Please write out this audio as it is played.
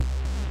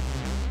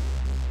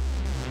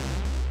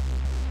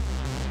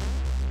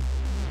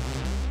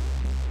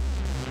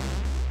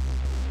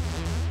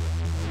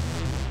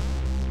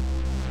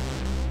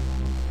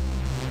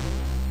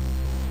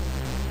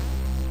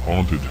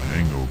Haunted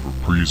Hangover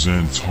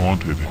presents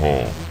Haunted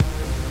Hall.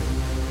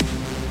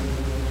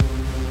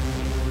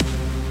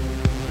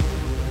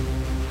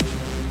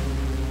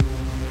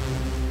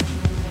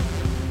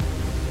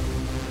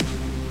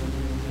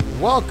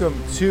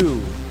 Welcome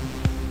to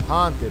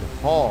Haunted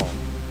Hall.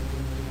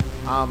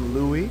 I'm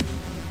Louie,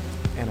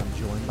 and I'm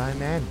joined by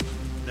Manny.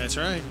 That's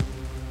right.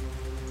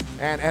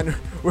 And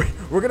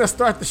we're gonna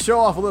start the show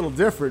off a little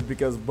different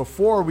because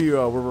before we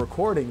were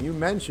recording, you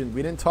mentioned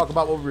we didn't talk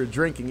about what we were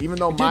drinking, even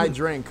though my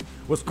drink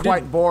was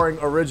quite boring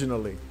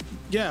originally.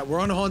 Yeah, we're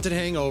on a Haunted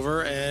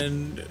Hangover,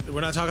 and we're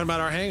not talking about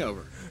our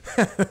hangover.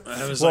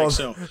 I was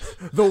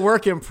the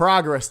work in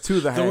progress to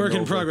the hangover. The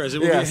work in progress. It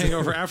will be a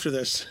hangover after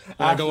this.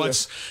 Go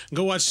watch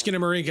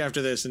Skinamarink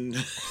after this, and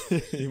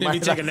maybe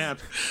take a nap.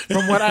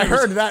 From what I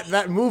heard,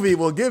 that movie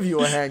will give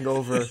you a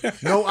hangover.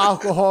 No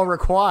alcohol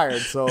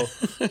required. So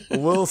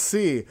we'll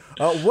see.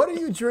 What are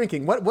you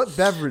drinking? What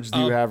beverage do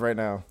you have right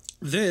now?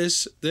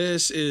 This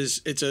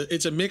is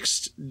it's a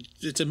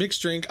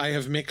mixed drink. I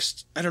have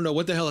mixed. I don't know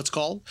what the hell it's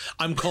called.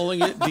 I'm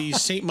calling it the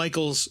St.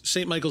 Michael's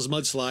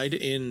Mudslide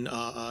in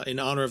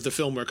honor of the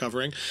film we're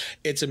covering.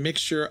 It's a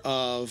mixture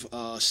of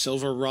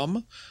silver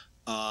rum,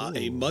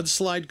 a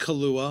mudslide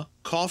Kahlua,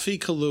 coffee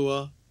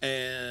Kahlua,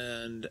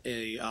 and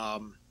a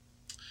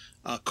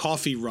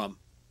coffee rum.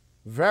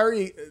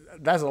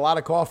 That's a lot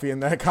of coffee in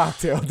that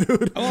cocktail,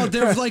 dude. Oh,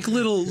 they're like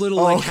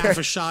little half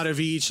a shot of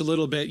each, a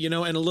little bit, and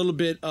a little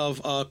bit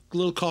of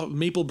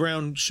maple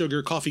brown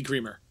sugar coffee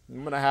creamer.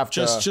 I'm gonna have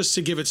just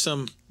to give it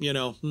some,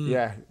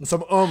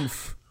 some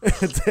oomph.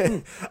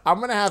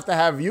 I'm gonna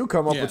have you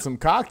come up with some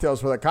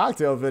cocktails for the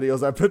cocktail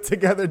videos I put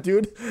together,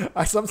 dude.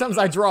 Sometimes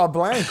I draw a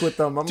blank with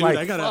them.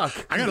 I got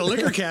a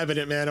liquor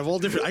cabinet, man, of all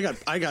different.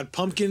 I got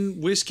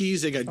pumpkin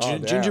whiskeys. They got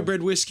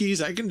gingerbread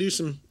whiskeys. I can do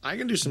some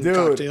dude,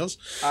 cocktails.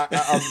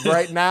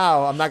 Right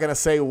now, I'm not gonna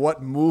say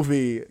what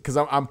movie because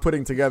I'm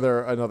putting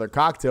together another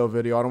cocktail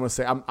video. I don't want to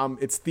say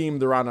it's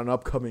themed around an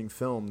upcoming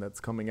film that's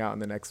coming out in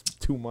the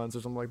next 2 months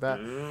or something like that,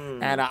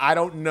 and I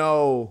don't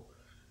know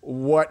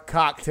what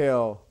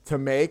cocktail to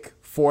make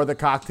for the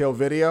cocktail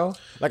video.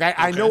 Like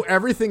I know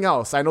everything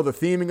else. I know the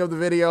theming of the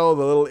video,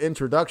 the little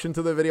introduction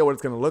to the video, what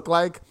it's going to look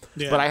like,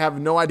 but I have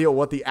no idea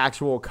what the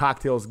actual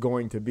cocktail is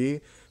going to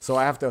be. So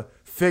I have to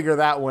figure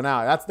that one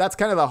out. That's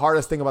kind of the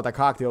hardest thing about the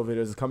cocktail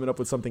videos is coming up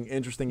with something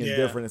interesting and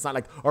different. It's not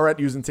like, all right,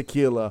 using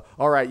tequila,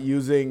 all right,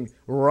 using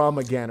rum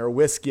again or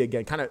whiskey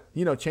again, kind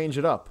of, change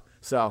it up.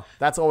 So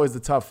that's always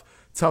the tough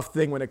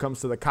thing when it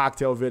comes to the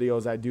cocktail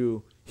videos I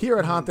do here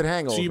at Haunted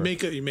Hangover. So you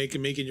make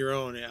it your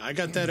own. Yeah, I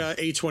got that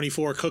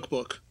A24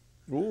 cookbook.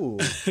 Ooh,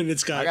 and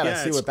it's got. I gotta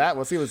see what that.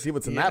 We'll see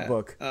what's in that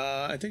book.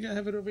 I think I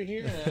have it over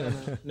here.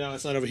 No,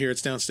 it's not over here.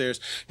 It's downstairs.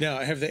 No,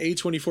 I have the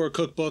A24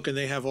 cookbook, and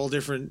they have all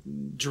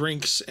different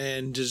drinks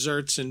and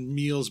desserts and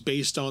meals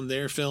based on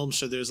their films.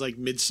 So there's like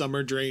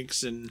Midsummer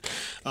drinks and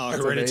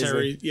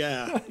Hereditary. Amazing.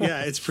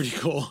 Yeah, it's pretty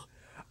cool.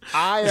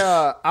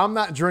 I'm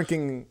not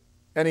drinking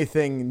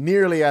anything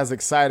nearly as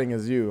exciting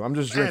as you. I'm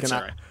just drinking.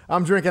 Right.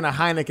 I'm drinking a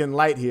Heineken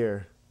Light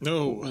here.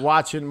 No,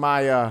 watching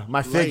my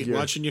figure.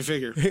 Watching your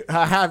figure.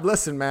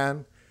 Listen,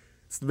 man.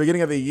 It's the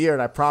beginning of the year,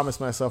 and I promised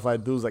myself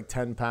I'd lose like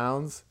 10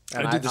 pounds.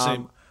 And I did the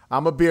same.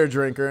 I'm a beer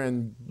drinker,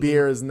 and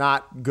beer is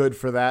not good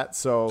for that.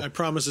 So I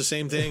promised the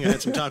same thing. I had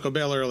some Taco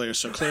Bell earlier,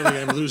 so clearly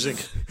I'm losing.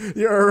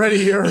 You're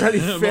already failing.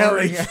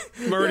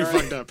 I'm already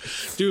fucked up,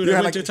 dude. I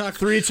went to Taco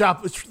three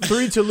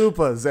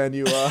chalupas, and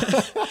you.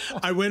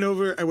 I went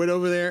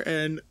over there,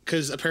 and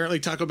because apparently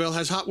Taco Bell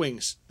has hot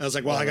wings. I was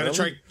like, well, I gotta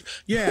try.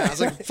 Yeah, I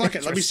was like, fuck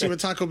it, let me see what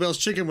Taco Bell's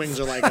chicken wings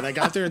are like. And I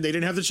got there, and they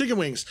didn't have the chicken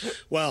wings.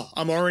 Well,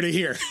 I'm already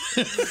here.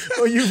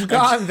 Well, you've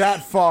gone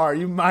that far.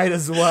 You might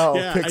as well.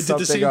 Yeah, pick I did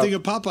the same up. thing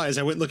at Popeyes.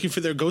 I went looking for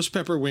their ghost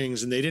pepper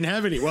wings, and they didn't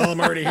have any. Well, I'm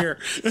already here.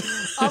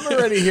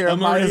 I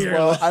might as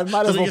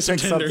well pick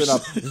something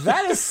up.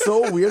 That is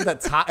so weird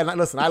that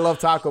listen, I love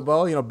Taco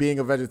Bell. Being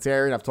a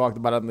vegetarian, I've talked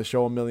about it on the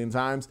show a million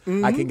times.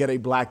 Mm-hmm. I can get a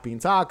black bean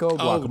taco,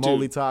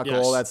 guacamole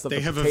taco, all that stuff.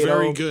 They have a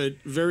very good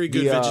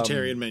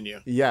vegetarian menu.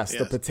 Yes,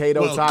 the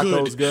potato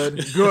taco is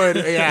good. Good,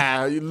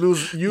 yeah.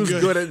 Use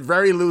good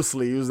very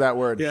loosely. Use that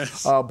word.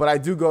 Yes. But I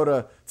do go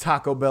to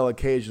Taco Bell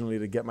occasionally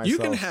to get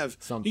myself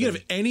something. You can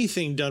have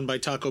anything done by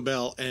Taco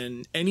Bell,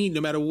 and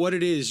no matter what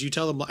it is, you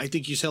tell them. I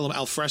think you tell them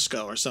al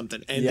fresco or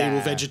something, and they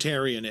will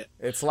vegetarian it.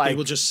 It's like they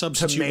will just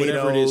substitute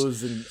whatever it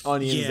is and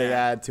onions they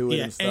add to it.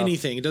 Yeah, and stuff.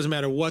 Anything. It doesn't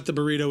matter what the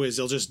burrito is;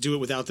 they'll just do it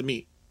without the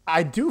meat.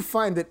 I do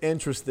find it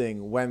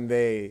interesting when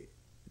they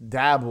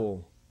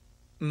dabble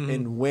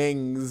in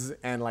wings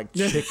and like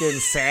chicken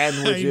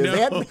sandwiches. They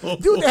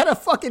had a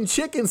fucking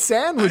chicken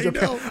sandwich.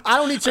 I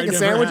don't eat chicken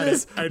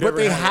sandwiches, but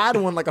they had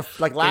one like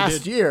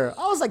last year.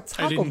 I was like,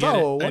 Taco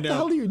Bell, what the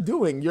hell are you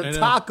doing? You're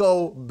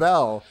Taco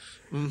Bell.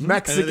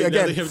 Mexican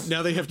again.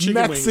 Now they have chicken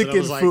Mexican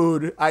wings.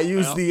 food. I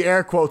use the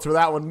air quotes for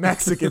that one.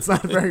 Mexican. It's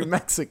not very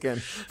Mexican.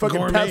 Fucking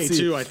gourmet Pepsi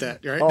too, I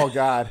thought. Right? Oh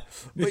God.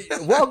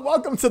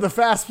 Welcome to the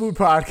fast food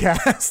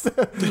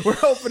podcast. We're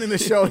opening the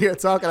show here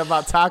talking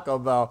about Taco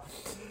Bell.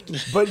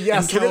 But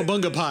yes, And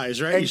cowabunga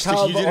pies, right?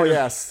 Oh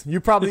yes, you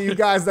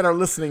guys that are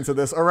listening to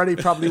this already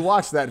probably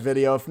watched that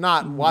video. If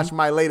not, watch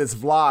my latest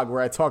vlog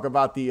where I talk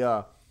about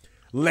the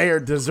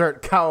layered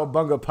dessert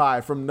cowabunga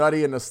pie from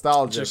Nutty and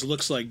Nostalgic. Just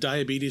looks like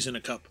diabetes in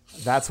a cup.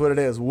 That's what it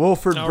is.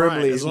 Wilford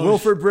Brimley. Right,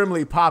 Wilford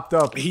Brimley popped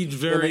up. He's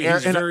very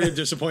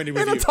disappointed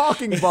with in you. a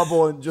talking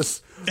bubble and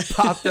just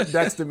popped up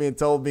next to me and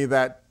told me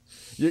that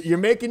you're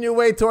making your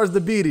way towards the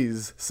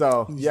beaties.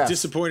 So yes,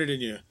 disappointed in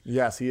you.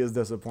 Yes, he is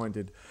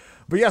disappointed.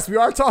 But yes, we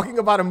are talking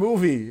about a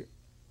movie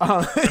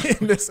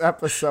in this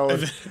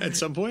episode. At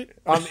some point?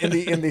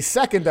 In the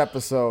second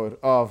episode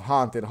of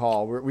Haunted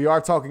Hall, we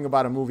are talking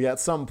about a movie at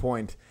some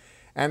point,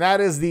 and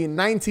that is the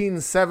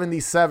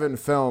 1977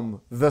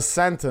 film The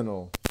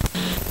Sentinel.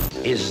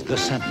 Is the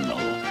Sentinel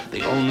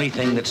the only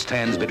thing that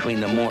stands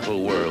between the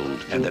mortal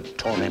world and the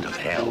torment of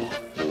hell?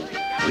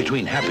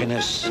 Between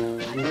happiness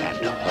and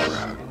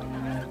horror?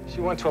 She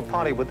went to a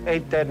party with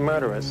 8 dead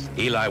murderers.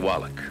 Eli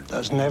Wallach.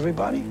 Doesn't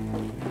everybody?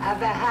 I've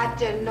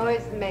had a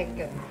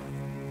noisemaker.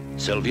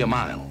 Sylvia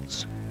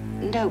Miles.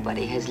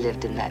 Nobody has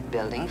lived in that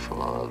building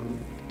for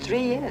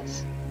 3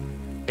 years.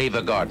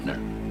 Ava Gardner.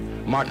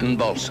 Martin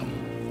Balsam.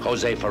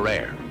 Jose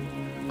Ferrer.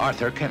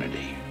 Arthur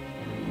Kennedy.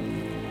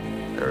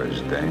 There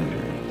is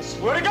danger.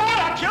 Swear to God,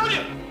 I'll kill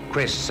you!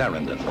 Chris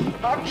Sarandon.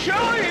 I'll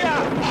kill you!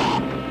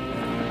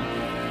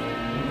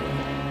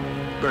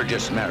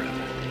 Burgess Meredith.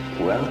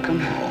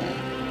 Welcome home.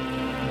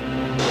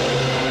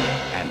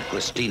 And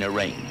Christina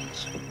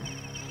Raines.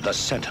 The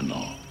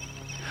Sentinel.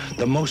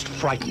 The most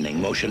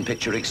frightening motion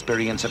picture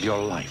experience of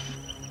your life.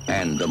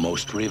 And the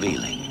most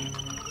revealing.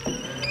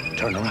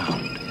 Turn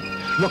around.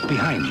 Look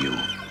behind you.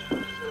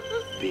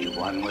 Be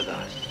one with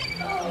us.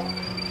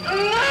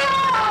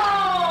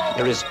 No!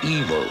 There is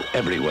evil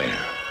everywhere.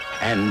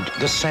 And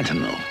the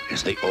Sentinel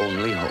is the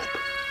only hope.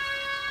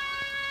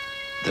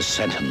 The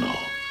Sentinel.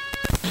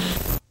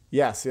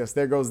 Yes,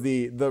 there goes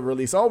the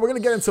release. Oh, we're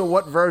going to get into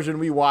what version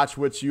we watch,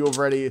 which you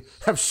already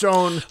have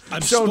shown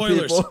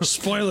spoilers. people.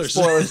 Spoilers.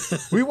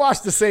 We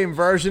watched the same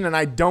version, and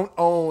I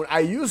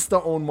used to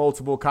own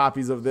multiple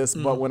copies of this,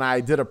 but when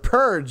I did a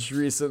purge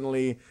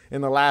recently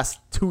in the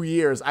last 2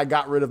 years, I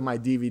got rid of my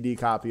DVD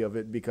copy of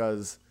it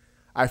because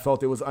I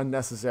felt it was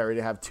unnecessary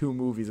to have 2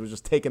 movies. It was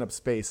just taking up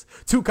space.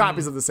 2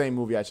 copies of the same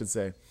movie, I should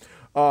say.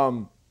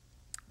 I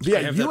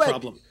have that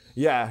problem.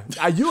 Yeah,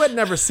 you had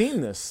never seen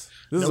this.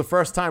 This is the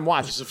first time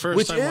watch,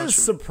 which is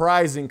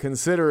surprising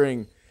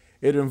considering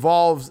it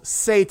involves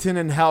Satan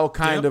and hell,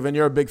 kind of, and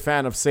you're a big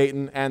fan of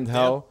Satan and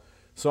hell. Yep.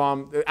 So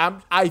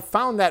I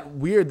found that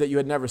weird that you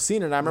had never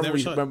seen it. I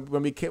remember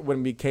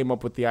when we came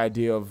up with the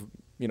idea of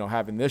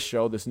having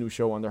this new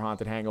show under the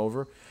Haunted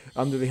Hangover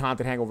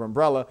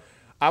umbrella.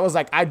 I was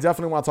like, I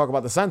definitely want to talk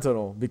about The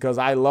Sentinel because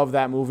I love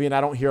that movie and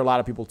I don't hear a lot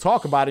of people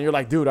talk about it. And you're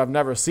like, dude, I've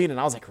never seen it. And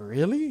I was like,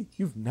 really?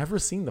 You've never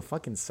seen the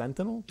fucking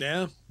Sentinel?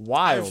 Yeah.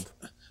 Wild.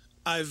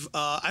 I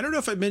don't know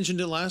if I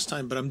mentioned it last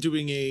time, but I'm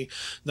doing the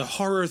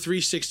Horror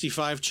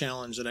 365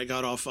 challenge that I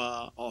got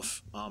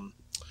off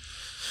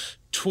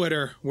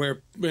Twitter,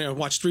 where I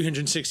watched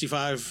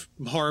 365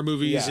 horror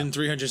movies in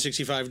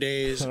 365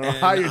 days. I don't know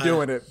how you're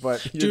doing it,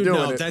 but you're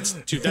doing it.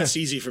 That's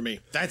easy for me.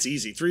 That's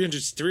easy.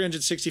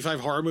 365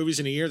 horror movies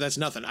in a year. That's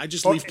nothing. I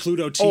just leave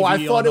Pluto TV. Oh,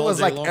 I thought it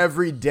was like long.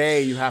 every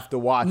day you have to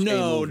watch.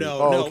 No.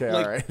 Okay,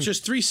 like all right.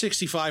 just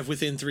 365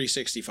 within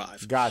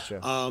 365.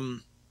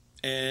 Gotcha.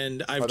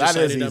 And I've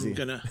decided I'm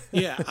gonna.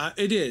 Yeah,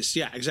 it is.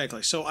 Yeah,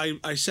 exactly. So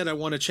I said I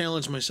want to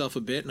challenge myself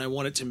a bit, and I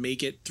wanted to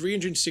make it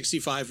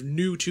 365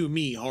 new to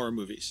me horror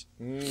movies,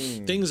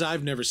 things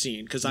I've never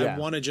seen, because I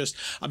want to just.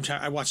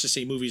 I watch the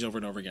same movies over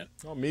and over again.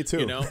 Oh, me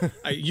too.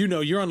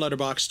 You're on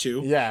Letterboxd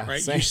too. Yeah, right.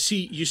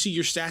 Same. You see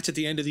your stats at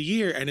the end of the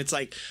year, and it's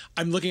like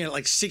I'm looking at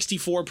like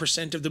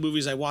 64% of the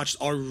movies I watched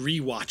are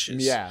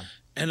rewatches. Yeah.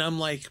 And I'm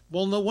like,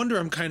 well, no wonder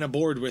I'm kind of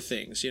bored with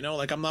things.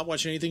 Like I'm not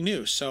watching anything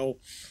new. So.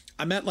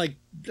 I'm at I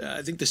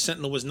think The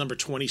Sentinel was number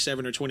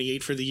 27 or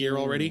 28 for the year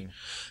already,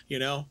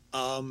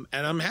 and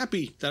I'm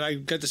happy that I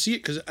got to see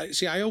it because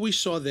I always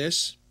saw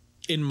this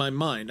in my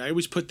mind. I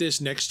always put this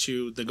next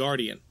to The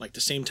Guardian, like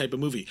the same type of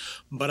movie,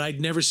 but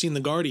I'd never seen The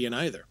Guardian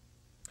either.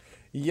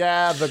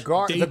 Yeah, The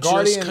Guardian.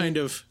 Just kind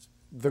of,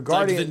 The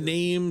Guardian. like the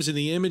names and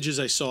the images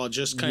I saw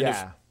just kind of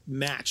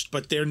matched,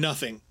 but they're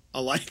nothing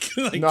alike.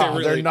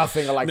 They're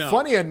nothing alike. No.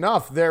 Funny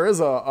enough, there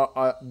is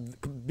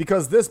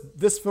because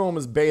this film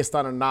is based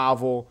on a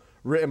novel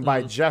written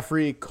by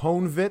Jeffrey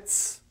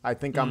Konvitz. I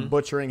think I'm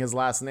butchering his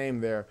last name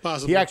there.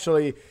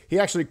 Possibly. He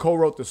actually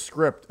co-wrote the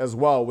script as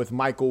well with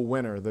Michael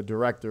Winner, the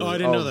director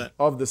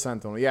of The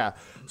Sentinel. Yeah.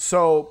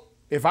 So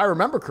if I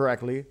remember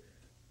correctly,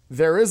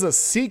 there is a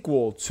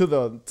sequel to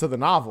the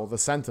novel, The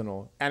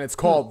Sentinel, and it's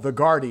called The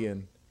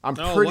Guardian. I'm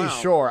pretty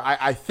sure.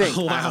 I think.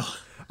 Oh, wow.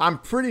 I'm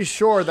pretty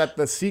sure that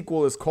the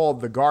sequel is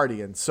called The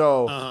Guardian.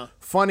 So,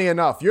 funny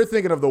enough, you're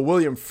thinking of the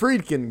William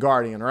Friedkin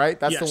Guardian, right?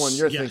 That's the one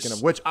you're thinking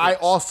of, which I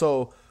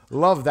also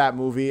love that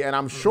movie, and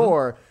I'm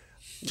sure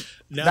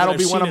that'll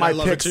be one of my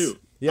picks.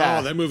 Yeah.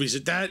 Oh,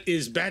 that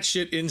is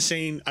batshit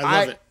insane. I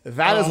love it.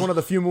 That is one of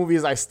the few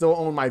movies I still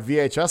own my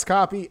VHS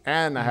copy,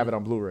 and I have it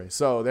on Blu-ray.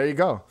 So there you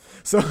go.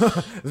 So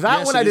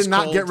that one I did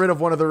not get rid of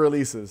one of the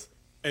releases.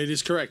 It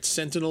is correct.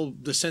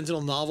 The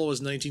Sentinel novel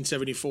was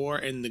 1974,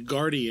 and The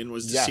Guardian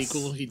was the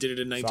sequel. He did it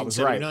in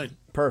 1979. Right.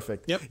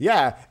 Perfect. Yep.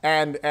 Yeah,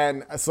 and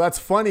so that's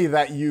funny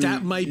that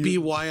That might be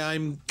why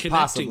I'm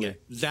connecting Possibly.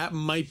 it. That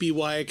might be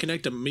why I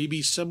connect them.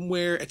 Maybe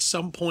somewhere at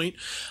some point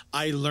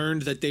I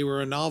learned that they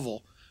were a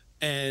novel,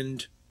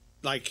 and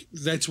like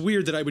that's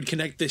weird that I would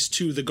connect this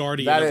to The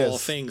Guardian of all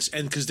things,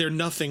 and because they're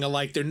nothing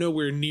alike, they're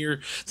nowhere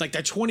near. It's like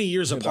they're 20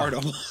 years apart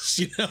almost,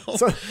 you know.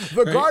 So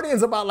The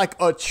Guardian's about like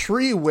a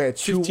tree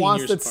witch who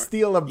wants to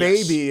steal a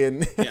baby,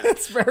 and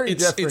it's very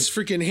different. It's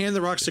freaking Hand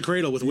that Rocks the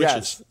Cradle with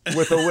witches. Yes,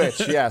 with a witch.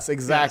 Yes,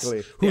 exactly.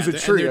 Yes. Who's a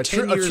tree? A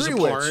tree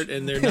witch.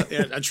 And they're not,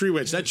 a tree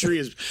witch.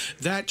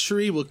 That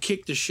tree will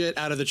kick the shit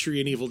out of the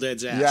tree in Evil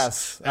Dead's ass.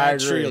 Yes, that I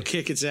agree. tree will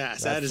kick its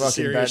ass. That is a fucking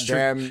serious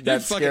tree.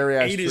 That scary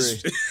ass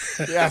tree.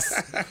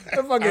 Yes,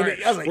 that fucking. Right.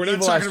 That's an We're not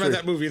evil talking ass about tree.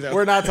 that movie though.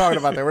 We're not talking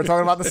about that. We're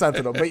talking about the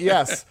Sentinel. But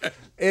yes,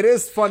 it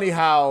is funny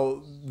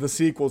how the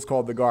sequel's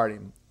called The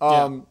Guardian.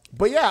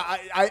 But yeah,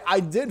 I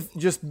did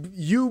just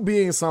you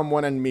being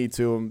someone and me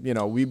too. You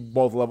know, we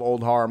both love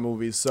old horror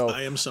movies, so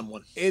I am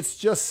someone. It's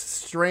just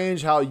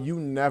strange how you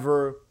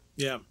never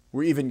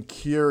were even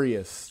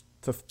curious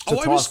to I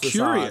was toss this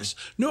curious.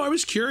 on. No, I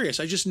was curious.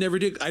 I just never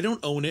did. I don't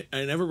own it.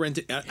 I never rent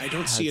it. I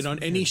don't see it on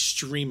any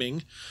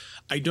streaming.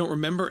 I don't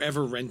remember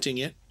ever renting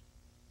it.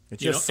 It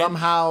just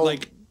somehow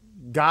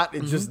got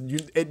it. Just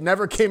it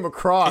never came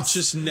across. It's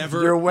just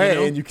never your way,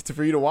 you know, and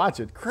for you to watch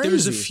it.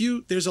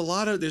 Crazy. There's a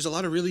lot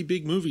of really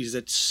big movies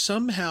that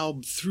somehow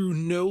through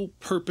no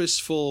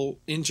purposeful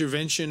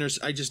intervention or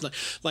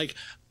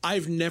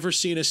I've never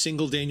seen a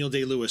single Daniel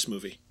Day-Lewis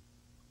movie.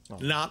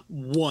 Not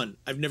one.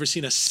 I've never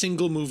seen a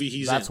single movie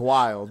he's in. That's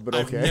wild, but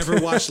okay. I've never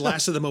watched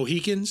Last of the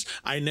Mohicans.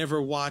 I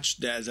never watched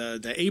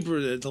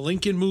the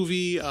Lincoln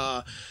movie.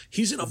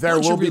 He's in a There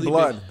bunch Will of Be really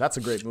Blood. big. That's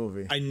a great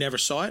movie. I never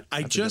saw it.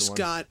 I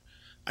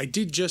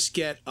did just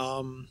get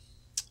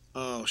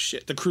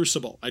The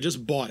Crucible. I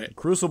just bought it.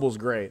 Crucible's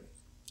great.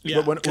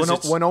 Yeah,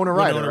 Winona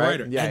Ryder,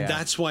 right? Yeah, and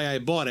that's why I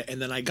bought it.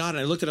 And then I got it.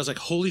 I looked at it. I was like,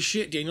 holy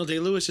shit, Daniel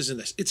Day-Lewis is in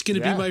this. It's going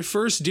to be my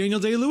first Daniel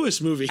Day-Lewis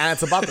movie. And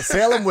it's about the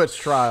Salem witch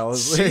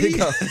trials. There you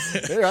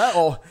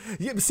go.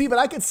 See, but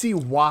I could see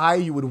why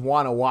you would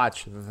want to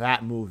watch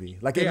that movie.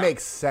 Like, it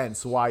makes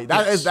sense why.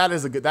 That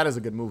is a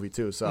good movie,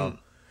 too. So...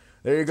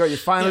 There you go. You're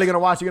finally going to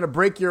watch. You're going to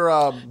break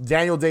your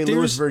Daniel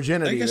Day-Lewis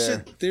virginity like I there.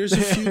 said, there's a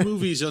few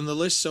movies on the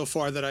list so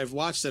far that I've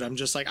watched that I'm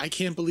just like, I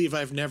can't believe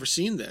I've never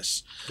seen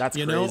this. That's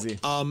crazy.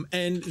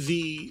 And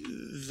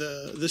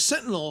the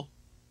Sentinel,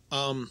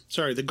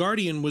 The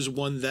Guardian was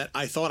one that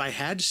I thought I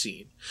had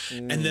seen.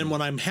 And then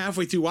when I'm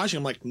halfway through watching,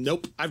 I'm like,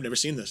 nope, I've never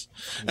seen this.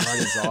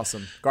 Guardian's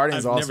awesome.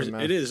 Guardian's awesome,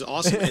 man. It is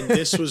awesome. And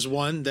this was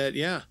one that,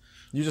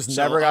 you just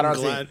never got on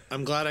scene.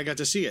 I'm glad I got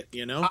to see it,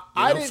 you know?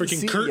 I didn't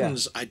freaking see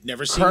Curtains. I'd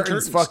never seen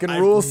Curtains. Fucking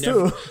rules,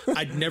 too.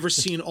 I'd never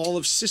seen all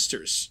of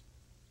Sisters.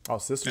 Oh,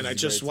 Sisters. And I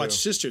just watched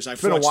Sisters.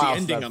 I've watched the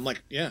ending. I'm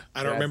like,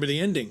 I don't remember the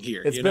ending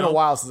here. It's been a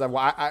while since I've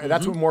watched.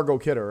 That's with Margot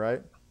Kidder,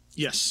 right?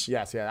 Yes.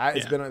 Yes, yeah.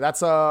 It's been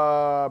that's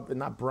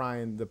not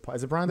Brian.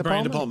 Is it Brian De Palma?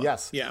 Brian De Palma.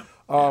 Yes. Yeah.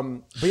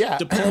 But yeah,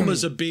 De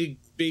Palma's a big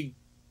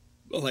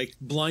like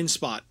blind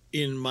spot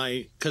in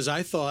my because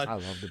I thought I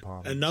love De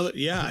Palma. I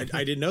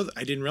didn't know that.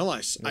 I didn't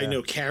realize. I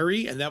know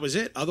Carrie and that was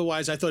it.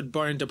 Otherwise, I thought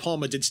Brian De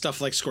Palma did stuff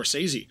like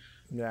Scorsese.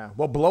 Yeah.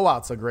 Well,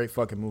 Blowout's a great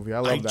fucking movie. I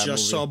love that movie. I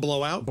just saw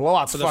Blowout.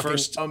 Blowout's fucking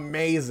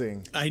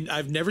amazing.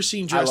 I've never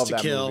seen Dress to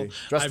Kill.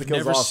 Dress to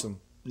Kill's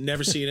awesome.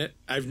 Never seen it.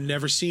 I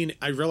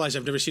realized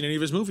I've never seen any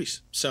of his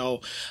movies.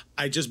 So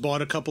I just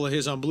bought a couple of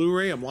his on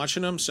Blu-ray. I'm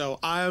watching them. So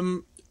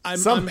I'm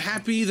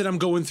happy that I'm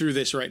going through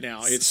this right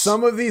now.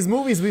 Some of these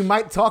movies we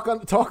might talk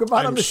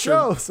about on the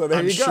show. So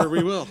there you go. I'm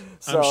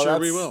sure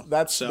we will.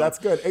 That's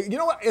good. You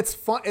know what? It's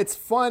fun. It's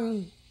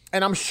fun,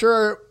 and I'm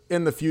sure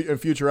in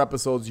future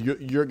episodes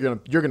you're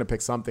gonna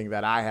pick something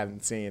that I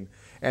haven't seen,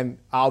 and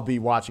I'll be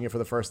watching it for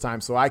the first time,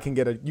 so you can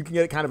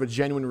get kind of a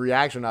genuine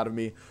reaction out of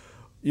me,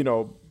 you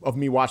know, of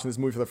me watching this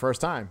movie for the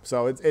first time.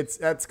 So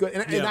that's good,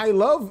 and I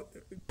love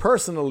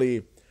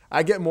personally.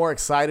 I get more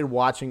excited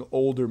watching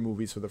older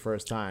movies for the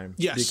first time.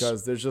 Yes.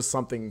 Because there's just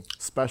something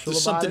special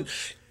about it.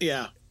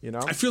 Yeah. You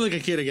know? I feel like a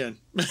kid again.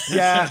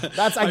 Yeah.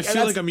 I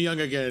feel like I'm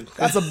young again.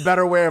 That's a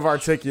better way of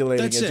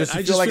articulating it. Just I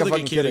feel just like feel a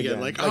like fucking a kid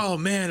again. Like, oh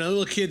man, a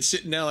little kid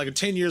sitting there like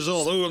 10 years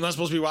old. Oh, I'm not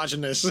supposed to be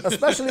watching this.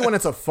 Especially when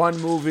it's a fun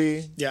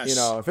movie. Yes. You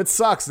know, if it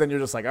sucks, then you're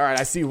just like, all right,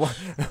 I see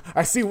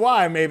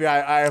why maybe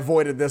I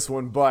avoided this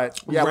one. But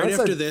yeah, right when it's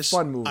after a this,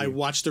 fun movie. I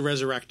watched The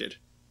Resurrected.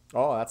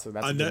 Oh, that's a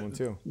good one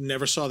too.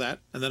 Never saw that,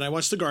 and then I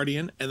watched The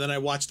Guardian, and then I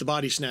watched The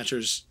Body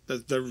Snatchers.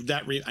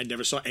 I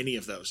never saw any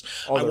of those.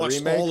 I watched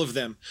remake? all of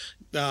them.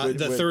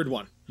 The third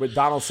one with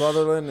Donald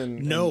Sutherland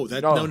and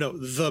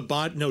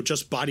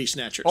just Body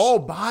Snatchers. Oh,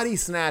 Body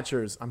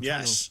Snatchers.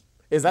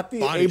 Is that the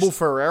Bodies. Abel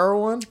Ferrara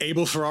one?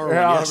 Abel Ferrara.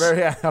 Yeah, Yes.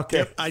 yeah, okay.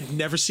 Yep, I'd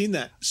never seen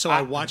that, so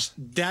I watched.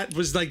 That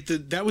was like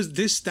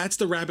that's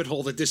the rabbit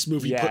hole that this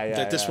movie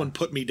this one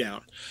put me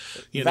down.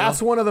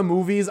 That's one of the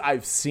movies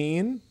I've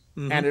seen,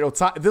 and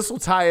this will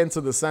tie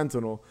into the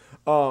Sentinel.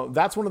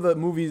 That's one of the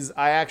movies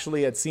I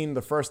actually had seen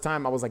the first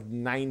time. I was like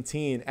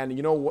 19, and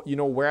you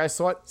know where I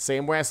saw it?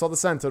 Same way I saw the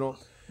Sentinel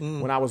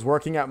when I was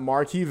working at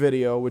Marquee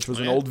Video, which was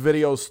an old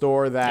video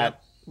store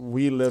that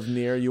we lived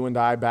near. You and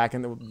I back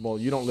in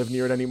you don't live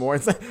near it anymore.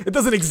 It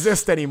doesn't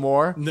exist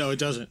anymore. No, it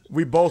doesn't.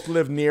 We both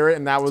lived near it,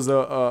 and that was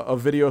a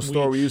video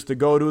store we used to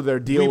go to. Their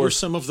deal we were was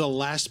some of the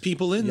last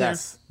people in there.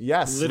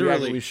 Yes,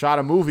 literally. We shot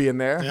a movie in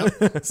there.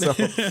 Yep.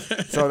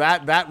 so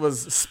that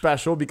was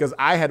special because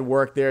I had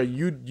worked there.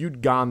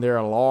 You'd gone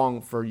there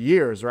for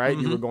years, right?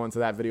 You were going to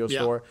that video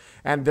store,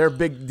 and their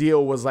big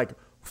deal was like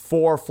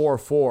 4-4-4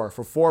 for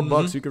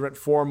 $4. You could rent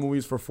 4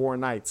 movies for 4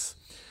 nights.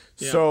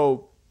 Yeah.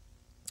 So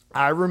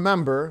I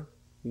remember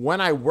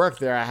when I worked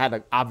there, I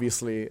had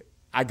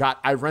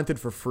I rented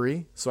for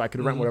free, so I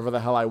could rent whatever the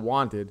hell I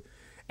wanted,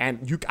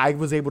 and I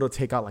was able to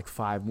take out like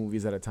 5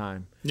 movies at a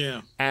time.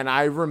 Yeah, and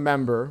I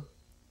remember,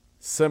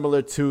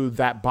 similar to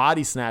that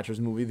Body Snatchers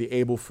movie, the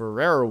Abel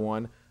Ferrara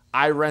one,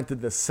 I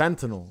rented The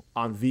Sentinel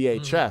on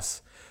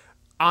VHS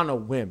on a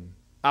whim.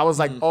 I was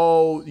like,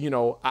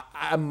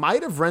 I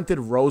might have rented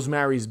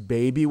Rosemary's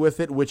Baby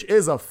with it, which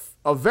is a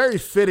very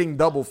fitting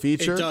double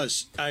feature. It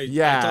does. I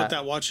thought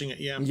that watching it.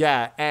 Yeah.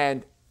 Yeah,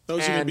 and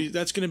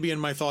that's gonna be in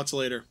my thoughts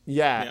later.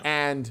 Yeah,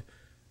 and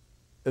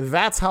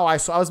that's how I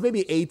saw. I was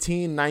maybe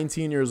 18,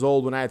 19 years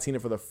old when I had seen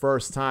it for the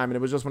first time, and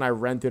it was just when I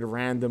rented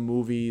random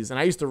movies. And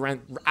I used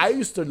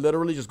to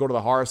literally just go to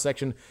the horror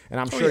section, and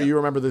I'm sure you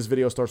remember this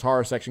video store's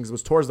horror section because it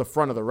was towards the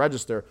front of the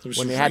register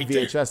when they had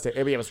VHS.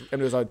 It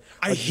was a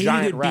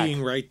giant rack.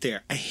 Being right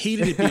there. I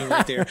hated it being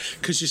right there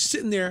because you're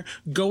sitting there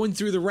going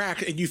through the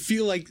rack, and you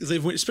feel like,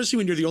 especially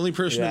when you're the only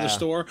person in the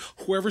store,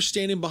 whoever's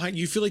standing behind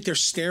you feel like they're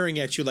staring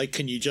at you. Like,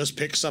 can you just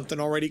pick something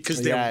already?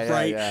 Because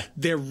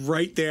they're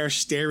right there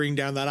staring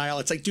down that aisle.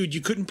 It's like, dude,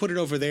 you couldn't put it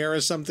over there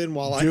or something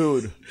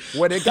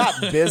when it got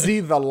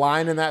busy, the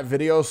line in that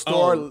video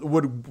store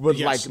would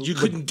you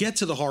couldn't get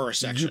to the horror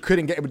section.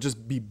 It would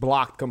just be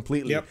blocked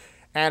completely. Yep.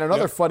 And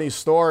another funny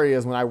story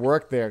is when I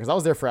worked there, because I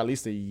was there for at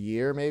least a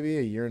year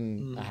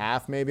and a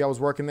half, maybe I was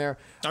working there.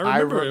 I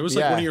remember it was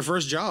like one of your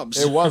first jobs.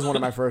 It was one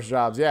of my first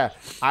jobs, yeah.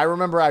 I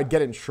remember I'd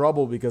get in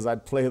trouble because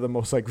I'd play the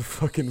most like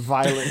fucking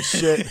violent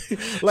shit.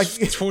 Like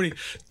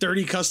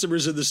 30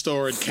 customers in the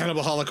store and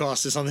Cannibal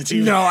Holocaust is on the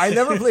TV. No, I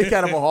never played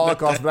Cannibal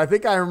Holocaust, but I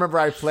think I remember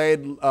I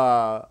played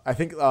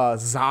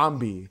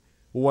Zombie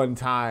one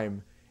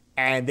time.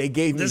 And they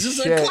gave me This is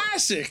shit. a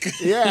classic.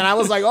 Yeah, and I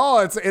was like, oh,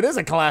 it is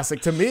a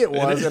classic. To me, it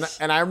was.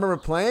 And I remember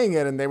playing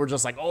it, and they were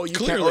just like, oh, you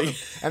can't.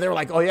 And they were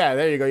like, oh, yeah,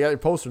 there you go. You got your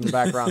poster in the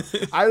background.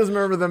 I just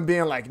remember them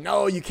being like,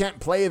 no, you can't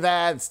play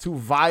that. It's too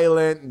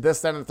violent, this,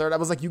 that, and the third. I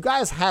was like, you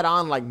guys had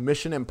on like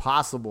Mission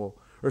Impossible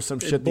or some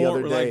shit the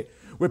other day.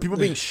 With people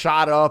being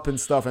shot up and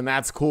stuff, and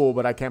that's cool,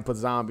 but I can't put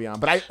Zombie on.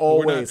 But I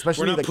always,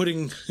 we're not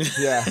putting,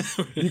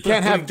 you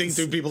can't have things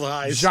through people's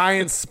eyes.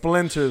 Giant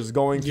splinters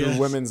going through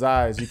women's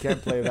eyes. You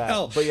can't play that.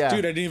 Hell, but yeah,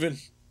 dude, I didn't even.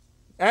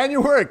 And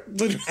you're wearing, and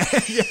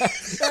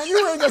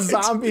you're wearing a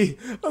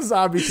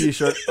zombie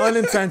T-shirt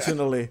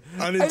unintentionally.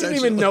 I didn't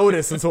even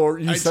notice until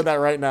you said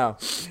that right now.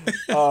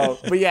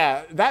 But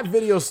yeah, that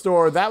video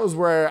store, that was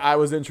where I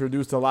was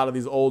introduced to a lot of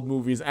these old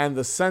movies, and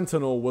The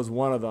Sentinel was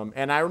one of them.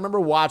 And I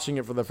remember watching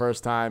it for the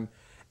first time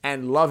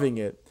and loving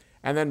it,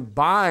 and then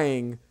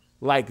buying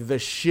like the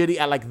shitty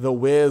at like The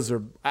Wiz,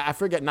 or I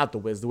forget, not The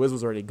Wiz. The Wiz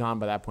was already gone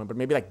by that point, but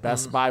maybe like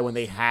Best Buy when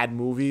they had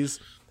movies.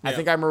 I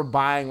think I remember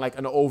buying like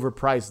an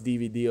overpriced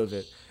DVD of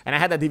it, and I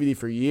had that DVD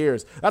for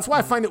years. That's why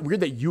I find it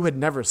weird that you had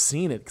never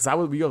seen it,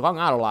 because we hung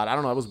out a lot. I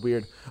don't know, it was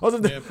weird. I was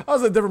at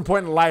a different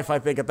point in life, I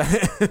think, at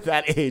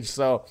that age.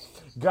 So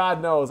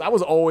God knows, I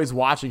was always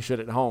watching shit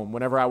at home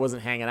whenever I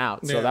wasn't hanging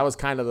out. So that was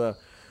kind of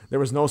there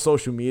was no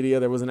social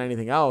media. There wasn't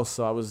anything else.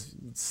 So I was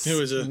 19,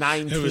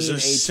 It was a 18.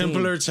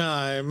 simpler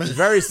time.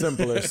 Very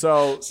simpler.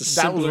 So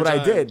that was what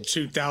I did.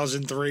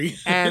 2003.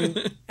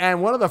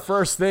 And one of the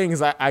first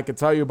things I could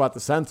tell you about The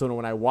Sentinel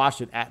when I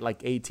watched it at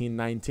like 18,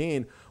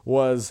 19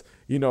 was,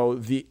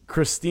 the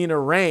Christina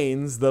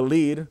Rains, the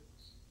lead.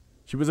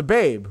 She was a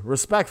babe,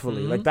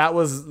 respectfully. Like that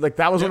was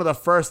one of the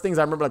first things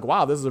I remember. Like,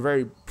 wow, this is a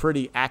very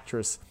pretty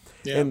actress.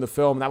 In the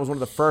film. That was one of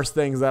the first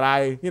things that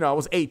I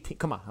was 18.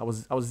 Come on, I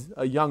was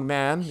a young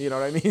man. You know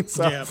what I mean?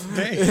 So,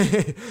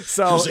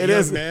 so it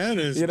is. Man,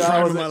 is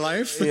prime of my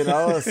life.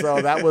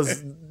 So that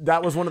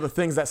was one of the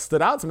things that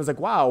stood out to me. It's like,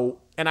 wow.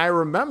 And I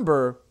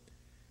remember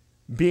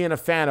being a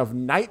fan of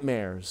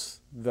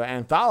Nightmares, the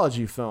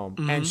anthology film,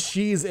 and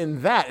she's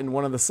in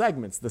one of the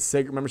segments.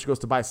 Remember, she goes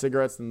to buy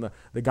cigarettes, and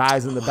the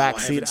guys in the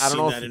back seat. I don't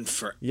know. That in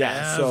forever.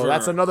 Yeah, so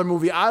that's another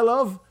movie I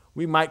love.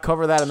 we might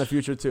cover that in the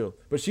future too.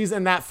 But she's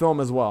in that film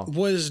as well.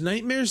 Was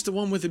Nightmares the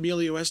one with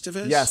Emilio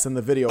Estevez? Yes, in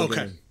the video Okay.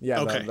 game.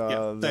 Yeah, okay.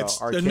 the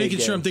That's arcade making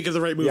sure game. I'm thinking of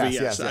the right movie.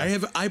 Yes.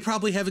 I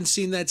probably haven't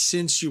seen that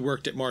since you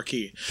worked at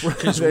Marquee.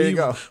 'Cause There you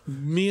go.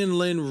 Me and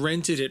Lynn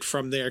rented it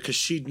from there because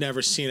she'd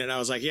never seen it. And I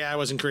was like, I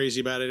wasn't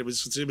crazy about it. It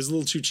was a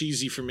little too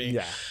cheesy for me.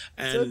 Yeah.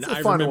 And It's a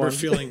I fun remember one.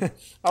 feeling.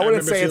 I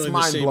wouldn't say it's feeling the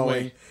mind same blowing.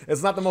 way.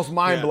 It's not the most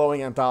mind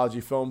blowing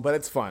anthology film, but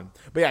it's fun.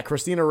 But yeah,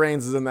 Christina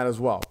Rains is in that as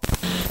well.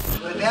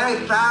 We're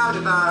very proud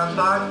of our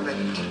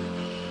apartment.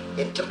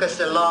 It took us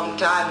a long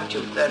time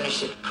to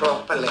furnish it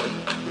properly.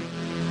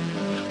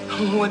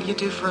 What do you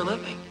do for a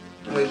living?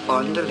 We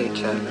fondle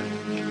each other.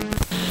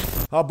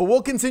 But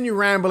we'll continue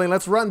rambling.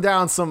 Let's run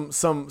down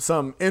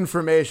some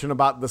information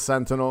about The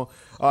Sentinel.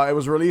 It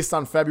was released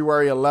on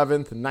February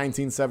 11th,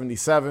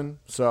 1977.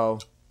 So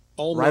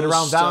Almost, right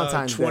around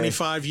Valentine's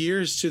 25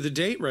 years to the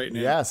date right now.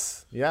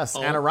 Yes,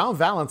 and around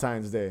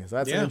Valentine's Day. So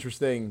that's an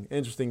interesting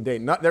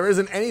date. There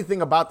isn't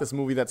anything about this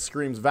movie that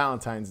screams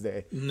Valentine's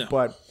Day. No.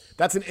 But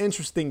that's an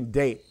interesting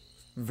date.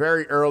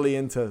 Very early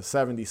into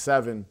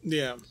 77.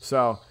 Yeah.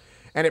 So,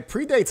 and it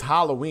predates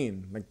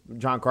Halloween, like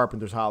John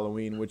Carpenter's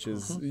Halloween, which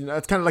is,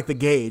 it's kind of like the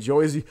gauge. You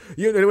always,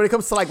 when it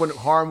comes to like when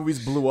horror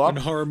movies blew up.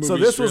 When horror movies so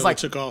this was really like,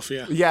 took off,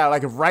 yeah. Yeah,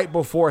 like right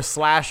before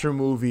slasher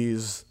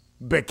movies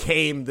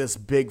became this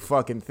big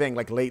fucking thing,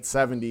 like late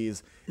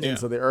 70s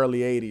into the early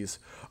 80s.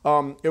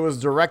 It was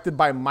directed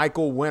by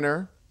Michael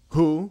Winner,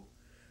 who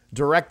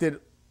directed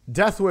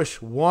Death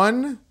Wish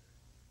 1,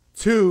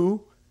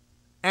 2,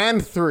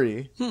 and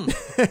 3,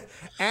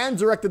 and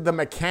directed The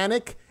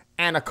Mechanic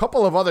and a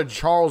couple of other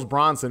Charles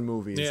Bronson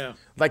movies. Yeah.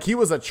 Like he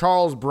was a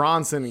Charles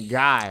Bronson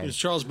guy. He's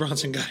Charles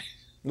Bronson guy.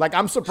 Like,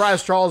 I'm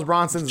surprised Charles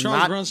Bronson's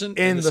Charles not Bronson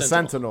in and the the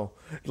Sentinel.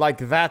 Like,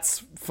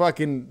 that's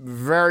fucking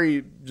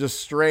very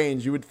just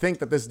strange. You would think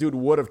that this dude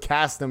would have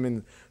cast him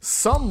in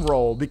some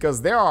role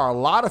because there are a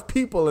lot of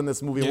people in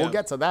this movie. Yeah. We'll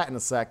get to that in a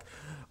sec.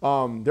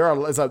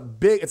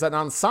 It's an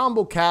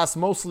ensemble cast,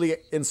 mostly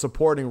in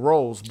supporting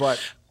roles, but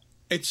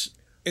it's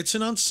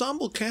an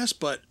ensemble cast,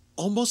 but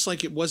almost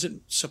like it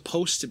wasn't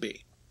supposed to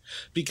be.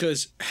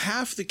 Because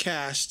half the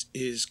cast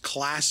is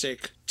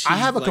classic I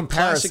have a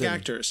comparison. classic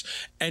actors,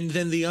 and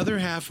then the other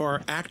half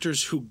are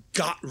actors who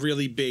got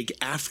really big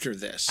after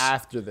this.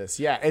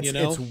 Yeah,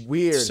 it's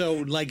weird. So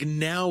like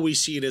now we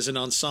see it as an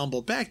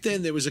ensemble. Back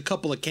then there was a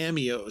couple of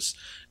cameos.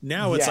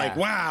 Now it's like,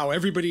 wow,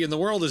 everybody in the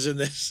world is in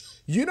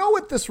this. You know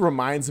what this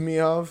reminds me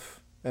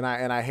of, and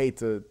I hate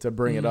to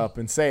bring it up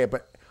and say it,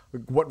 but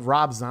what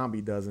Rob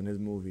Zombie does in his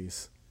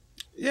movies.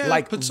 Yeah,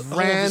 like puts all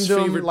of his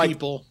random favorite like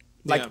people.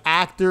 like Yeah.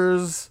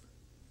 actors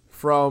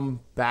from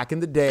back in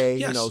the day,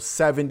 Yes.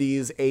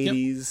 70s,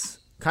 80s,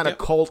 kind of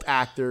cult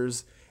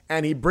actors,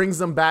 and he brings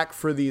them back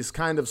for these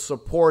kind of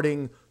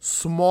supporting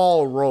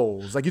small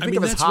roles. Like you think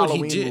of his that's what he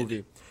Halloween did.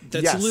 movie.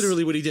 That's Yes.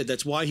 literally what he did.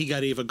 That's why he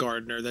got Ava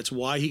Gardner. That's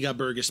why he got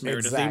Burgess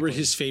Meredith. They were Exactly.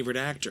 his favorite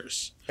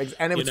actors.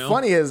 And what's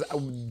funny is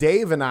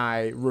Dave and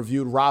I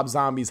reviewed Rob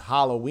Zombie's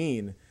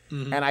Halloween,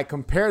 and I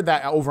compared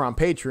that over on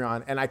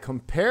Patreon, and I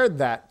compared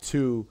that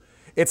to,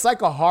 it's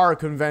like a horror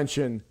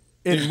convention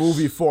in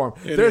movie form.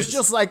 There's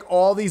just like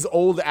all these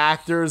old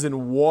actors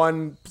in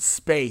one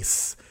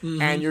space,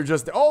 and you're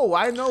just,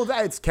 I know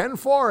that. It's Ken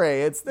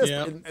Foray. It's this.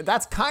 Yeah. And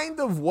that's kind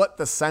of what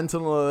the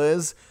Sentinel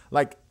is,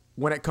 like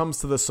when it comes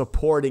to the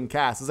supporting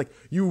cast. It's like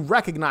you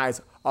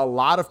recognize a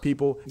lot of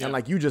people, and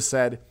like you just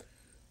said,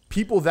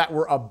 people that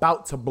were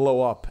about to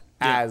blow up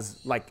as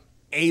like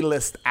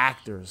A-list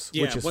actors,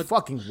 which is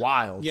fucking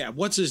wild. Yeah,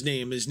 what's his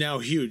name is now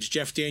huge,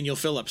 Jeff Daniel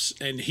Phillips,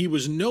 and he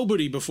was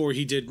nobody before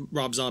he did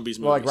Rob Zombie's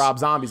movies. Well, like Rob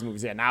Zombie's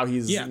movies. Yeah, now now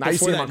you before see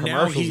him on that, now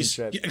commercials and he's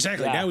shit.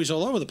 exactly. Yeah. Now he's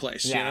all over the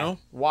place. Yeah, You know,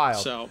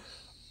 wild. So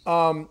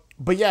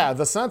But yeah,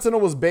 The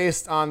Sentinel was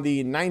based on the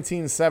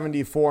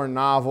 1974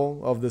 novel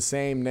of the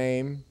same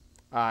name.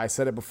 I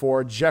said it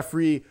before.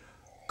 Jeffrey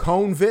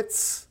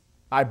Konvitz.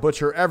 I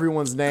butcher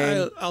everyone's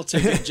name. I'll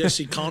take it.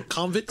 Jesse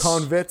Konvitz.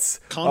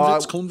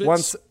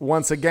 Konvitz.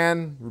 Once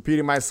again,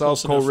 repeating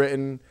myself, Close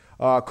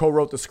enough.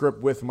 co-wrote the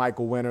script with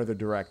Michael Winner, the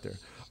director.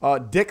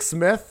 Dick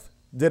Smith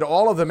did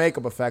all of the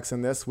makeup effects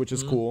in this, which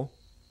is cool.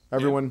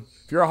 Everyone,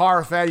 if you're a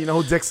horror fan, you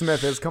know who Dick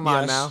Smith is. Come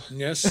on now.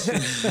 Yes.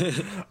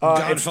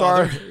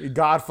 Godfather.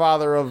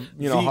 Godfather of,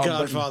 The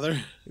Godfather.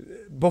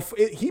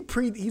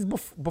 He's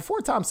before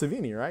Tom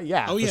Savini, right?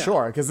 Yeah, Oh, for yeah.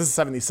 sure. Because this is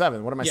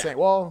 77. What am I saying?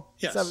 Well,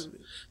 Yes.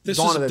 This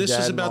This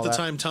is about the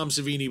time Tom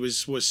Savini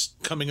was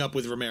coming up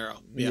with Romero.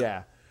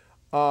 Yeah.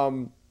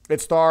 It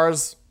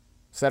stars,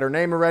 said her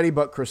name already,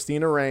 but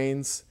Christina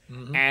Rains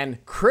and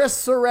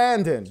Chris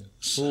Sarandon,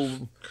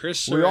 who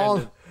Chris we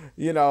all,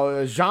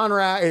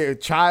 genre,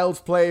 Child's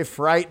Play,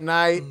 Fright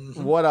Night.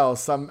 What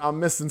else? I'm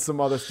missing some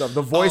other stuff.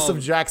 The voice of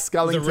Jack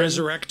Skellington, The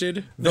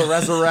Resurrected. The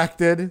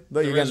Resurrected.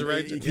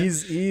 Resurrected, yeah.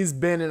 He's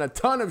been in a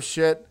ton of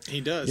shit.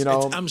 He does.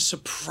 I'm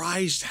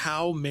surprised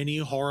how many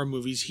horror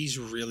movies he's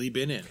really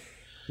been in.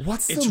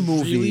 What's It's the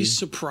movie? really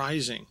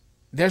surprising.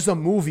 There's a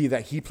movie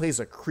that he plays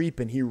a creep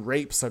and he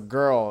rapes a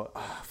girl.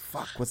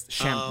 Fuck,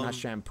 not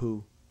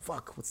Shampoo.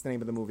 Fuck, what's the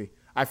name of the movie?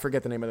 I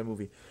forget the name of the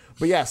movie.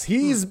 But yes,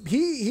 he was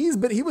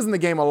in the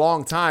game a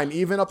long time,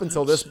 even up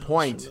until this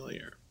point.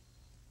 Familiar.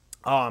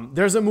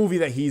 There's a movie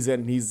that he's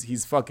in.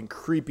 He's fucking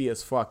creepy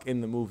as fuck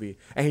in the movie,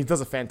 and he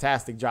does a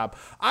fantastic job.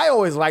 I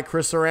always like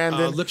Chris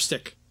Sarandon.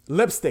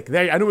 Lipstick.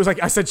 There, I knew it was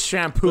like I said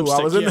shampoo.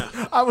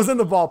 Lipstick, I was in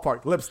the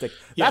ballpark. Lipstick.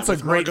 Yeah, that's a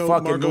great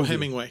fucking Margot movie.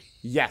 Hemingway.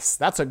 Yes,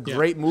 that's a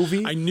great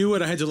movie. I knew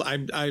it. I had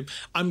to.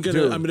 I'm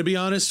gonna be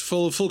honest.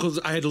 Full.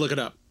 I had to look it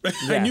up.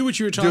 I knew what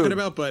you were talking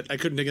about, but I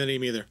couldn't think of the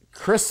name either.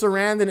 Chris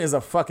Sarandon is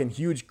a fucking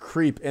huge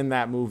creep in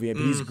that movie, and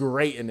he's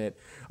great in it.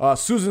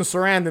 Susan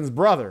Sarandon's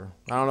brother.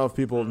 I don't know if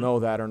people know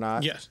that or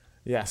not. Yes.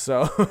 Yeah.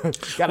 So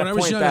gotta when I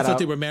was point young, that I thought out.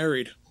 they were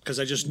married because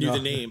I just knew the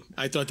name.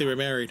 I thought they were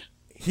married.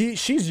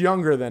 She's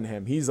younger than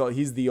him. He's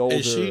the older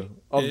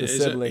of the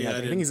sibling.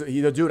 I think he's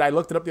dude. I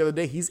looked it up the other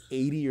day. He's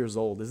 80 years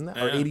old, isn't that?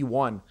 Or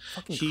 81.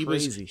 Fucking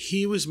crazy.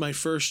 He was my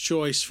first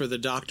choice for the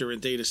Doctor in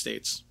Data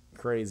States.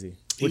 Crazy.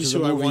 He's Which is a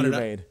movie you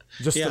made.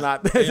 Just to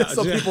not, just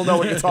so people know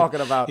what you're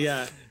talking about.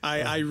 Yeah,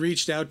 I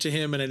reached out to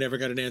him and I never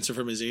got an answer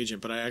from his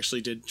agent, but I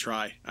actually did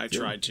try. I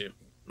tried to.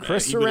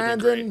 Chris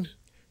Sarandon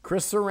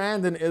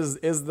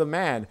is the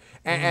man.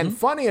 And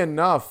funny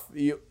enough,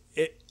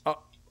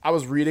 I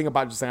was reading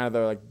about just kind of the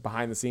like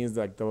behind the scenes,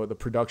 like the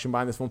production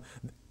behind this film.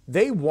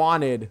 They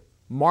wanted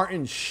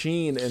Martin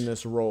Sheen in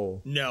this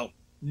role. No,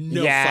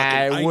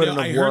 yeah, fucking. It wouldn't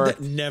have I worked.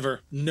 heard that.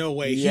 Never. No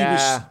way.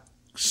 Yeah.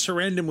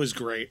 Sarandon was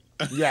great.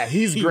 Yeah,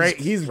 he's great.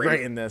 He's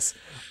great in this.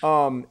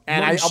 And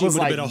I was would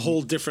like, have been a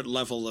whole different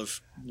level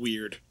of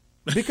weird.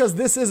 Because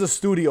this is a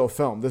studio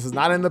film. This is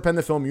not an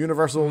independent film.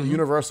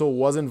 Universal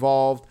was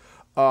involved.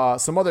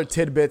 Some other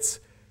tidbits.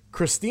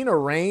 Christina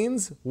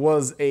Rains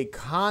was a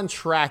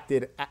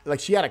contracted, like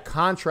she had a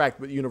contract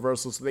with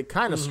Universal, so they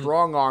kind of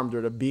strong-armed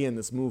her to be in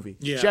this movie.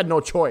 Yeah. She had no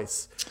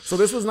choice. So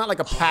this was not like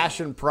a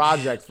passion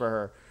project for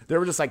her. They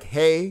were just like,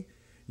 hey,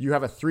 you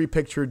have a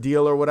 3-picture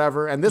deal or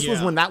whatever. And this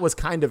was when that was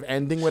kind of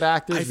ending with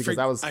actors because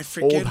that was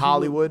old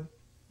Hollywood.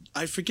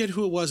 I forget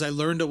who it was. I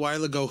learned a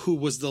while ago who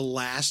was the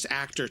last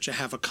actor to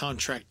have a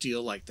contract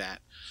deal like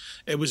that.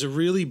 It was a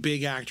really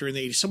big actor in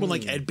the 80s. Someone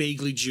like Ed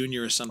Begley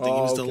Jr. or something.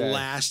 He was the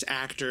last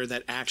actor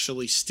that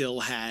actually still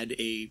had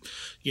a,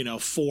 4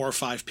 or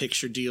 5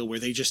 picture deal where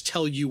they just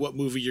tell you what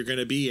movie you're going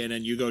to be in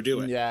and you go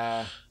do it.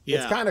 Yeah.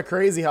 It's kind of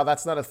crazy how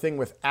that's not a thing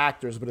with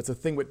actors, but it's a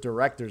thing with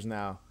directors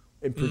now.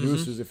 And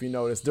producers, if you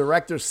notice.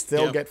 Directors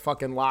still get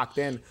fucking locked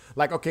in.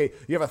 Like, okay,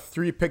 you have a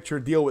 3-picture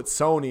deal with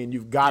Sony and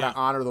you've got to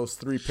honor those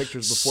 3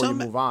 pictures before you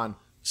move on.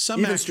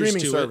 Even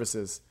streaming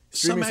services.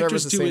 Streaming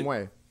services the same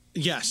way.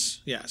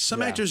 Yes, yeah.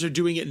 Some actors are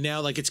doing it now,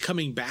 like it's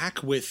coming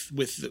back with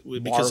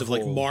because of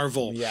like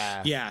Marvel.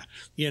 Yeah.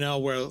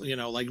 Where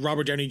like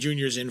Robert Downey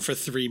Jr. is in for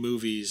 3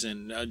 movies,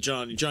 and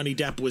Johnny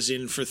Depp was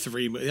in for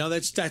 3.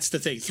 That's the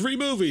thing. 3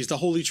 movies, the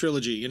holy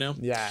trilogy.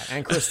 Yeah,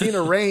 and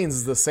Christina Rains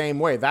is the same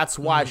way. That's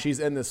why she's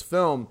in this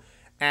film.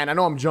 And I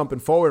know I'm jumping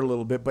forward a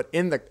little bit, but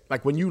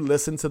when you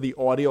listen to the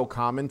audio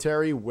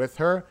commentary with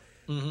her,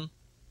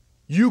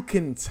 you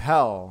can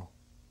tell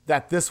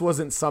that this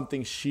wasn't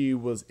something she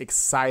was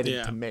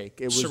excited to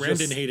make. It was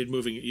Sarandon hated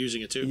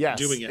using it too. Yes,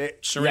 doing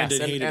it. Sarandon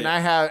hated it. I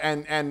have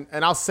and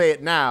I'll say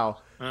it now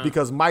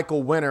because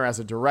Michael Winner as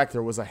a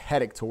director was a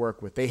headache to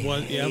work with. They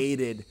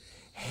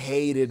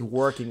hated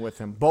working with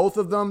him. Both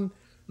of them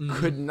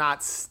could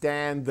not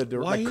stand the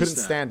director. Couldn't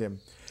stand him.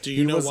 Do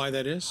you know why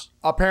that is?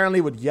 Apparently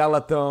would yell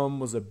at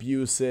them, was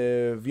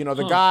abusive.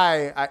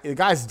 The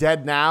guy's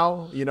dead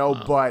now,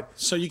 but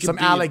some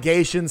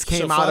allegations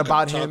came out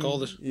about him.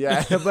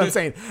 Yeah, but I'm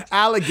saying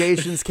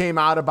allegations came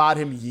out about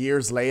him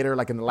years later,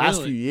 like in the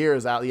last few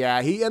years.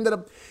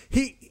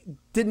 He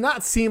did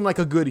not seem like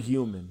a good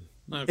human.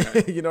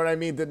 Okay. You know what I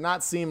mean? Did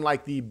not seem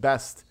like the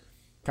best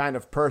kind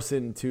of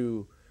person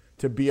to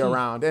be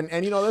around. And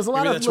there's a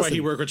lot of... That's why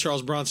he worked with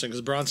Charles Bronson,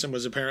 because Bronson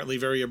was apparently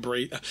very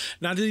abrasive.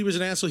 Not that he was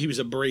an asshole, he was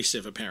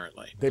abrasive,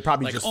 apparently. They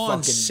probably like just on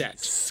fucking set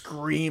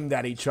screamed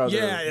at each other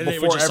they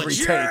were before just every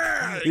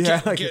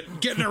like, take.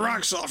 Getting their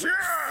rocks off.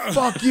 Yeah.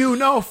 Fuck you.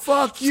 No,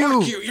 fuck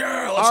you. Fuck you.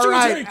 Yeah, let's All do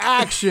right, a take.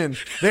 action.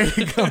 There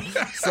you go.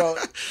 So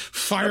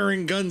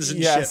firing guns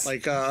and shit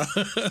like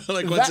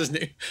what's his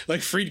name?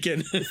 Like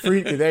Friedkin.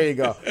 There you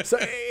go. So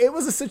it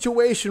was a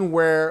situation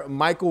where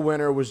Michael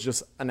Winner was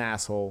just an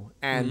asshole,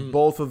 and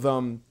both of them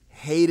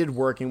hated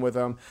working with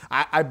him.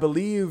 I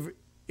believe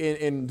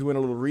in doing a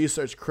little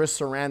research, Chris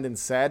Sarandon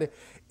said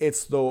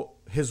it's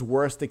his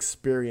worst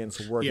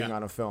experience working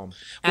on a film.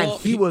 And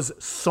he was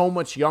so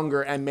much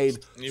younger and made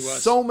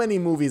so many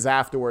movies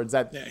afterwards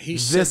that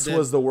this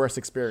was the worst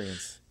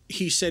experience.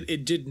 He said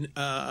it didn't.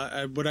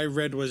 What I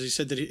read was he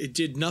said that it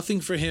did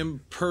nothing for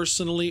him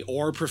personally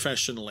or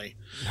professionally.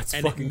 That's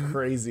fucking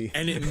crazy.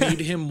 And it made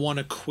him want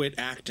to quit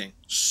acting.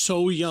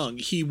 So young,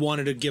 he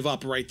wanted to give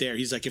up right there.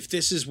 He's like, if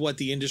this is what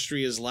the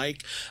industry is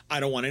like, I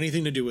don't want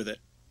anything to do with it.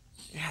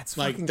 Yeah, it's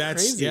fucking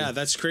crazy. Yeah,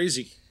 that's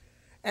crazy.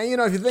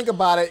 And if you think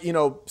about it,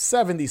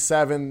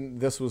 77.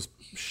 This was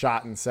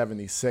shot in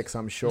 76.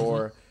 I'm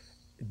sure.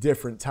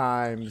 Different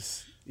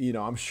times.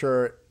 I'm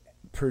sure.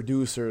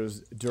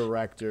 producers,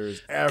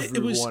 directors,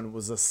 everyone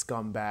was a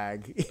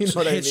scumbag. You know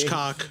what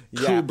Hitchcock, I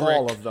mean? Kubrick, Yeah,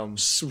 all of them.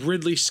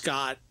 Ridley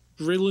Scott,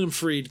 William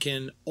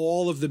Friedkin,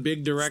 all of the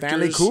big directors.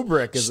 Stanley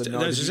Kubrick is a no.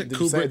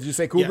 Did you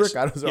say Kubrick? Yes.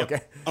 I was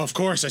okay. Of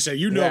course, I said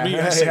you know me.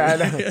 I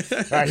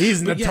know.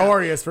 He's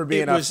notorious for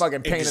being a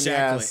fucking pain in the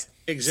ass.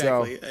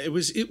 Exactly. So.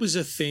 It was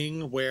a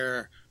thing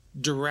where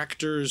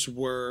directors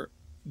were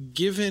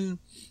given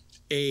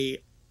a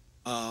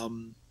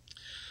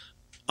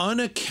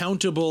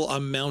unaccountable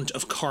amount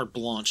of carte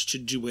blanche to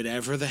do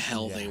whatever the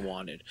hell they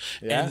wanted,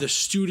 and the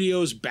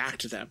studios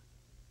backed them.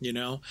 You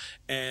know,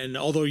 and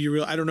although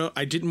I don't know,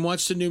 I didn't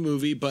watch the new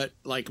movie, but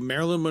like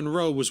Marilyn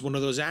Monroe was one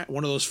of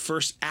those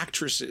first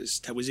actresses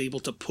that was able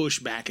to push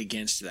back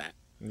against that.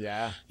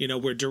 Yeah. You know,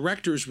 where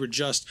directors were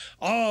just,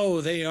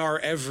 they are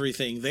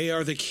everything. They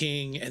are the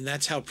king. And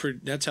that's how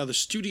the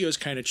studios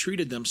kind of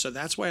treated them. So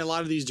that's why a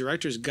lot of these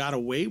directors got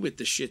away with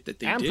the shit that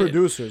they did. And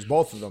producers,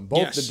 both of them.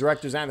 Both the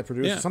directors and the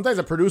producers. Yeah. Sometimes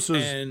the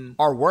producers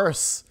are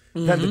worse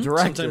than the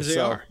directors. Sometimes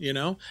they are, you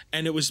know?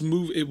 And it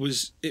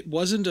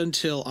wasn't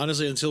until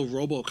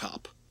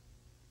RoboCop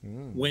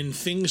when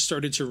things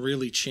started to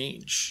really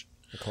change.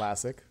 A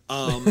classic.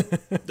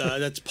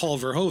 That's Paul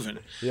Verhoeven.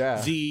 Yeah,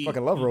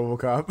 fucking love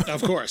RoboCop.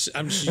 Of course,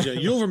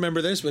 you'll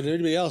remember this, but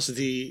anybody else,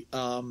 the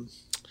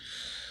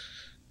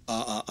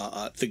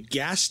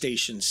gas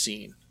station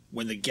scene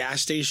when the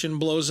gas station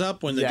blows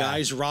up, when the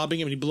guy's robbing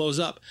him and he blows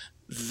up,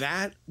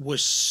 that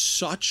was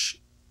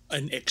such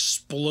an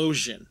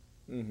explosion.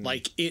 Mm-hmm.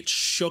 Like it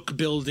shook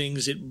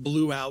buildings, it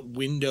blew out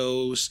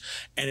windows,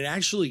 and it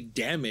actually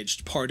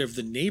damaged part of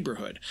the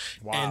neighborhood.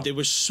 Wow. And there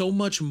was so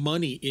much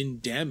money in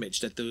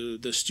damage that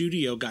the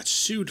studio got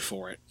sued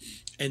for it.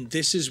 And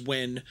this is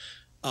when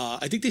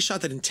I think they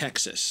shot that in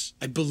Texas.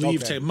 I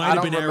believe it might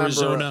have been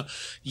Arizona.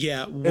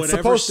 Yeah, whatever. It's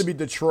supposed to be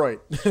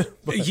Detroit.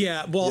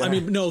 Yeah, well, I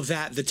mean, no,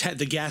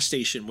 the gas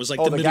station was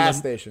like the middle gas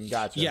station.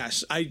 Gotcha.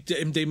 Yes,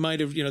 they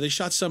might have. You know, they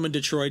shot some in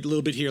Detroit, a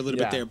little bit here, a little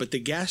bit there, but the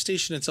gas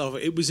station itself,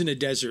 it was in a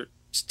desert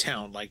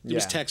town, like it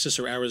was Texas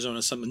or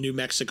Arizona, New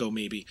Mexico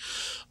maybe.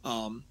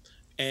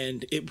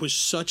 And it was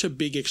such a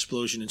big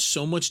explosion, and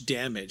so much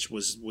damage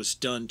was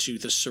done to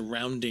the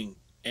surrounding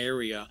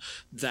area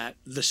that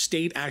the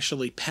state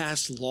actually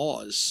passed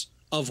laws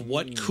of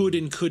what could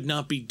and could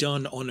not be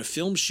done on a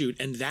film shoot,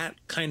 and that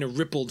kind of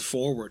rippled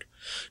forward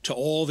to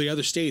all the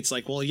other states.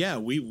 Like, well, yeah,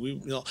 we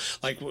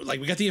like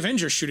we got the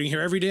Avengers shooting here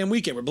every damn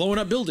weekend. We're blowing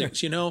up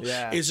buildings, you know.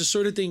 It's the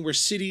sort of thing where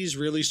cities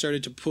really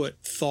started to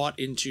put thought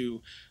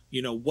into,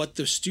 you know, what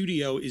the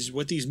studio is,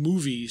 what these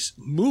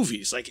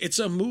movies, like it's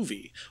a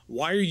movie.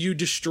 Why are you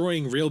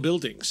destroying real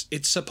buildings?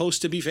 It's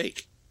supposed to be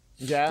fake.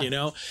 Yeah. You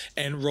know,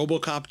 and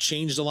RoboCop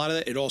changed a lot of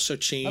that. It also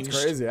changed.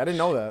 That's crazy. I didn't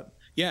know that.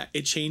 Yeah,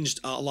 it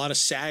changed a lot of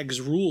SAG's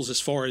rules as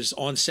far as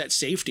on-set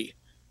safety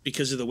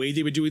because of the way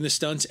they were doing the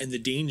stunts and the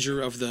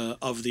danger of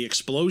the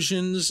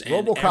explosions. And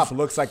RoboCop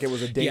looks like it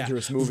was a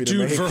dangerous movie to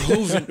make. Dude,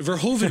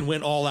 Verhoeven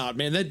went all out,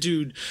 man. That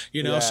dude,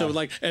 you know, so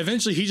like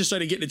eventually he just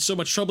started getting in so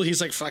much trouble. He's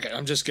like, fuck it,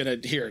 I'm just gonna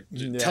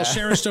tell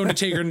Sharon Stone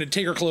to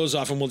take her clothes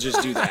off, and we'll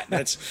just do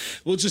that.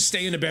 We'll just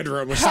stay in the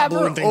bedroom. We'll stop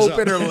blowing things up.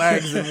 Open her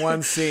legs in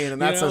one scene, and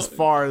that's as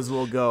far as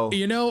we'll go.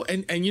 You know,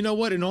 and you know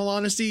what? In all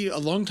honesty, a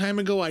long time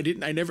ago, I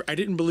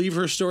didn't believe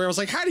her story. I was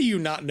like, how do you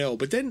not know?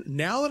 But then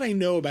now that I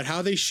know about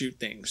how they shoot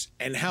things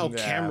and how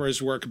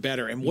cameras work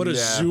better and what a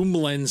zoom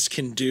lens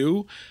can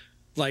do,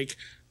 like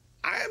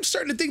I'm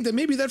starting to think that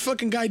maybe that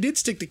fucking guy did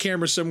stick the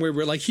camera somewhere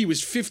where like he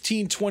was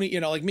 15, 20, you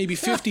know, like maybe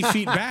 50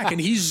 feet back,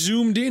 and he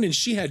zoomed in and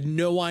she had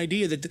no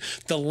idea that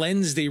the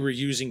lens they were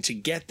using to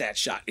get that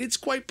shot. It's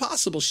quite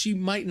possible she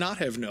might not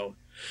have known.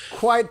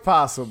 Quite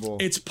possible.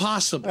 It's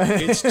possible.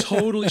 It's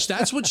totally.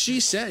 That's what she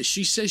says.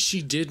 She says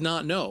she did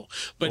not know.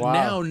 But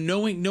now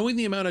knowing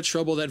the amount of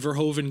trouble that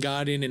Verhoeven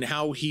got in and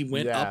how he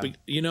went up,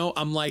 you know,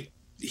 I'm like,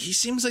 he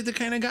seems like the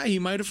kind of guy, he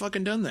might have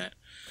fucking done that.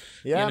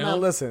 Yeah, you know? Man,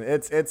 listen,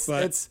 it's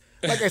like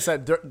I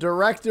said,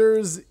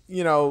 directors,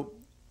 you know,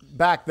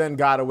 back then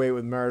got away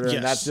with murder,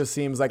 and that just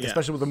seems like,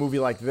 especially with a movie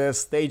like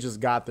this, they just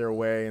got their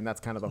way, and that's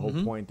kind of the whole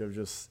point of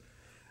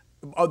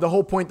the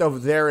whole point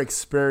of their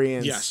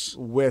experience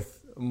with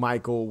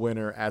Michael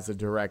Winner as a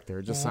director.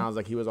 It just sounds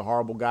like he was a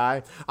horrible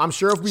guy. I'm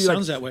sure if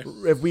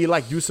we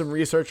do some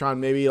research on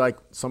maybe like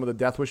some of the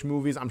Death Wish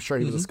movies, I'm sure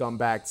he was a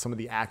scumbag. Some of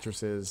the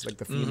actresses, like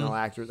the female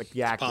actors, like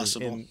the actors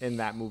in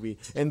that movie,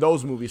 in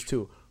those movies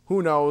too.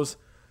 Who knows?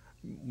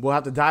 We'll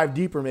have to dive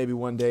deeper maybe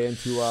one day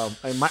into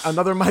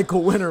another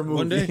Michael Winner movie.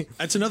 One day.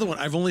 That's another one.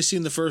 I've only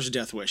seen the first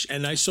Death Wish,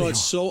 and I saw it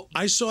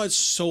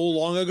so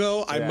long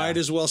ago. I might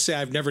as well say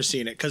I've never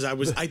seen it because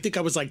I think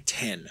I was like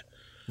 10.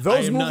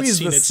 Those movies,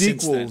 the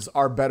sequels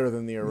are better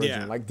than the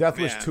original. Like Death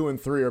Wish 2 and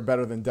 3 are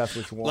better than Death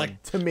Wish 1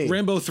 like, to me.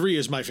 Rambo 3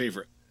 is my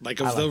favorite. Like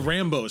of the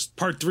Rambos,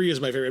 Part 3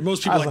 is my favorite.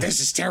 Most people are like, this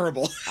is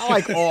terrible. I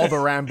like all the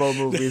Rambo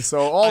movies. So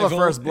all the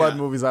First Blood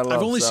movies I love.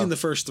 I've only seen the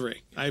first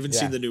 3. I haven't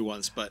seen the new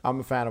ones, but I'm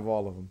a fan of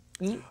all of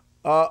them.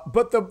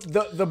 But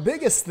the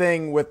biggest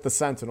thing with the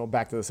Sentinel,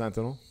 back to the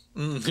Sentinel,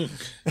 our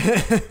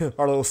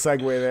little segue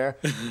there.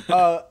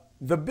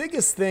 The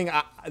biggest thing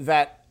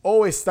that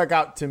always stuck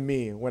out to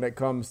me when it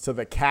comes to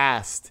the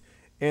cast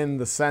in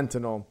The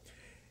Sentinel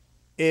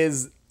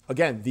is,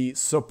 again, the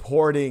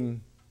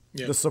supporting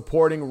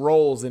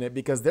roles in it,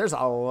 because there's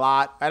a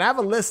lot. And I have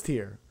a list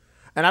here.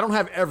 And I don't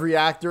have every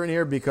actor in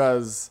here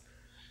because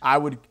I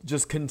would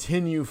just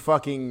continue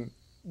fucking...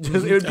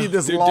 it would be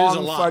this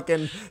long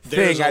fucking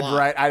thing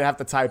I'd have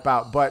to type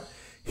out. But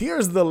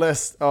here's the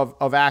list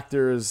of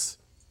actors,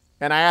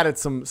 and I added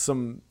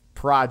some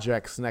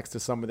projects next to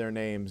some of their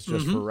names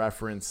just for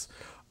reference.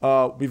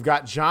 We've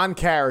got John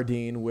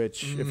Carradine,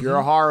 which if you're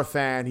a horror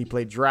fan, he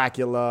played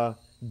Dracula.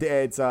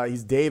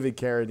 He's David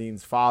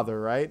Carradine's father,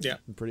 right? Yeah.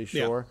 I'm pretty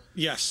sure.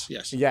 Yeah.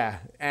 Yes. Yeah.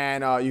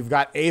 And you've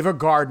got Ava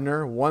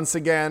Gardner, once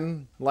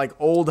again, like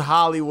old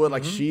Hollywood.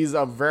 Like she's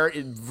a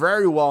very,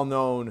 very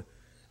well-known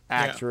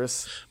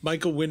actress. Yeah.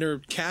 Michael Winner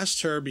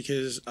cast her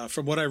because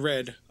from what I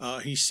read,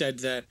 he said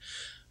that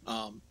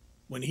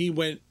when he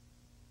went,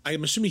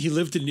 I'm assuming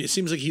it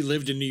seems like he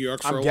lived in New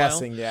York for a while. I'm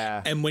guessing,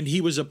 yeah. And when he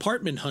was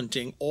apartment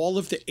hunting, all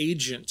of the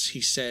agents,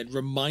 he said,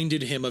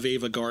 reminded him of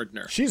Ava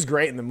Gardner. She's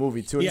great in the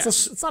movie, too.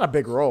 Yes. It's not a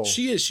big role.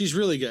 She is. She's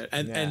really good.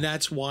 And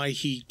that's why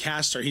he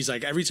cast her. He's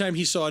like, every time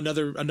he saw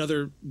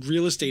another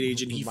real estate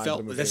agent, he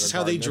felt, this is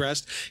how they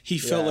dressed. He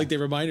felt like they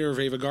reminded her of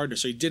Ava Gardner.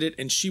 So he did it,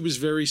 and she was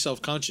very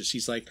self-conscious.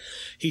 He's like,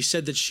 he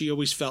said that she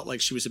always felt like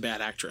she was a bad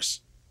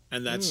actress.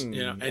 And that's,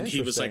 and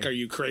he was like, are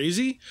you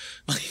crazy?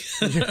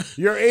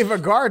 You're Ava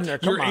Gardner.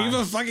 Come on.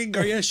 You're Ava fucking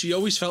Gardner. Yeah, she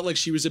always felt like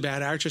she was a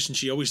bad actress, and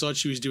she always thought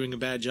she was doing a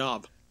bad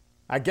job.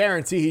 I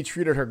guarantee he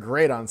treated her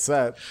great on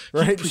set,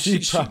 right?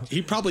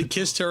 He probably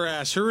kissed her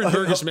ass. Her and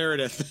Burgess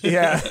Meredith.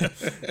 Yeah.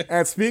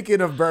 And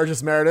speaking of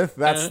Burgess Meredith,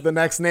 that's the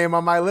next name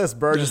on my list.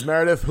 Burgess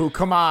Meredith, who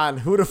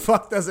the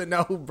fuck doesn't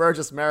know who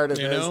Burgess Meredith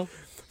is?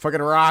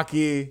 Fucking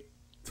Rocky,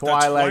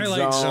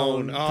 Twilight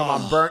Zone. Oh.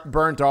 Come on,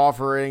 Burnt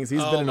Offerings.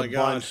 He's been in a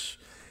bunch.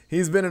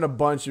 He's been in a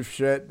bunch of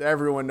shit.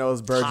 Everyone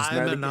knows Burgess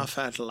Meredith. Time enough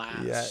at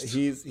last. Yeah,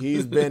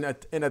 he's been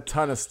in a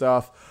ton of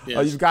stuff.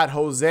 Yes. You've got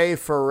Jose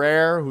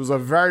Ferrer, who's a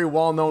very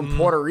well-known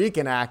Puerto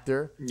Rican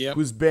actor,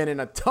 who's been in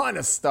a ton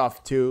of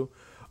stuff too.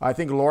 I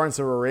think Lawrence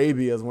of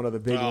Arabia is one of the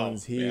big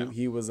ones.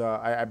 He was,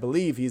 I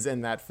believe he's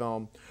in that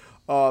film.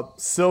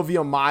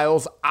 Sylvia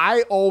Miles,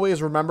 I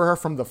always remember her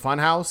from The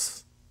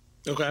Funhouse.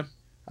 Okay.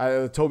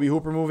 The Toby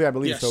Hooper movie, I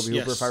believe Toby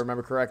Hooper, if I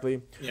remember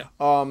correctly. Yeah.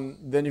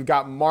 Then you've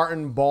got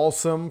Martin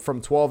Balsam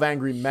from 12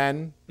 Angry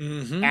Men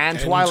and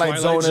Twilight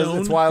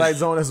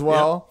Zone as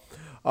well.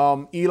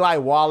 Eli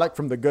Wallach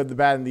from The Good, the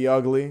Bad, and the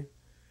Ugly.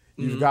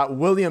 You've got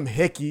William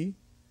Hickey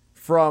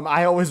from,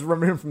 I always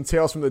remember him from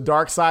Tales from the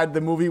Dark Side, the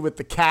movie with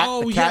the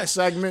cat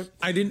segment.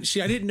 I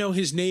didn't know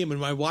his name,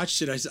 and when I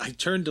watched it, I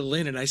turned to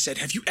Lynn and I said,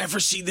 have you ever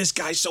seen this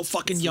guy so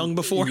fucking young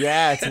before?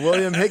 Yeah, it's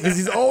William Hickey, because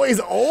he's always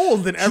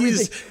old and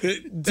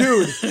everything.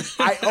 Dude,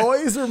 I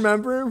always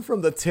remember him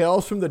from the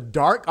Tales from the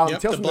Dark,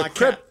 Tales from the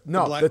Crypt.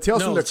 The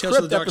Tales from the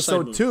Crypt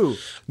episode 2.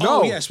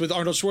 No. Oh, yes, with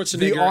Arnold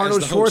Schwarzenegger.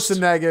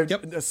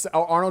 The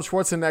Arnold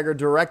Schwarzenegger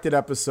directed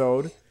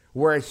episode,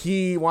 where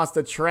he wants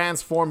to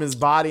transform his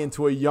body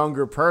into a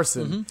younger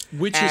person.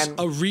 Which is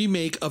a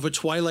remake of a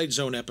Twilight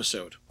Zone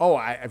episode. Oh,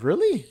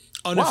 really?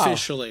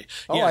 Unofficially.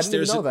 Wow. Yes, I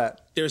didn't even know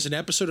that. There's an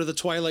episode of the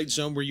Twilight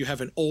Zone where you have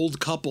an old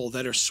couple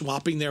that are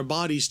swapping their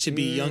bodies to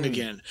be young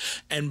again.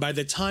 And by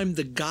the time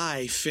the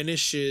guy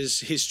finishes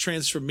his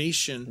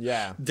transformation,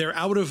 they're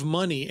out of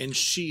money and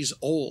she's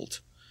old.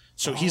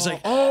 So he's like,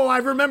 "Oh, I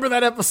remember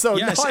that episode."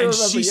 Yes, and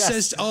she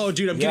says, "Oh,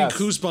 dude, I'm getting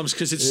goosebumps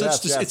because it's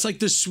it's like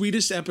the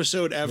sweetest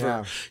episode ever."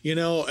 Yeah. You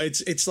know,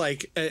 it's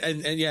like,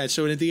 and yeah.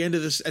 So at the end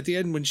of this, at the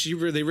end when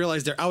they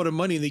realize they're out of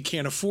money and they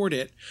can't afford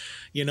it,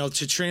 you know,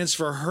 to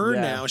transfer her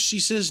now,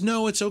 she says,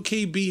 "No, it's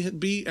okay,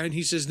 be," and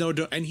he says, "No,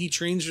 don't," and he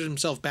trains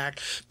himself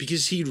back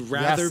because he'd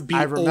rather be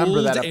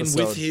old and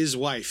with his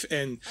wife,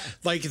 and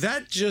like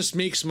that just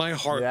makes my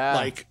heart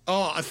like,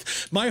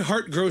 my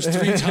heart grows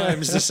 3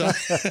 times the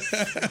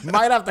size.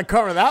 Might have to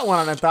cover that one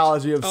on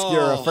Anthology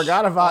Obscura.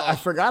 I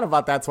forgot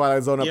about that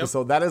Twilight Zone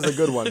episode. That is a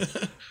good one.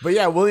 But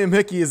yeah, William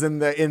Hickey is in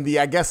the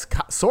I guess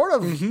sort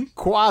of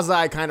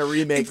quasi kind of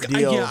remake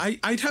deal.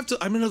 I'd have to.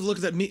 I'm gonna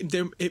look at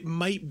that. It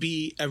might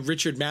be a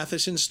Richard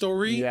Matheson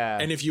story. Yeah.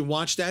 And if you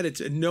watch that, it's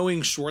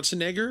knowing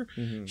Schwarzenegger,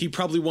 he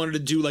probably wanted to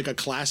do like a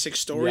classic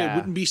story. I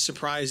wouldn't be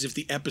surprised if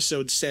the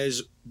episode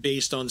says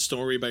based on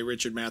story by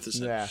Richard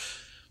Matheson. Yeah.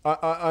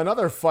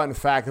 Another fun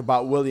fact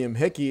about William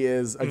Hickey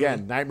is,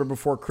 again, Nightmare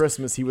Before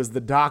Christmas, he was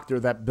the doctor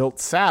that built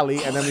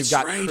Sally. And then we've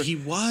got he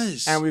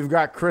was. And we've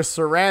got Chris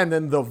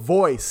Sarandon, the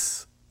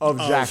voice of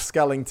Jack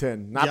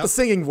Skellington. Not the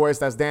singing voice,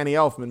 that's Danny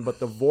Elfman, but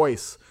the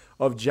voice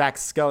of Jack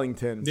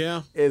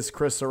Skellington is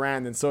Chris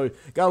Sarandon. So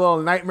got a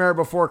little Nightmare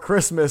Before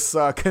Christmas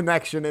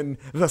connection in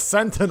The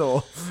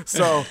Sentinel.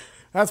 So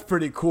that's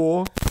pretty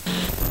cool.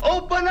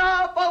 Open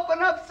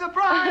up,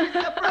 surprise,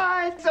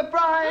 surprise,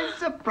 surprise,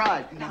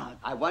 surprise. Now,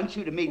 I want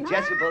you to meet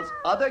Jezebel's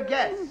other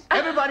guests.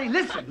 Everybody,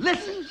 listen.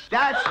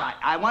 That's right.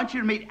 I want you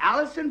to meet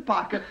Allison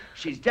Parker.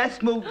 She's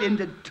just moved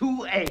into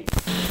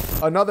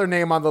 2A. Another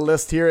name on the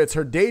list here, it's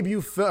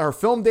her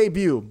film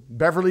debut,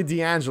 Beverly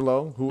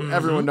D'Angelo, who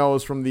everyone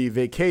knows from the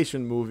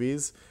Vacation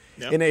movies.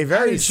 Yep. in a How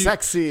very did you-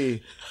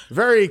 sexy,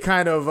 very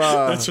kind of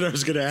That's what I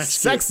was going to ask.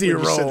 sexy you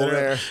when you said role that.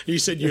 there. You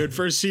said you had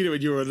first seen it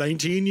when you were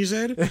 19. You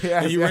said, Yes,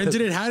 and you yes.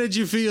 rented it. How did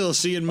you feel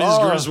seeing Ms.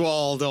 Oh,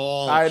 Griswold?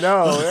 All I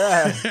know,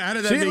 yeah. How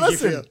did that make you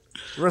feel?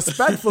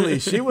 Respectfully,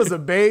 she was a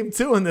babe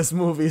too in this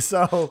movie,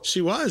 so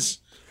She was.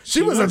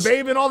 she was a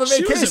babe in all the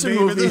She was a vacation babe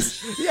in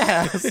movies.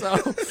 Yeah,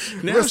 so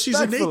Now she's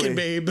a naked respectfully.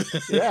 babe.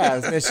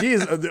 Yeah, and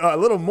she's a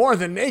little more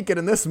than naked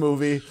in this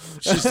movie.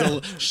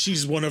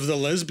 She's one of the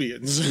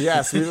lesbians.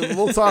 Yes,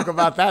 we'll talk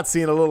about that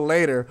scene a little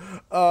later.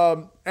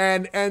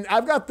 And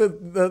I've got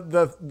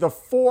the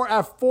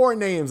four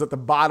names at the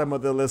bottom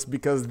of the list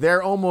because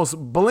they're almost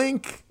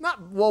blink.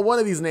 One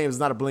of these names is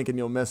not a blink and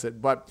you'll miss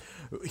it, but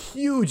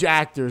huge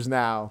actors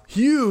now.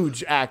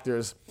 Huge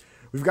actors.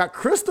 We've got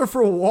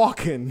Christopher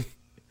Walken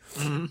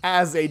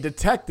as a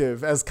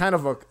detective, as kind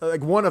of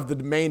like one of the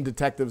main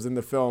detectives in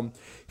the film.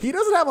 He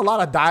doesn't have a lot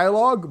of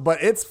dialogue,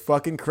 but it's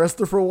fucking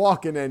Christopher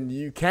Walken, and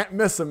you can't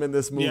miss him in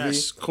this movie.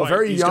 Yes, A quite.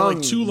 very He's young, got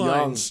like 2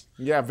 lines.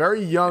 yeah,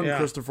 very young Yeah.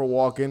 Christopher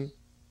Walken.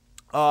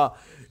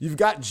 You've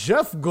got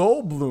Jeff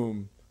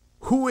Goldblum,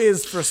 who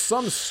is for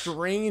some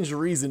strange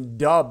reason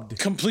dubbed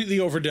Completely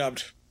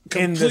overdubbed.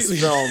 in this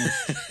film.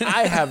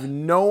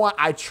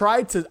 I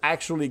tried to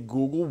actually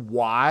Google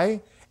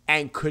why,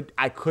 and I couldn't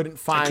I couldn't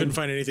find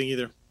find anything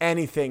either.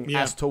 anything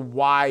Yeah. as to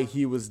why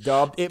he was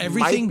dubbed. It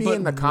Everything might be but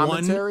in the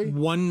commentary.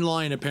 one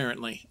line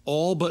apparently.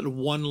 All but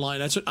one line.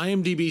 That's what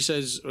IMDb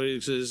says.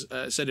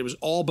 Said it was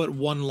all but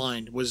one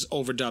line was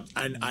overdubbed,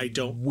 and I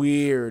don't.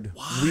 Weird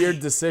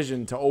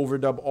decision to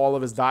overdub all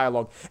of his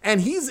dialogue. And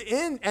he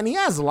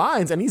has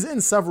lines, and he's in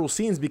several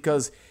scenes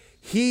because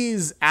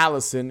he's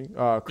Allison,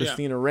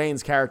 Christina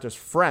Rain's character's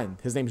friend.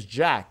 His name's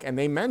Jack, and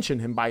they mention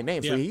him by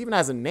name, so Yeah. he even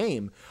has a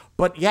name.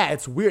 But yeah,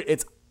 it's weird.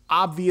 It's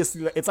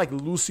obviously, it's like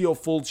Lucio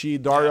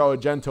Fulci, Dario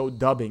Argento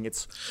dubbing.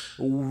 It's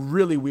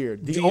really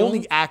weird. The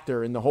only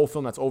actor in the whole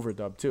film that's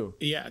overdubbed too.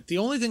 Yeah, the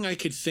only thing I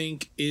could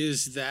think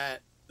is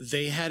that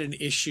they had an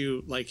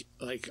issue, like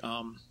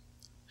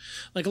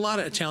a lot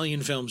of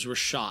Italian films were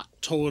shot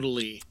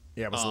totally.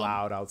 Yeah, it was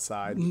loud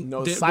outside.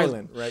 No, They-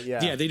 silent, well, right?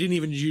 Yeah. Yeah, they didn't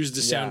even use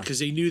the sound Yeah. because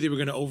they knew they were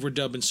going to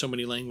overdub in so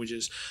many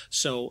languages.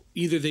 So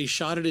either they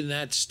shot it in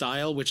that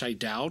style, which I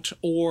doubt,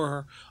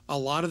 or a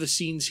lot of the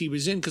scenes he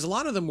was in, because a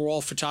lot of them were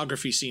all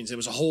photography scenes. There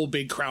was a whole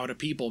big crowd of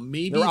people.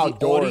 Maybe They're the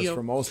outdoors audio,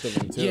 for most of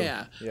them too.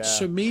 Yeah.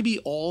 So maybe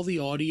all the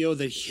audio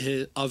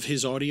of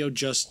his audio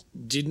just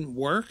didn't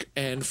work,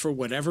 and for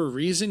whatever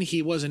reason,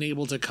 he wasn't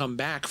able to come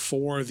back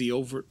for the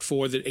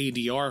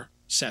ADR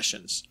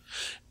sessions.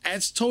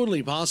 It's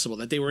totally possible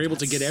that they were able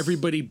to get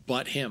everybody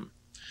but him.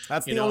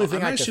 That's the only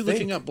thing I'm I actually could looking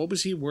think. up. What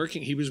was he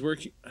working? He was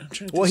working. I'm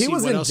trying to Well, see he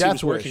was what in else he Death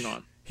was Wish. working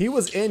on. He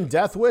was in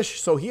Death Wish,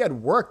 so he had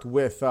worked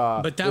with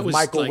But that was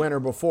Michael like, Winner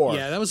before.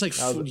 Yeah, that was like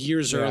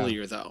years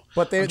earlier, though.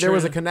 But there I'm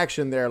was a trying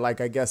connection there, like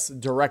I guess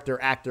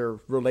director-actor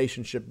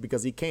relationship,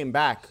 because he came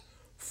back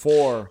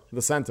for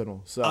the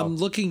Sentinel. So I'm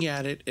looking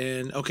at it,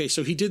 and okay,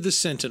 so he did the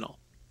Sentinel.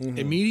 Mm-hmm.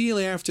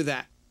 Immediately after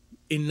that,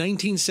 in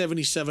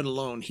 1977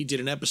 alone, he did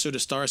an episode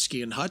of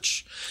Starsky and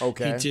Hutch.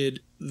 Okay. He did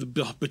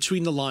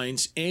Between the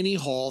Lines, Annie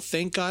Hall.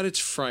 Thank God it's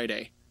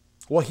Friday.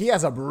 well, he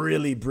has a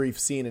really brief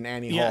scene in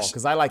Annie Hall Yes,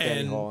 because I like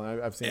Annie and- Hall,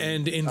 and I've seen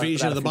And that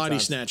Invasion a of the few Body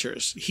times.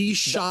 Snatchers. He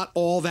shot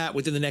all that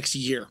within the next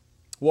year.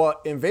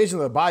 Well, Invasion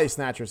of the Body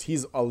Snatchers,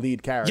 he's a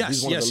lead character. Yes,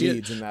 he's one yes, of the yeah.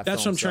 leads in that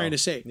That's film, what I'm trying so, to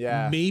say.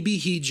 Yeah. Maybe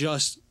he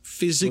just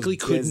physically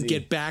Was couldn't busy.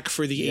 get back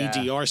for the Yeah.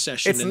 ADR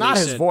session. It's and not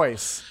they his said-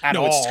 voice at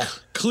no, all. it's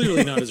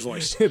clearly not his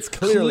voice. It's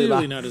clearly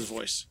not. not his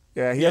voice.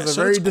 Yeah, he has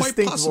a very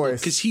distinct voice.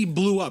 because he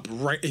blew up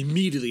right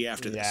immediately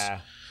after this.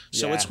 Yeah.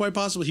 So Yeah. it's quite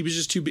possible he was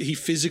just too. He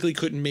physically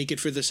couldn't make it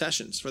for the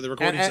sessions, for the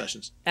recording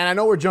sessions. And I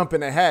know we're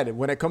jumping ahead.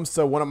 When it comes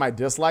to one of my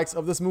dislikes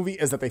of this movie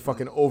is that they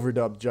fucking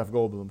overdubbed Jeff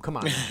Goldblum. Come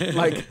on.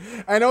 Like,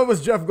 I know it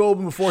was Jeff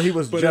Goldblum before he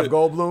was Jeff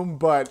Goldblum,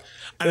 but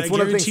And it's I one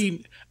of the guarantee-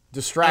 things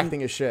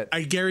distracting as shit.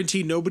 I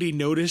guarantee nobody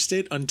noticed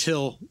it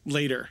until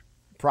later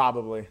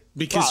Probably.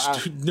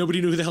 because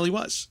nobody knew who the hell he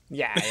was.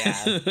 Yeah.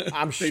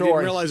 I'm They sure. didn't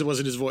realize it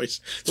wasn't his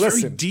voice. It's very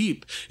Listen.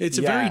 deep. It's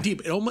a Yeah. very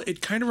deep.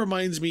 It kind of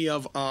reminds me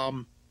of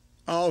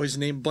his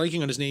name,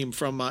 blanking on his name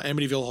from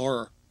Amityville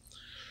Horror.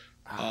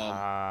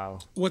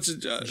 What's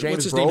his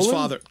name's Brolin?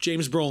 father?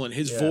 James Brolin.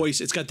 His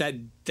voice. It's got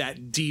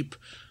that deep.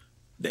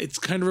 It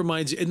kind of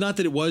reminds. And not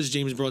that it was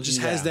James Brolin. It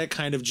just has that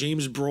kind of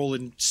James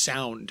Brolin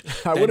sound.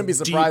 I wouldn't be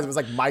surprised if it was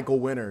like Michael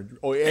Winner.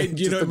 Oh, yeah, And,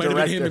 you know, it might have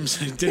been him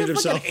himself- did it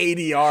himself.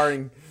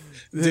 ADRing.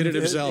 Did it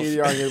himself.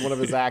 ADRing one of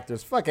his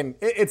actors. Fucking,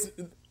 it's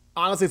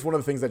honestly, it's one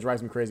of the things that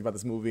drives me crazy about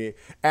this movie.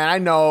 And I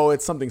know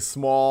it's something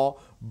small,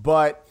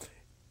 but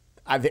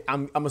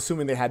I'm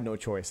assuming they had no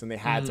choice and they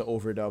had to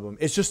overdub him.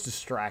 It's just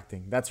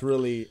distracting. That's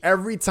really,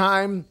 every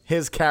time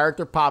his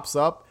character pops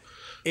up,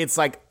 it's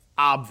like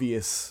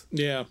obvious.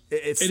 Yeah,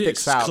 It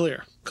sticks out.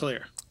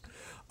 Clear.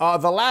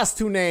 The last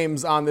two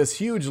names on this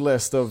huge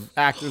list of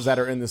actors that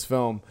are in this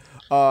film,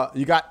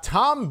 you got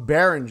Tom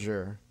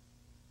Berenger,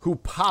 who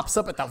pops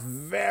up at the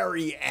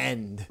very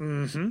end.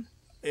 Mm-hmm.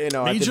 You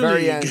know, at the Major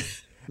very League. end,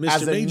 Mr.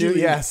 as a Major new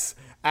League.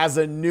 as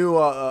a new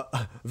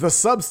The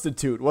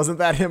Substitute. Wasn't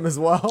that him as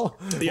well?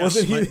 Yes,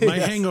 Wasn't he? my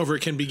hangover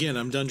can begin.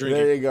 I'm done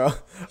drinking. There you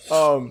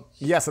go.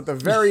 Yes, at the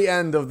very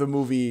end of the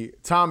movie,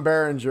 Tom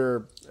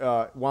Berenger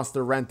wants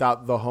to rent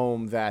out the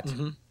home that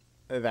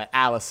that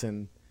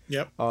Allison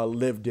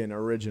lived in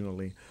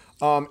originally.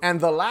 And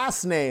the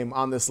last name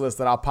on this list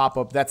that I'll pop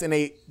up that's in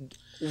a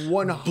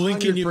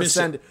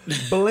 100%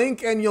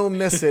 blink and you'll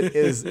miss it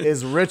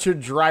is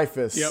Richard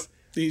Dreyfuss. Yep,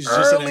 he's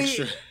just an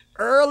extra.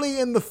 Early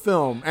in the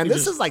film, and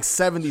this is like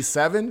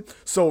 77,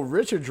 so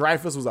Richard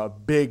Dreyfuss was a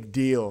big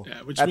deal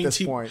at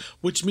this point.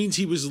 Which means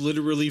he was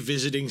literally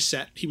visiting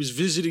set. He was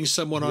visiting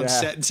someone on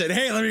set and said,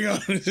 "Hey, let me go."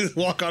 Just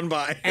walk on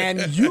by.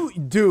 And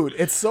dude,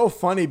 it's so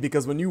funny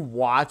because when you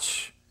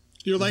watch,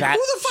 you're like, "Who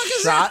the fuck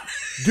is that?"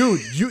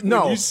 Dude,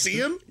 you see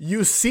him?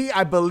 You see,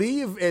 I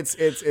believe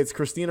it's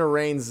Christina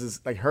Rains.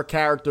 Like her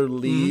character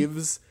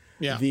leaves.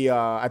 Yeah.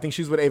 I think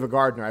she's with Ava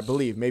Gardner, I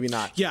believe. Maybe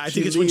not. Yeah, I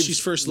think it's when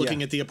she's first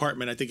looking at the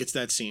apartment. I think it's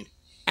that scene.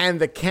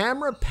 And the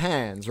camera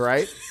pans,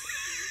 right?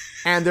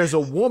 And there's a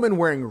woman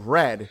wearing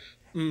red.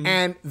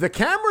 And the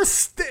camera,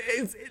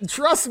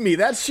 trust me,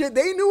 that shit,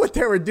 they knew what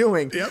they were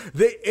doing. Yep.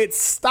 It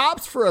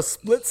stops for a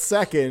split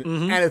second,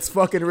 and it's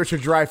fucking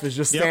Richard Dreyfuss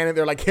just standing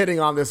there like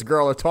hitting on this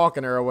girl or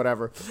talking to her or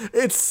whatever.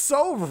 It's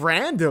so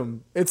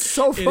random. It's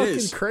so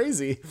fucking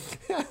crazy.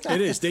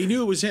 It is. They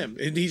knew it was him.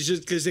 And he's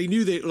just, because they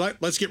knew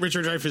let's get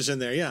Richard Dreyfuss in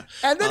there, yeah.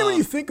 And then when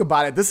you think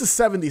about it, this is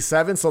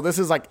 77, so this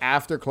is like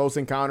after Close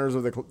Encounters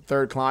of the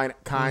Third Kind,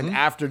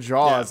 after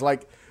Jaws.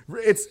 Like,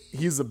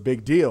 he's a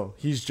big deal.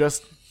 He's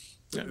just...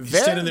 He's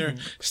standing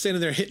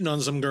there hitting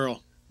on some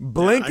girl.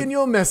 Blink and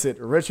you'll miss it.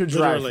 Richard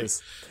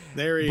Dreyfuss.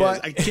 There he is.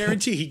 I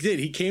guarantee he did.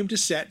 He came to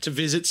set to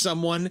visit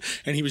someone,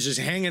 and he was just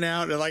hanging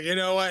out and like, you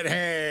know what?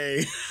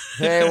 Hey,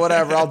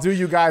 whatever. I'll do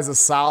you guys a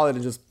solid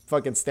and just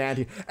fucking stand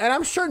here. And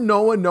I'm sure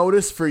no one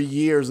noticed for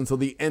years until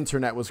the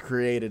internet was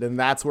created, and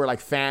that's where like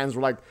fans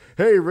were like,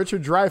 "Hey,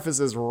 Richard Dreyfuss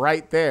is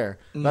right there."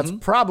 That's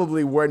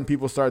probably when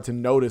people started to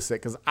notice it,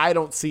 because I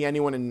don't see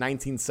anyone in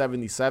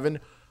 1977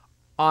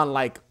 on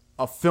like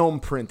a film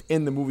print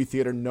in the movie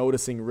theater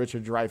noticing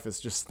Richard Dreyfuss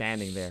just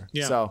standing there.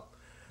 Yeah. So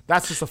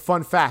that's just a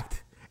fun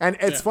fact. And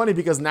it's funny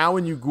because now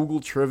when you Google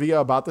trivia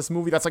about this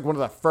movie, that's like one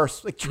of the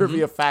first like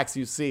trivia facts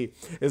you see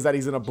is that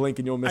he's in a blink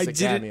and you'll miss a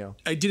cameo.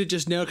 I did it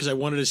just now because I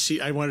wanted to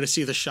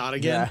see the shot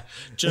again,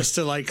 just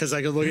to like, because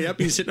I could look it up.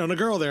 He's sitting on a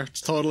girl there.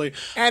 It's totally,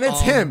 and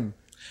it's him.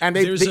 And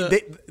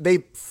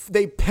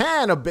they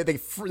pan a bit. They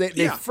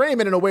frame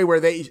it in a way where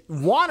they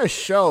want to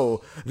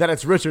show that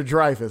it's Richard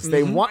Dreyfuss.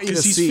 They want you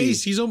to see.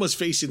 He's almost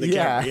facing the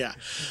camera. Yeah,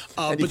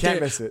 and you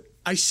can't miss it.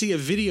 I see a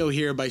video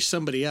here by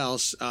somebody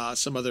else,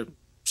 some other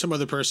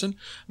person,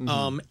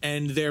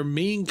 and their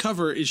main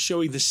cover is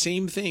showing the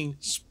same thing.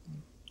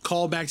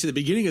 Call back to the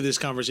beginning of this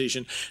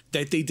conversation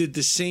that they did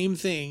the same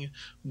thing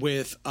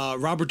with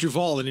Robert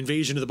Duvall in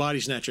Invasion of the Body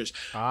Snatchers.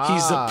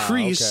 He's a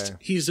priest. Okay.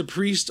 He's a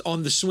priest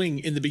on the swing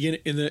in the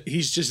beginning.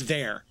 He's just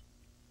there.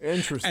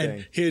 Interesting.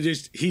 And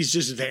he's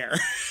just there.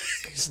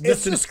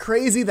 It's just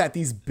crazy that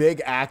these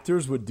big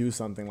actors would do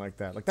something like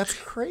that. Like that's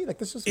crazy. Like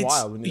that's just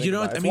wild. When you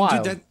know what I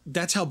mean? Dude,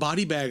 that's how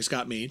Body Bags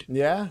got made.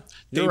 Yeah,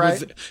 you're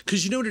right.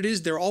 Because you know what it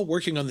is? They're all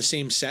working on the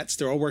same sets.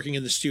 They're all working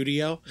in the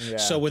studio. Yeah.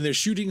 So when they're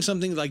shooting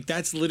something, like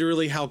that's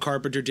literally how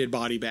Carpenter did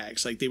Body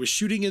Bags. Like they were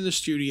shooting in the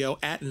studio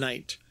at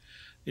night.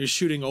 They were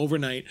shooting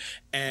overnight,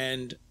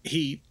 and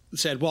he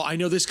said, "Well, I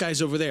know this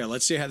guy's over there.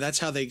 Let's see how that's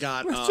how they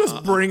got." Let's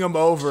just bring him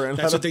over, and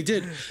that's what they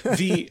did.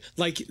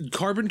 Like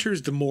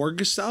Carpenter's the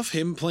morgue stuff,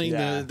 him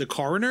playing the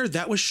coroner,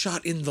 that was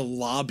shot in the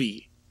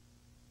lobby.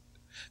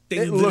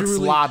 It looks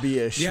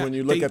lobby-ish when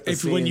you look at the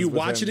scenes. When you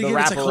watch it again,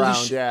 it's like holy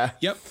shit.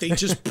 Yep, they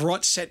just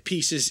brought set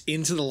pieces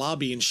into the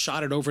lobby and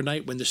shot it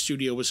overnight when the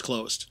studio was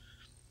closed.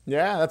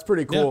 Yeah, that's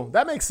pretty cool. Yeah.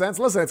 That makes sense.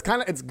 Listen,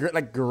 it's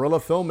like guerrilla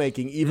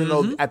filmmaking, even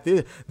though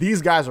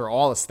these guys are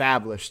all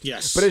established.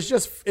 Yes, but it's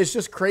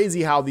just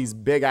crazy how these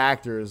big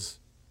actors,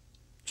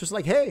 just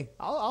like, hey,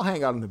 I'll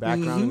hang out in the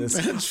background in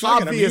this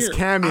obvious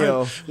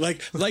cameo,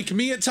 like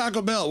me at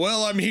Taco Bell.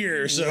 Well, I'm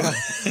here, so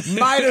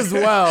might as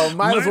well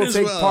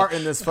take part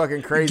in this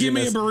fucking craziness. Give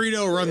me a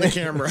burrito, run the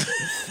camera.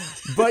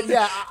 But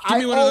yeah, give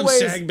me one of those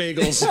sag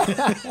bagels.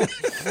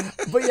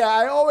 But yeah,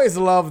 I always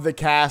loved the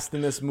cast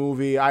in this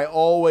movie. I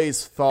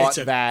always thought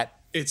that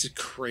it's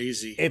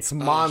crazy. It's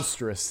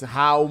monstrous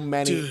how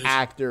many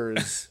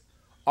actors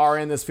are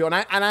in this film.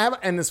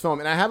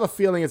 And I have a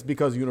feeling it's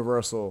because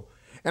Universal.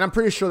 And I'm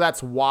pretty sure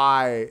that's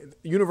why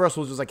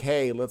Universal was just like,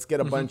 hey, let's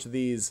get a bunch of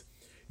these,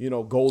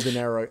 golden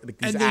era. These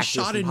and they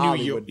shot in New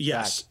York,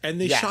 yes,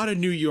 and they Yeah. shot in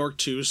New York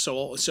too.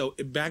 So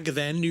back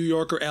then, New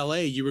York or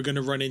L.A., you were going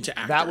to run into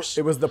actors.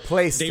 It was the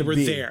place they to were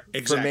be there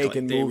exactly for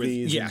making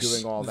movies and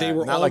doing all that. They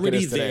were Not already like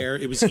it is there.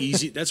 It was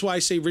easy. That's why I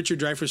say Richard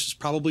Dreyfuss was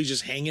probably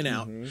just hanging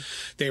out.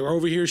 They were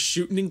over here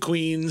shooting in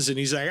Queens, and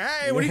he's like,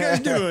 "Hey, what are you guys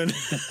doing?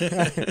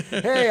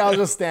 Hey, I'll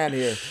just stand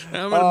here.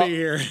 I'm gonna be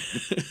here."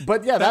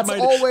 But yeah, that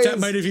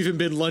might have even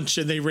been lunch,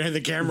 and they ran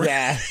the camera.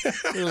 Yeah,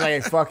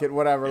 like fuck it,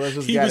 whatever. Let's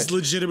just. He was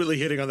legitimately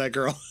hitting on that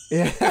girl.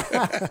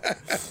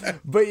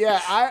 But yeah,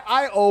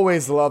 I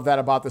always love that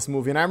about this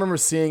movie. And I remember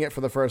seeing it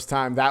for the first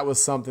time. That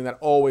was something that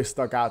always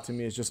stuck out to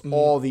me, is just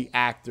all the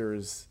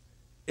actors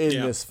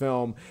in this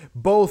film,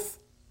 both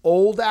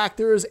old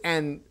actors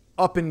and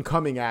up and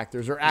coming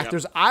actors, or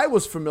actors I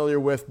was familiar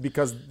with,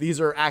 because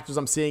these are actors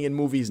I'm seeing in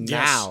movies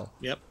now.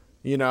 Yep.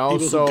 You know,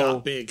 People so who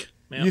got big.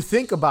 Yep. You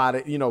think about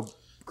it, you know,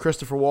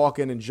 Christopher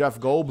Walken and Jeff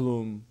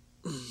Goldblum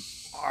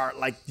are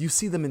like, you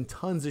see them in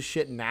tons of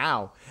shit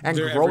now. And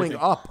They're growing everything.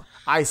 up,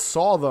 I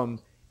saw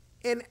them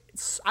in,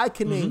 I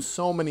can name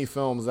so many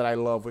films that I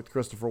love with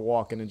Christopher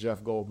Walken and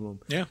Jeff Goldblum.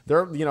 Yeah.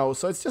 They're, you know,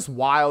 so it's just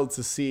wild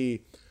to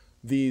see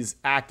these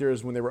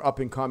actors when they were up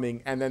and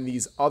coming, and then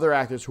these other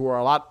actors who are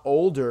a lot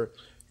older,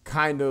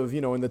 kind of,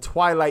 you know, in the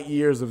twilight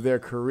years of their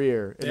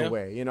career in a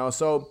way, you know,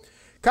 so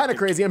kind of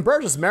crazy. And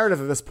Burgess Meredith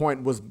at this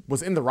point was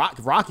in the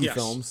Rocky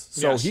films,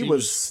 so he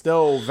was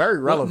still very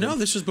relevant. Well, no,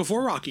 this was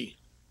before Rocky.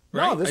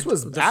 Right? No, this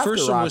was the after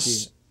first Rocky. one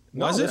was.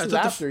 No, Was it? this I was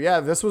thought after.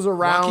 Yeah, this was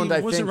around. Rocky, I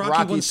wasn't think Rocky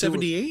Rocky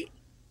 178?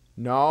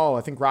 No,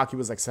 I think Rocky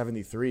was like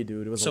 73,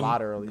 dude. It was a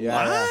lot early.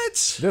 Yeah.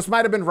 What? This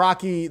might have been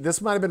Rocky.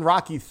 This might have been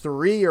Rocky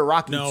 3 or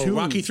Rocky 2. No,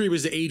 Rocky 3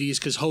 was the 80s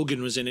because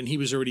Hogan was in and he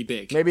was already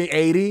big. Maybe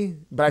 80,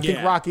 but I think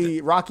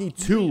Yeah. Rocky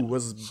 2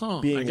 was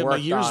being I got worked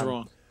my years on.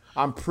 wrong.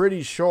 I'm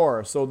pretty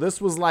sure. So this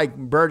was like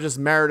Burgess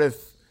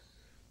Meredith,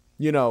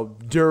 you know,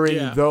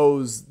 during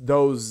those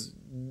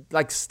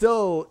like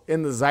still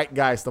in the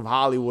zeitgeist of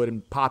Hollywood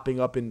and popping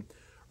up in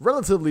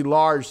relatively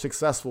large,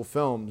 successful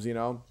films, you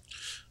know.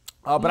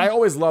 But I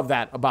always love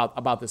that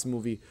about this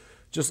movie,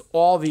 just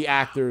all the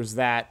actors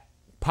that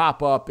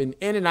pop up in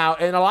and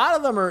out, and a lot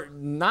of them are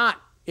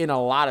not in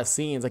a lot of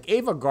scenes. Like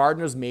Ava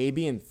Gardner's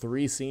maybe in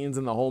 3 scenes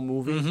in the whole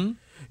movie.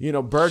 You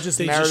know, Burgess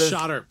They Meredith. just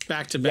shot her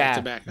back to back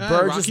to back.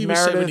 Burgess Rocky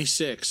Meredith. was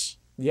 76.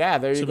 Yeah,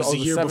 there you So it go. was the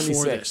year before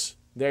 76. this.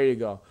 There you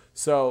go.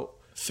 So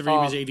 3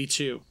 was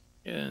 82.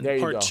 And there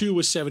you part go. 2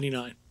 was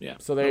 79. Yeah.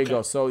 So there you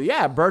go. So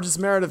yeah, Burgess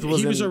Meredith was.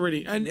 He was in,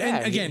 already, and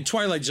again,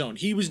 Twilight Zone.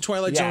 He was in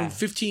Twilight Yeah. Zone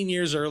 15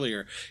 years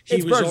earlier. He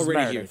It's was Burgess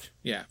already Meredith.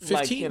 here. Yeah, 15.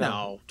 Like, you know.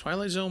 No,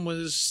 Twilight Zone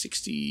was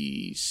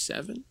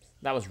 67.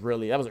 That was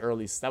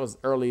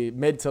early,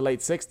 mid to late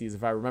 60s,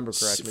 if I remember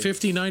correctly.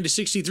 59 to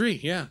 63.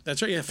 Yeah,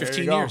 that's right. Yeah,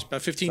 15 go. years.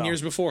 About 15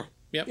 years before.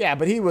 Yep. Yeah,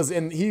 but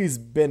he's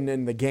been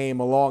in the game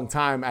a long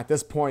time. At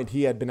this point,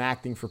 he had been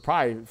acting for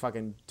probably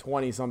fucking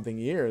 20 something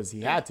years. He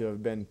had to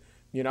have been,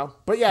 you know.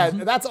 But yeah,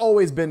 that's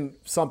always been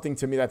something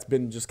to me that's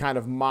been just kind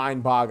of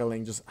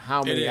mind-boggling, just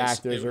how many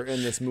actors are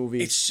in this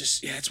movie. It's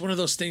just, it's one of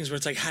those things where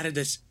it's like,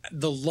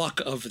 the luck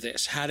of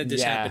this, how did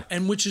this Yeah. happen?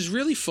 And which is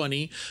really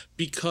funny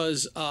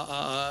because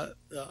the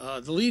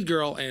lead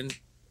girl, and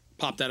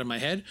popped out of my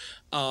head,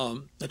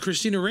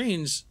 Christina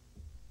Rains,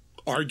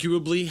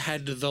 arguably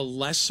had the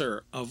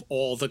lesser of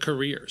all the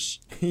careers.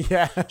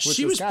 Yeah,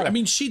 She was, I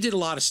mean, she did a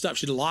lot of stuff.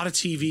 She did a lot of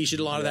TV. She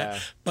did a lot of Yeah.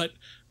 that. But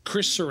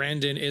Chris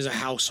Sarandon is a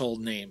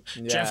household name.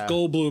 Yeah. Jeff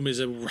Goldblum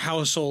is a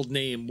household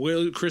name.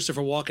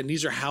 Christopher Walken,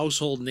 these are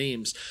household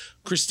names.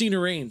 Christina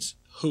Rains,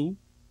 who?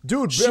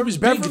 Dude, She was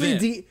Beverly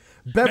big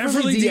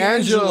Beverly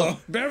D'Angelo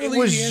Beverly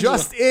was D'Angelo.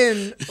 just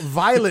in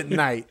Violent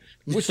Night,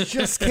 which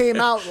just came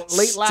out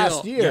late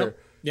last year.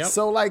 Yep.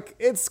 So like,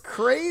 it's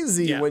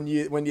crazy when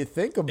you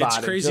think about it.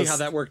 It's crazy how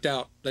that worked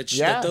out. That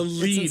the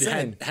it's lead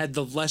insane. had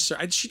the lesser.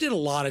 She did a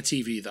lot of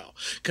TV though,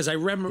 because I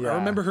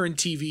remember her in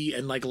TV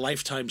and like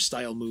Lifetime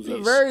style movies. A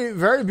very,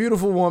 very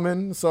beautiful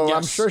woman. So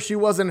I'm sure she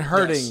wasn't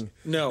hurting. Yes.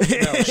 No,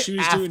 she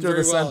was doing after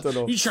very the well.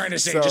 Sentinel. You trying to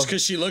say So- just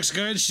because she looks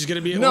good, she's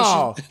gonna be?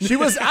 No, she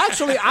was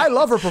actually. I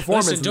love her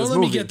performance. Listen, in don't this let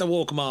me movie. get the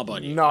woke mob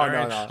on you. No, all no,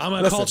 right? no. I'm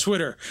gonna call Listen.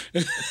 Twitter.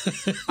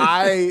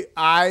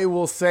 I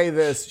will say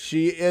this: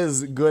 she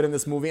is good in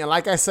this movie, and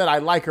like I said, I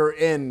like her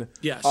in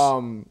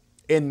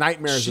in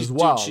Nightmares as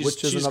well,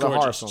 which is another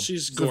horror film.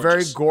 She's a gorgeous.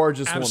 very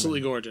gorgeous woman,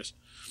 Absolutely gorgeous.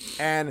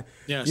 And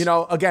Yes. you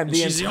know, again, the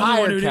She's entire the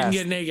only one who cast.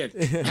 didn't get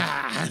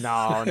naked.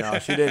 No,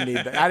 she didn't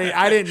need that.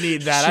 I didn't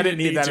need that. She I didn't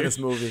need that to. in this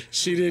movie.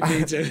 She didn't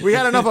need to. We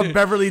had enough of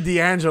Beverly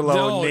D'Angelo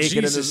No, naked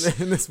Jesus.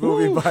 in this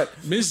movie, Woo. but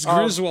Miss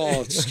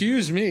Griswold,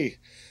 excuse me.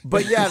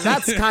 But yeah,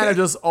 that's kind of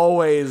just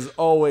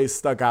always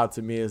stuck out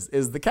to me is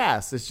the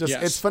cast. It's just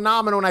it's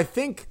phenomenal, and I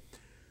think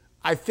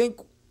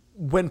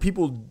when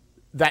people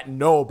that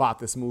know about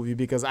this movie,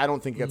 because I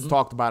don't think it gets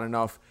talked about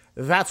enough,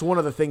 that's one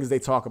of the things they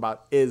talk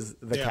about is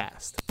the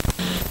cast.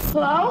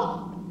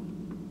 Hello?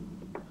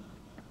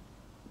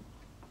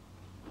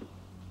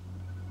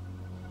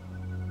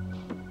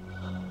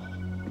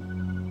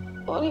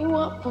 What do you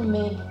want from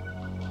me?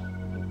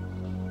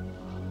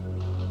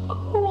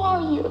 Who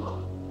are you?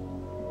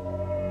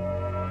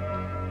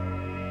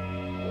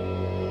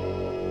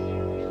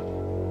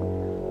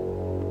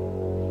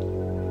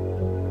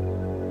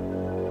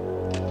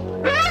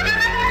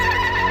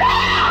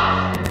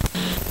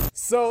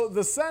 So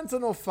the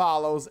Sentinel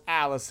follows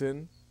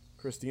Allison,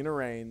 Christina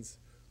Rains,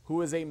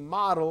 who is a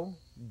model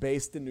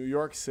based in New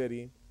York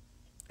City,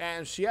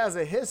 and she has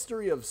a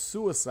history of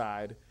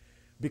suicide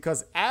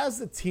because as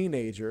a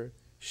teenager,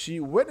 she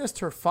witnessed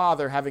her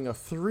father having a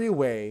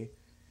 3-way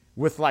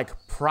with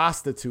like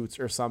prostitutes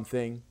or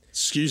something,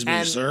 Excuse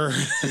me, sir.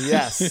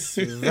 Yes,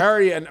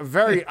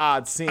 very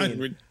odd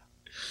scene.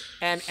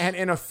 And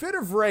in a fit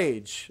of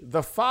rage,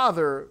 the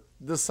father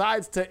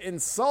decides to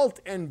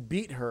insult and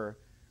beat her,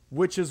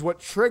 which is what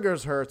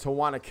triggers her to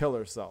want to kill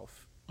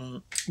herself.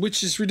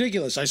 Which is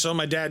ridiculous. I saw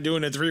my dad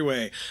doing a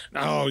three-way.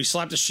 Oh, he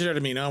slapped the shit out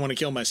of me. Now I want to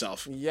kill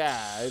myself.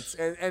 Yeah, it's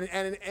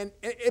and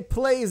it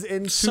plays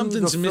into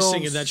something's the missing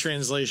film's, in that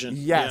translation.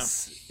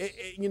 Yes,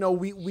 yeah.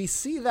 We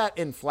see that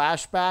in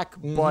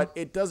flashback, but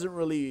it doesn't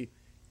really.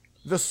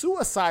 The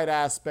suicide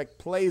aspect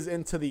plays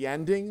into the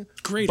ending.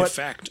 Great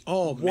effect.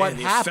 Oh man, what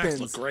happens?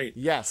 Effects look great.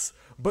 Yes,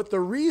 but the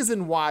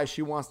reason why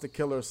she wants to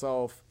kill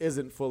herself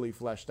isn't fully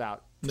fleshed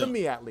out to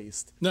me, at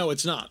least. No,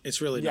 it's not. It's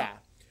really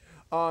not.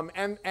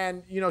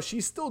 And you know,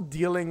 she's still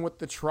dealing with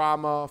the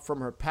trauma from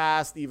her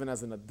past, even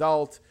as an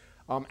adult,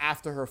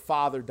 after her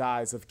father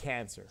dies of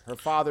cancer. Her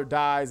father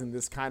dies, and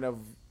this kind of,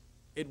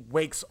 it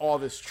wakes all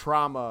this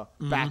trauma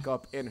back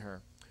up in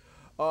her.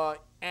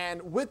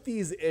 And with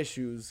these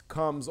issues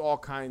comes all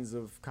kinds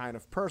of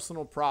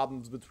personal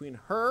problems between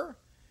her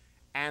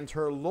and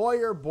her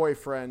lawyer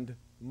boyfriend,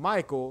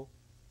 Michael,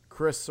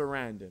 Chris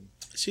Sarandon.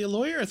 Is he a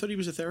lawyer? I thought he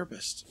was a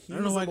therapist. I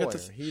don't know why I got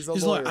the he's a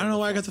lawyer. I don't know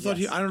why I got the thought.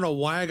 I don't know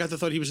why I got the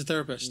thought he was a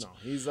therapist. No,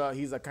 he's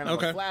a kind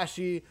of a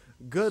flashy,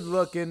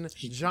 good-looking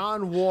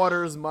John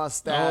Waters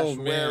mustache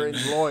wearing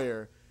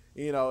lawyer.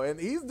 You know, and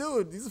he's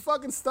a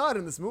fucking stud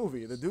in this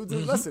movie. The dude's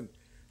listen.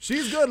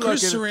 She's good looking.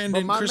 Chris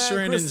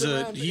Sarandon's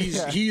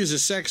he is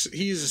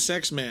a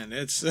sex man.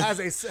 It's as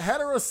a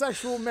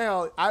heterosexual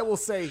male, I will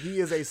say he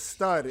is a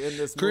stud in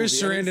this movie.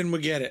 Chris Sarandon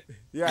would get it.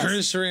 Yes.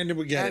 Chris Sarandon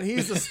would get it. And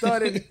he's a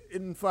stud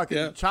in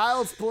fucking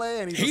Child's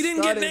Play, and he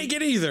didn't get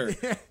naked either.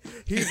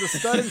 He's a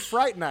stud in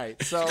Fright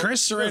Night. So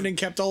Chris Sarandon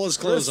kept all his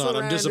clothes on.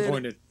 I'm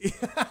disappointed.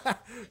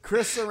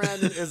 Chris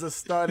Sarandon is a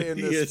stud in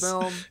this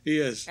film. He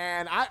is.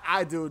 And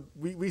I do.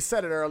 We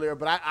said it earlier,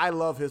 but I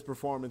love his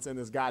performance in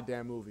this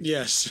goddamn movie.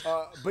 Yes.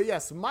 But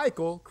yes,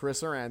 Michael,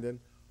 Chris Sarandon,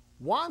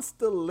 wants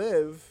to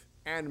live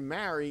and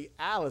marry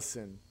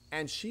Allison.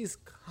 And she's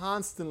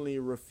constantly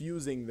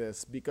refusing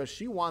this because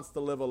she wants to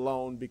live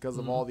alone because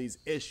of all these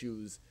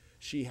issues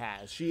she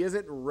has. She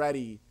isn't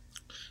ready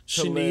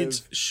to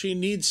live. She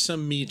needs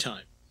some me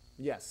time.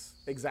 Yes,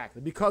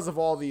 exactly. Because of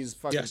all these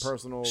fucking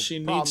personal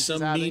She problems needs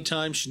some me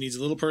time. She needs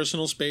a little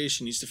personal space.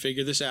 She needs to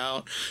figure this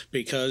out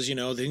because, you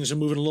know, things are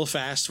moving a little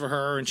fast for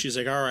her. And she's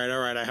like, all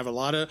right. I have a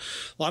lot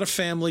of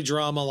family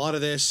drama, a lot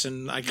of this,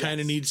 and I kind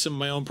of need some of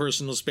my own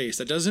personal space.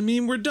 That doesn't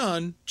mean we're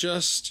done.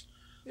 Just...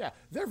 Yeah,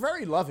 they're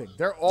very loving.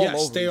 They're all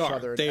over each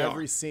other in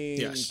every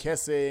scene,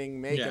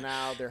 kissing, making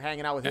out. They're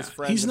hanging out with his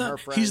friends and her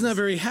friends. He's not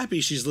very happy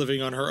she's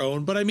living on her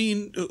own, but I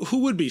mean, who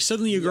would be?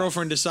 Suddenly your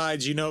girlfriend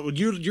decides, you know,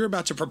 you're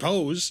about to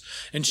propose,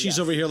 and she's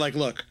over here like,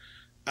 look,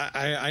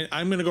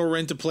 I'm going to go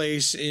rent a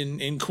place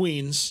in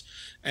Queens,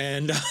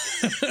 and I'm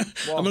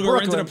going to go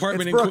rent an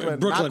apartment in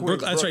Brooklyn.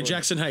 That's right,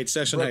 Jackson Heights.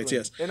 Jackson Heights,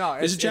 yes. No,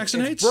 is it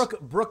Jackson Heights?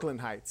 Brooklyn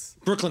Heights.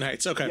 Brooklyn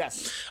Heights, okay.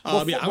 Yes.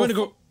 I'm going to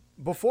go...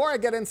 Before I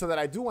get into that,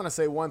 I do want to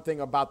say one thing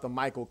about the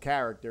Michael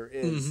character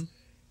is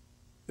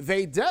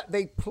they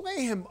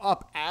play him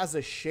up as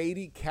a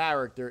shady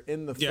character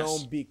in the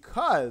film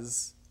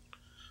because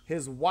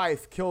his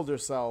wife killed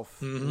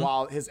herself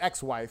while his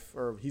ex-wife,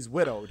 or he's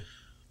widowed,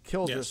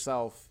 killed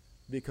herself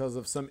because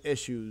of some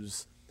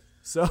issues.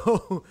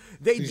 So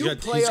they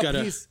play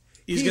up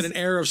He's got an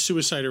air of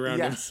suicide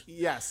around him.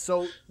 Yes.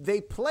 So they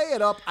play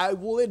it up. I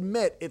will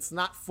admit it's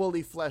not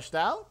fully fleshed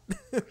out,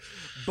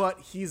 but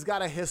he's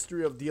got a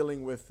history of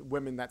dealing with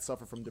women that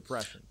suffer from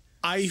depression.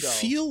 I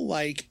feel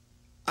like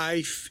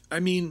I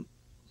mean,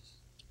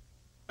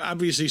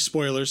 obviously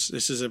spoilers.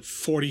 This is a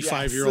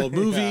 45-year-old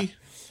movie. Yeah.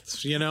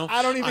 You know,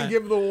 I don't even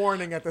give the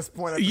warning at this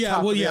point. Like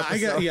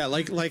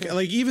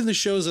even the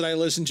shows that I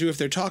listen to, if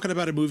they're talking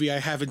about a movie I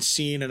haven't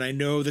seen and I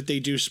know that they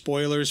do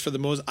spoilers for the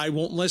most, I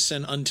won't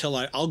listen until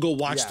I'll go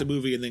watch the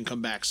movie and then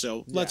come back.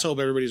 So let's hope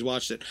everybody's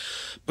watched it.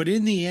 But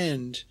in the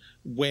end,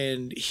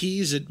 when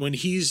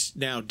he's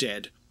now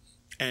dead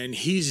and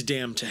he's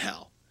damned to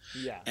hell.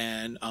 Yeah.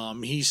 And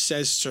he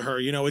says to her,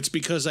 you know, it's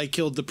because I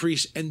killed the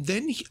priest. And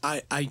then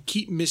I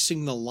keep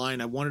missing the line.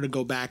 I wanted to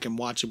go back and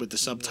watch it with the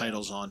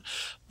subtitles on.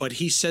 But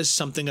he says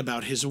something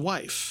about his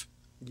wife.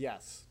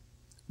 Yes.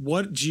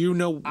 What do you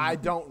know? I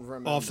don't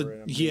remember. Off the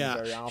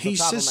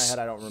top of my head,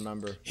 I don't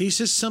remember. He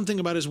says something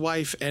about his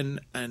wife, and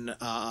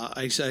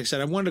I said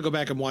I wanted to go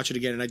back and watch it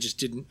again, and I just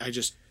didn't. I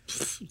just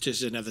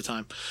didn't have the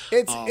time.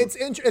 It's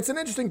an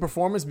interesting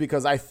performance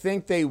because I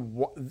think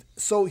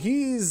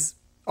he's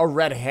a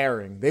red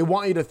herring. They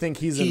want you to think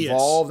he's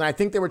involved. And I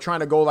think they were trying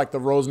to go like the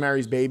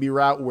Rosemary's Baby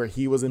route where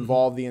he was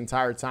involved the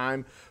entire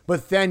time.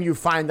 But then you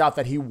find out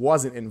that he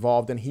wasn't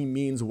involved and he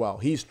means well.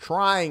 He's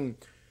trying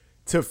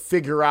to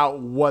figure out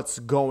what's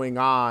going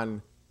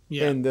on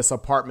in this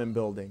apartment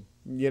building.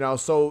 You know,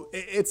 so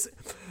it's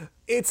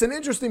an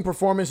interesting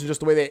performance in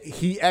just the way that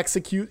he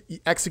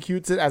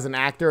executes it as an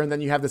actor. And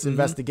then you have this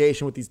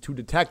investigation with these two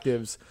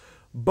detectives.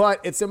 But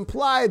it's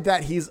implied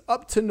that he's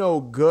up to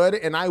no good,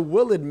 and I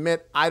will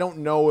admit I don't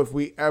know if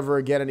we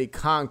ever get any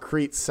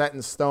concrete set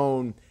in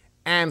stone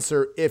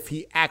answer if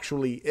he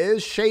actually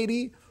is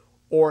shady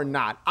or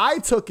not. I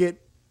took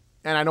it,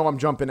 and I know I'm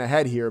jumping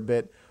ahead here a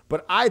bit,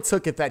 but I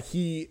took it that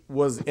he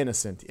was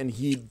innocent and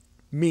he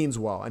means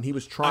well and he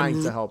was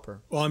trying to help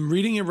her. Well, I'm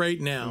reading it right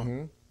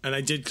now. And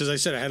I did, because I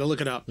said I had to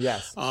look it up.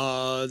 Yes.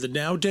 The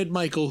now dead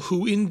Michael,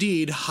 who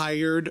indeed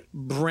hired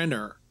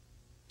Brenner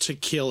to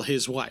kill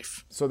his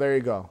wife. So there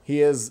you go.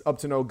 He is up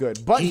to no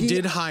good. But he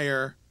did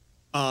hire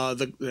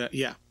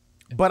yeah.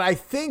 But I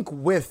think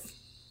with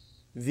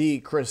the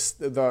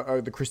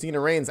Christina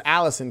Rains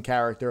Allison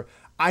character,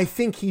 I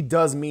think he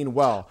does mean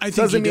well. I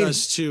think he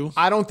does too.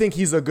 I don't think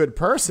he's a good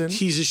person.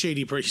 He's a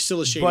shady person. He's still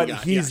a shady guy.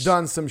 But he's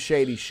done some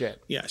shady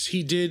shit. Yes,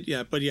 he did.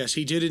 Yeah, but yes,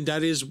 he did. And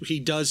that is, he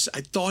does.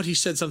 I thought he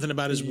said something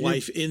about his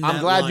wife in that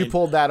I'm glad line. you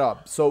pulled that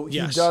up. So he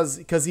does,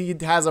 because he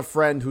has a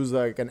friend who's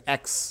like an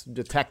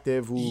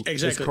ex-detective who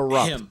is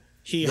corrupt. Him.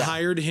 He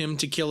hired him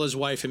to kill his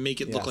wife and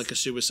make it look like a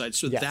suicide.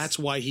 So that's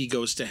why he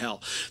goes to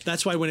hell.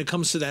 That's why when it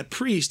comes to that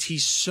priest,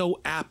 he's so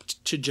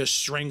apt to just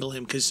strangle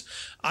him, because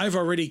I've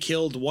already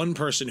killed one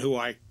person who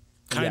I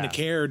kind of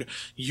cared.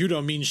 You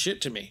don't mean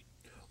shit to me.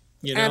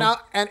 You know?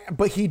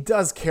 But he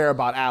does care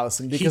about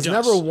Allison, because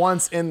never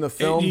once in the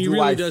film he do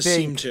really I does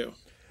think seem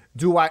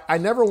to. I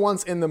never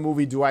once in the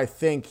movie do I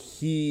think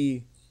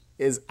he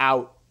is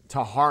out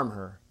to harm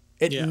her.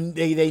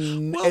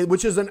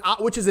 Which is an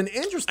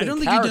interesting. I don't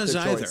think he does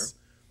choice.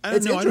 either.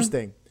 It's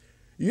interesting.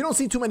 You don't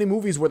see too many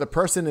movies where the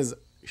person is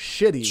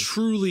shitty,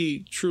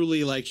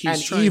 truly like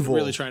he's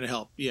really trying to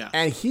help. Yeah,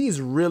 and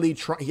he's really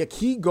trying.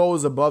 He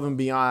goes above and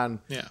beyond.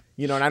 Yeah,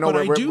 you know. And I know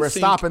we're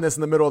stopping this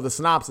in the middle of the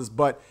synopsis,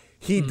 but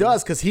he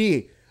does, because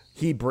he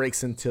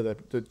breaks into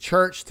the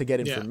church to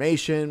get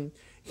information.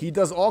 He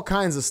does all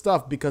kinds of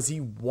stuff because he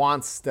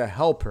wants to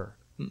help her.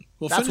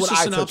 Well, that's finish the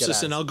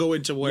synopsis, and I'll go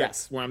into where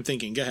I'm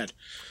thinking. Go ahead.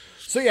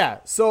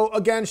 So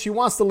again, she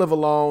wants to live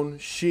alone.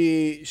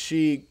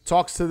 She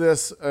talks to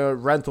this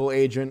rental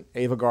agent,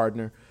 Ava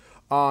Gardner,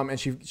 and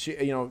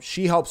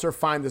she helps her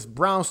find this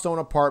brownstone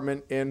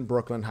apartment in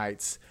Brooklyn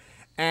Heights.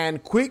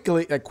 And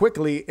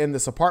quickly in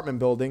this apartment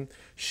building,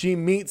 she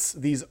meets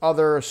these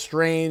other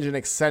strange and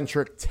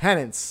eccentric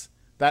tenants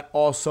that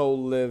also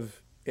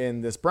live in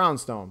this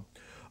brownstone.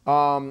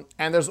 And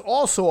there's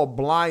also a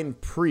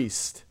blind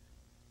priest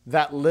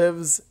that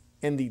lives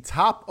in the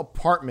top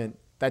apartment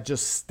that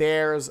just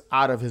stares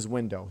out of his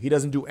window. He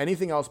doesn't do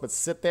anything else but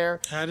sit there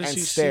and stare. How does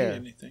he see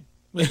anything?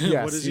 What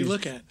does he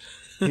look at?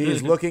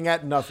 He's looking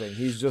at nothing.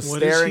 He's just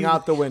staring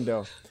out the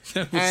window.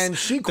 And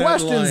she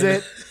questions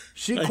it.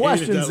 She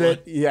questions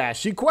it. Yeah,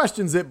 she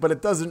questions it, but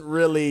it doesn't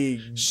really.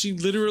 She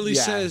literally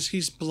says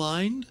he's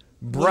blind.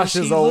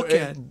 Brushes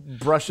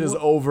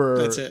over.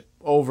 That's it.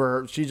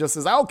 Over. She just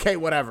says, "Okay,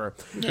 whatever."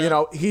 Yeah. You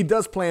know, he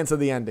does play into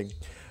the ending.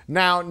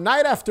 Now,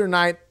 night after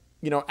night,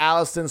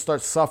 Allison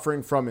starts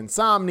suffering from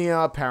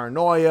insomnia,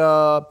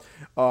 paranoia.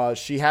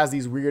 She has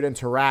these weird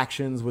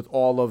interactions with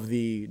all of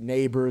the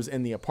neighbors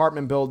in the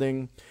apartment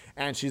building.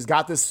 And she's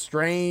got this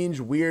strange,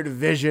 weird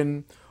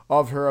vision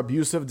of her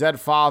abusive dead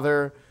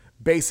father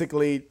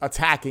basically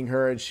attacking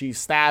her. And she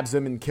stabs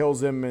him and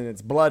kills him, and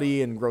it's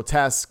bloody and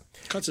grotesque.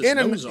 Cuts his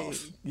nose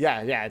off.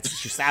 Yeah.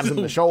 She stabs him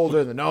in the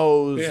shoulder, the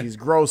nose. Yeah. He's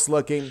gross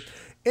looking.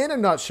 In a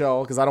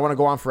nutshell, because I don't want to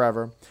go on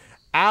forever,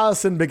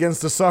 Allison begins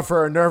to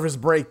suffer a nervous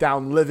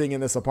breakdown living in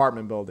this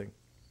apartment building.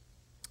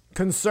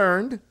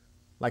 Concerned,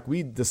 like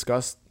we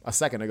discussed a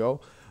second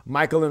ago,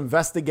 Michael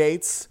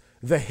investigates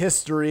the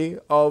history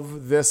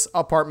of this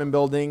apartment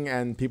building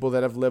and people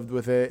that have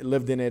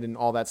lived in it and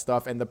all that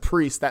stuff, and the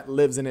priest that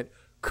lives in it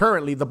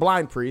currently, the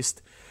blind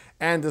priest,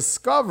 and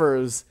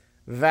discovers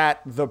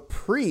that the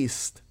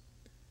priest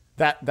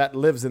that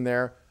lives in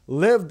there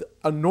lived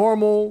a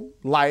normal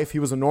life. He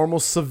was a normal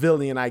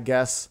civilian, I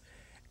guess,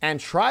 and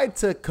tried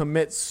to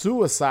commit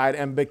suicide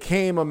and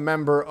became a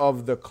member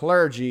of the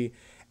clergy.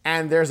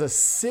 And there's a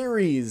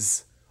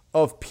series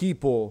of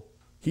people.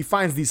 He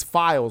finds these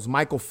files.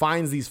 Michael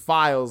finds these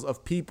files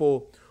of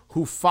people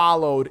who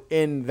followed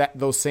in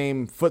those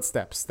same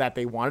footsteps, that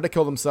they wanted to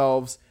kill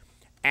themselves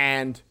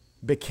and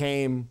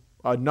became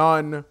a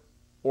nun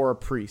or a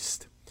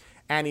priest.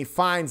 And he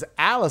finds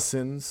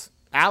Allison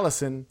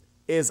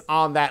is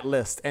on that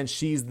list, and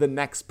she's the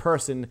next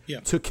person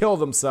to kill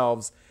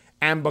themselves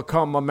and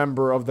become a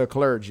member of the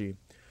clergy.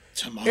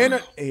 Tomorrow.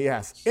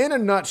 In a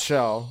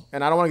nutshell,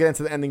 and I don't want to get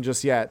into the ending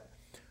just yet,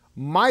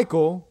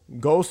 Michael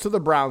goes to the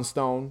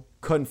brownstone,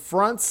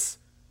 confronts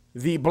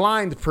the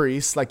blind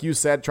priest, like you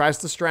said, tries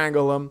to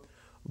strangle him,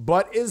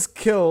 but is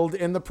killed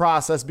in the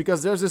process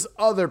because there's this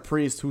other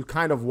priest who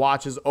kind of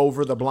watches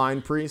over the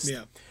blind priest.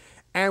 Yeah.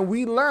 And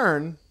we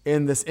learn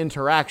in this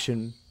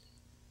interaction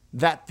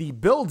that the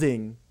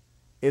building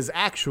is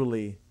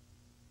actually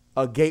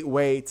a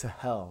gateway to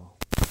hell.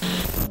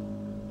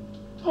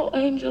 Oh,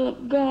 angel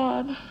of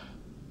God,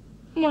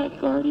 my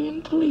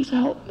guardian, please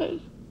help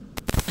me.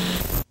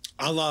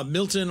 A la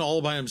Milton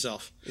all by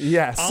himself.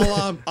 Yes.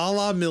 A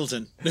la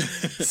Milton.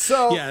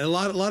 So yeah, a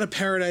lot of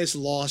Paradise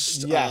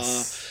Lost.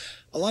 Yes.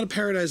 A lot of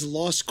Paradise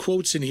Lost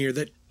quotes in here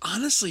that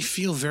honestly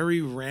feel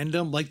very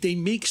random. Like they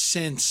make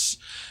sense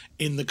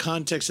in the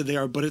context that they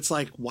are, but it's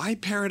like, why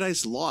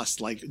Paradise Lost?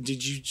 Like,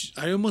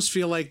 I almost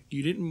feel like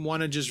you didn't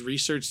want to just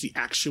research the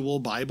actual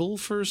Bible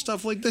for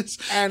stuff like this.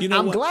 And you know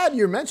I'm glad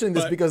you're mentioning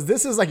this because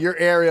this is like your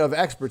area of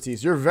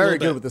expertise. You're very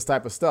good with this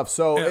type of stuff.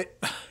 So,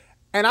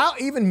 and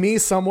even me,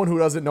 someone who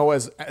doesn't know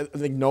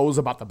knows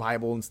about the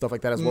Bible and stuff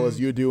like that as well as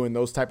you do and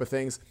those type of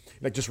things,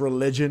 like just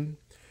religion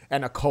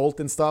and occult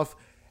and stuff.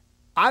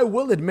 I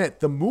will admit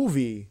the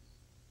movie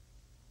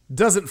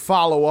doesn't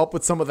follow up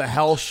with some of the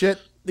hell shit.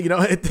 You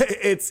know,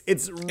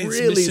 it's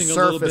really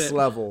surface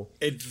level.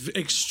 It's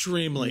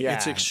extremely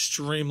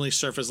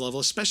surface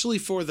level, especially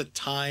for the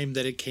time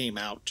that it came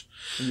out.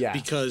 Yeah.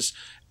 Because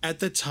at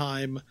the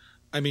time,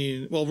 I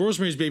mean, well,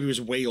 Rosemary's Baby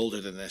was way older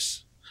than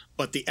this,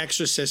 but The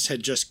Exorcist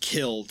had just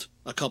killed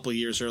a couple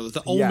years earlier.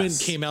 The Omen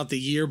came out the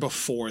year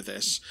before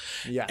this.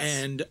 Yes.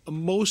 And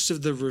most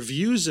of the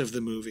reviews of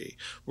the movie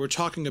were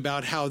talking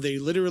about how they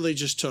literally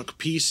just took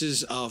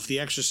pieces of The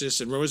Exorcist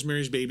and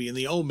Rosemary's Baby and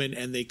The Omen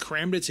and they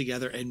crammed it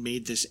together and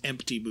made this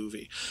empty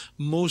movie.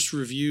 Most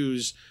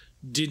reviews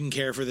didn't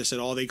care for this at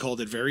all. They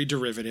called it very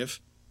derivative.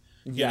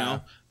 You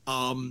know?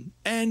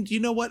 And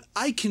you know what?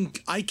 I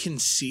can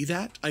see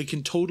that. I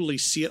can totally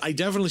see it. I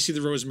definitely see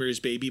the Rosemary's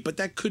Baby, but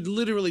that could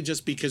literally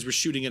just because we're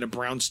shooting in a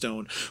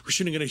brownstone. We're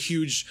shooting in a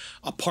huge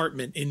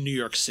apartment in New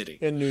York City.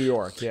 In New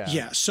York, yeah.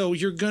 Yeah, so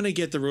you're going to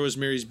get the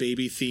Rosemary's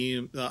Baby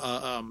theme vibe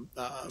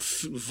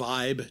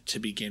to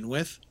begin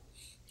with.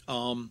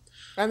 And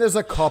there's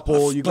a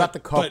couple. You got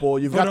the couple.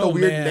 You've got the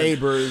weird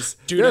neighbors.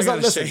 Dude, there's a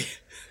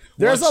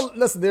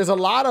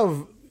lot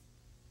of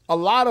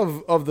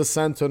the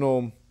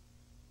Sentinel.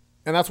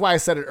 And that's why I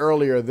said it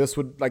earlier. This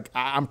would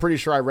I'm pretty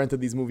sure I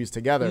rented these movies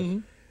together. Mm-hmm.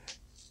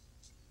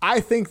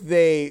 I think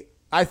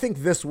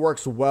this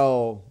works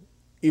well,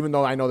 even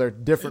though I know they're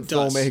different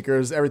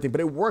filmmakers, everything,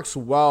 but it works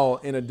well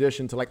in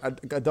addition to like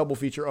a double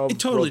feature of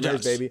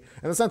Rosemary's Baby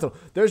and The Sentinel.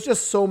 There's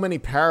just so many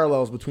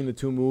parallels between the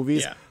two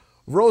movies. Yeah.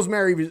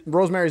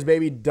 Rosemary's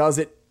Baby does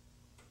it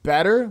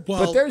better,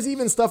 but there's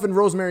even stuff in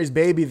Rosemary's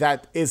Baby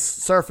that is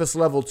surface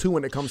level too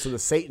when it comes to the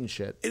Satan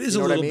shit. It is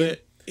a little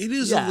bit. It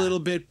is a little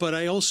bit, but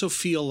I also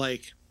feel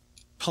like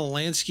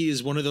Polanski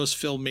is one of those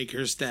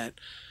filmmakers that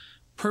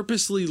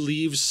purposely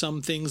leaves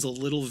some things a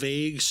little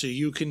vague so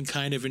you can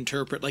kind of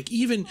interpret. Like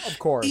even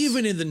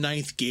in The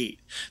Ninth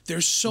Gate,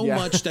 there's so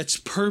much that's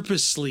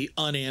purposely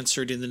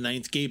unanswered in The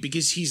Ninth Gate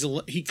because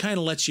he kind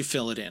of lets you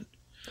fill it in.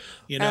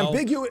 You know,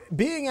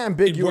 being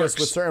ambiguous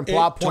with certain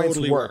plot points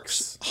totally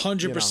works.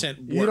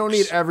 100% You don't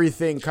need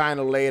everything kind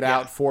of laid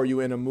out for you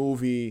in a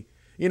movie.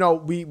 You know,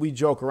 we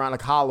joke around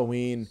like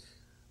Halloween.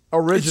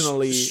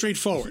 Originally, it's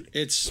straightforward.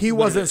 He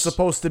wasn't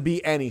supposed to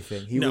be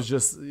anything. He was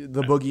just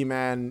the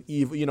boogeyman,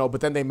 evil. You know, but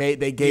then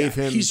they gave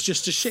him. He's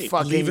just a shape.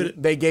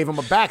 They gave him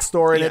a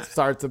backstory, and it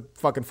started to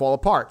fucking fall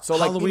apart. So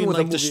Halloween,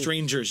 like the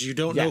strangers, you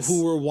don't know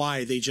who or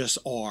why. They just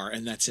are,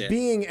 and that's it.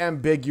 Being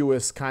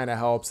ambiguous kind of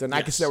helps, and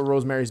I can see that with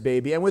Rosemary's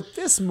Baby, and with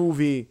this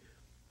movie,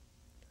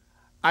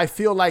 I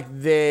feel like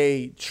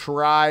they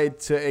tried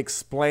to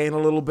explain a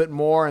little bit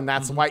more, and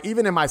that's why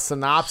even in my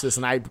synopsis,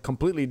 and we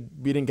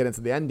didn't get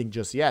into the ending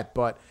just yet,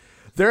 but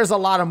there's a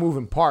lot of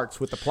moving parts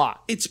with the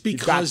plot. It's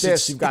because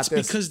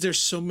because there's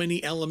so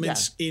many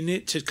elements in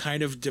it to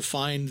kind of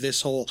define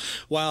this whole.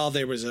 Well,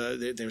 there's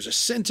a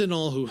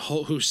sentinel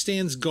who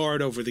stands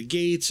guard over the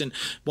gates, and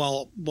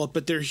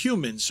but they're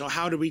humans. So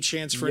how do we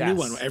transfer a new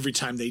one every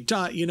time they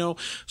die? You know,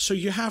 so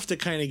you have to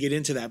kind of get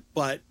into that.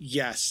 But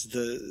yes,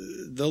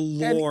 the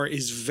lore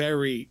is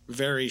very,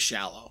 very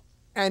shallow.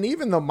 And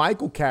even the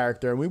Michael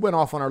character, and we went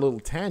off on our little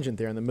tangent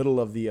there in the middle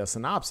of the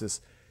synopsis.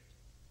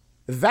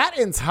 That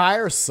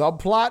entire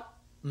subplot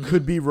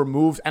could be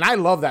removed, and I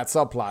love that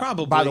subplot.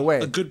 Probably, by the way,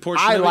 a good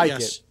portion. I of like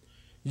it. Yes.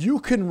 You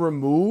can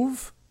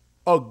remove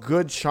a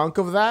good chunk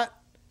of that,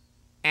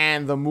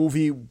 and the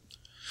movie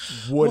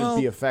wouldn't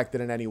be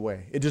affected in any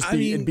way.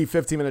 It'd be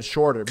 15 minutes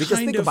shorter. Because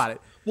think about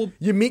it. Well,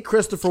 you meet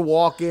Christopher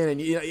Walken,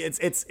 and you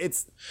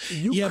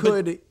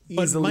could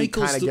easily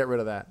kind of get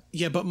rid of that.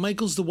 Yeah, but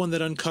Michael's the one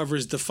that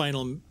uncovers the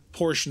final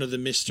portion of the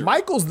mystery.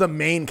 Michael's the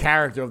main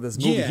character of this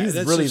movie. Yeah, he's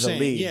really the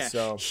lead. Yeah.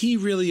 So he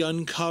really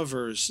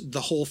uncovers the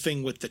whole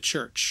thing with the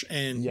church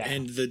and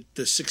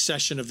the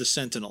succession of the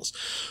Sentinels.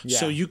 Yeah.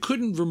 So you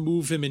couldn't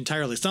remove him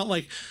entirely. It's not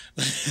like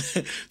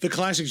the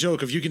classic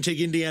joke of you can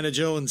take Indiana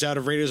Jones out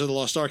of Raiders of the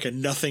Lost Ark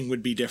and nothing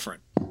would be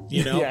different.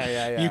 You know,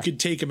 you could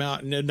take him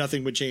out and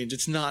nothing would change.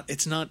 It's not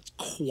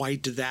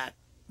quite that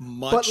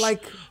much,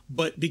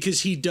 but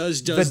because he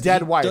does the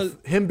dead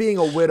wife, him being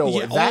a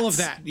widower, all of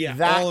that,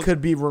 that could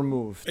be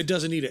removed. It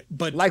doesn't need it,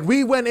 but like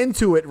we went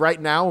into it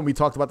right now when we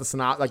talked about the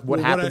synopsis, like what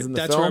happens in the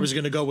film. That's where I was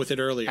going to go with it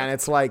earlier, and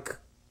it's like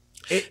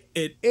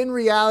it in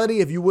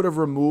reality, if you would have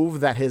removed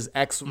that his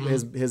ex,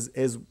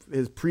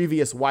 his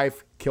previous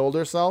wife killed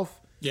herself,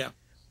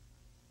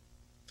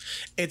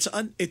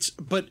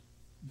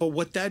 but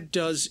what that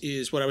does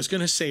is what I was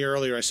going to say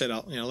earlier. I said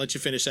I'll let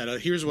you finish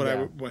that. Here's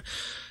what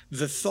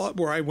the thought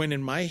where I went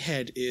in my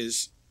head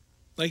is,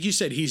 like you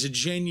said, he's a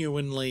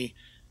genuinely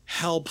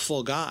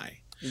helpful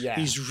guy. Yeah.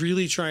 He's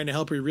really trying to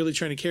help her. He's really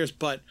trying to care.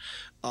 But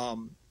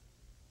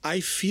I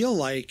feel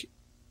like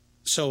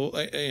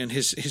and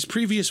his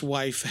previous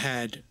wife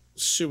had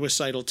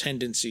suicidal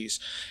tendencies,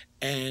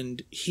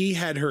 and he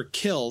had her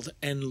killed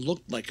and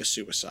looked like a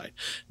suicide.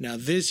 Now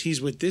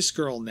he's with this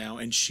girl now,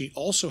 and she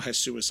also has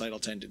suicidal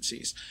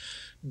tendencies.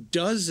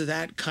 Does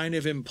that kind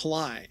of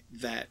imply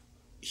that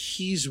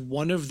he's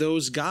one of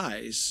those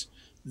guys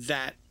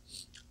that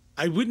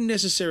I wouldn't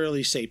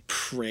necessarily say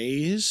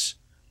preys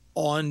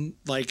on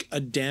like a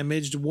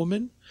damaged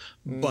woman,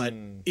 but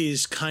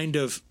is kind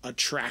of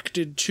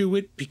attracted to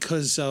it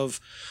because of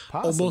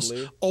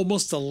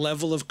almost the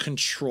level of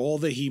control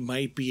that he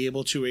might be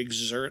able to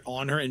exert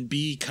on her and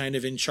be kind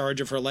of in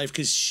charge of her life,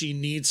 because she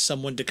needs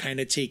someone to kind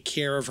of take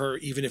care of her,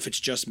 even if it's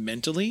just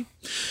mentally.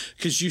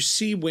 Because you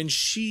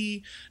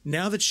see,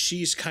 now that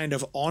she's kind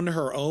of on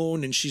her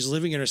own and she's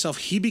living in herself,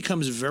 he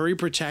becomes very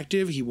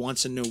protective. He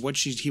wants to know what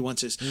he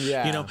wants his,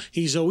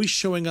 he's always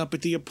showing up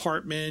at the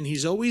apartment.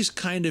 He's always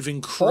kind of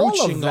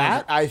encroaching all of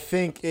that, on her. I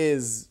think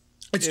It's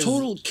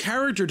total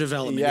character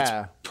development.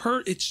 Yeah.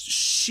 It's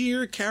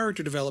sheer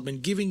character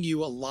development, giving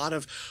you a lot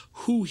of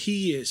who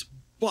he is.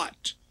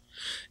 But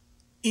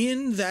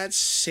in that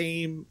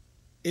same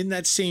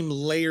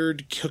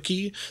layered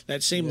cookie,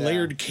 that same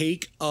layered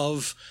cake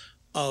of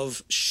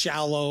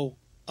shallow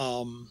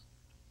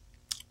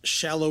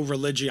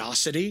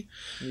religiosity,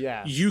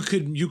 you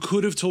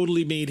could have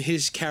totally made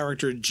his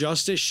character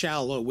just as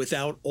shallow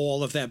without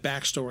all of that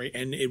backstory,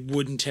 and it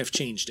wouldn't have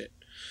changed it.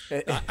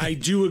 I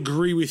do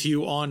agree with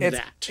you on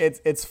that.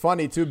 It's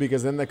funny too,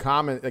 because in the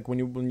comment, like when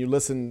you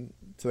listen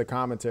to the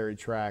commentary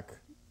track,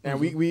 and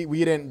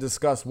we didn't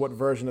discuss what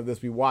version of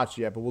this we watched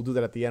yet, but we'll do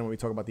that at the end when we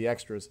talk about the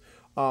extras.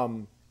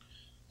 When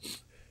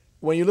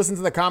you listen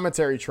to the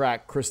commentary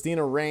track,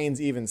 Christina Rains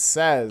even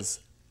says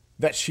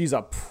that she's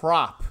a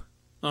prop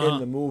in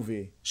the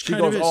movie. She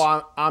goes,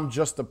 I'm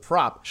just a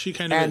prop. She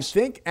kind of is.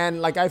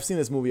 And like I've seen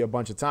this movie a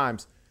bunch of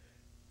times.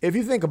 If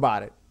you think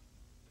about it,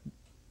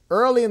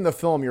 early in the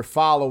film, you're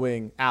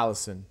following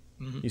Allison.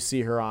 You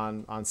see her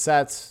on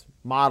sets,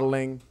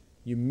 modeling.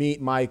 You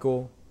meet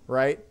Michael,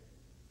 right?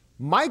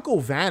 Michael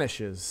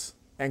vanishes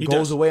and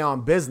goes away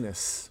on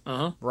business,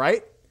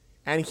 right?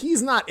 And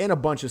he's not in a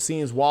bunch of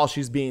scenes while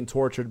she's being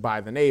tortured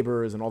by the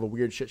neighbors and all the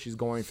weird shit she's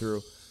going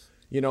through.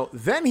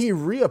 Then he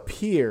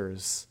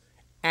reappears,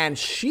 and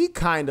she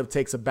kind of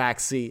takes a back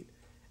seat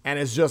and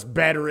is just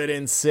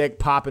bedridden, sick,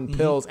 popping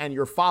pills, and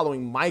you're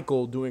following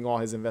Michael doing all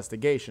his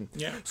investigation.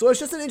 Yeah. So it's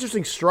just an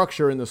interesting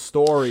structure in the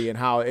story and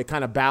how it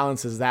kind of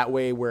balances that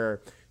way,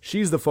 where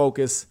she's the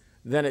focus,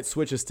 then it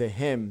switches to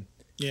him.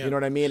 Yeah. You know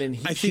what I mean?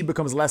 And she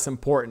becomes less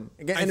important.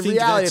 Again, in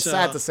reality, it's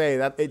sad to say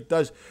that it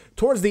does.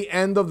 Towards the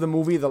end of the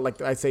movie,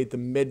 I'd say the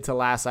mid to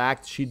last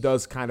act, she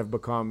does kind of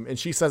become, and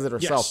she says it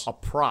herself, a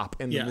prop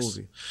in the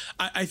movie.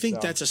 I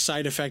think that's a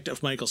side effect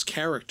of Michael's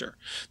character.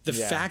 The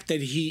fact that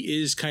he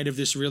is kind of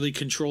this really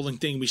controlling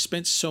thing. We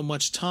spent so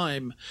much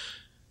time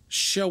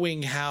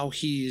showing how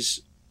he's,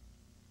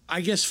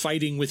 I guess,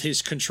 fighting with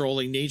his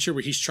controlling nature,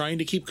 where he's trying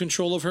to keep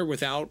control of her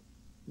without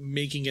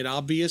making it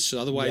obvious. So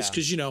otherwise,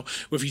 because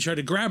if you try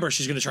to grab her,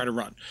 she's going to try to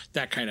run,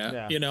 that kind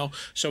of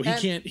so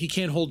he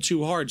can't hold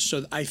too hard.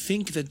 So I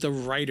think that the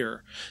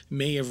writer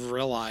may have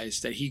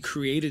realized that he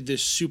created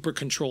this super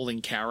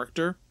controlling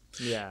character,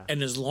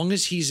 and as long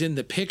as he's in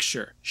the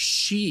picture,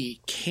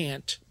 she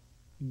can't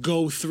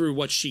go through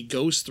what she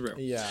goes through,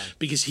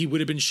 because he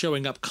would have been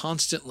showing up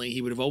constantly.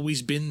 He would have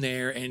always been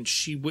there, and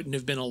she wouldn't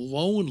have been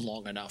alone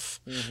long enough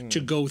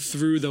to go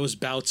through those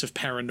bouts of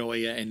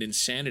paranoia and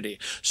insanity.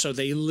 So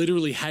they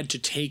literally had to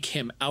take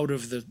him out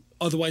of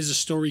otherwise the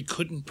story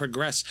couldn't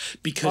progress,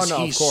 because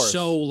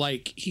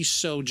he's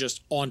so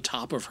just on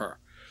top of her.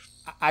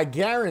 I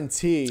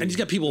guarantee. And he's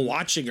got people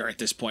watching her at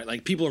this point.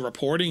 Like, people are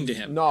reporting to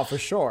him. No, for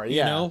sure.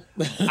 Yeah.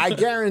 I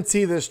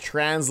guarantee this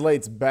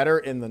translates better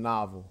in the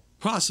novel.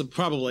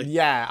 Probably.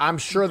 Yeah, I'm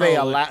sure they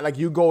allow,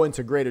 you go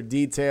into greater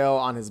detail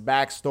on his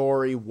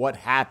backstory, what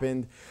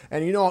happened,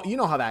 and you know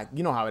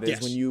how it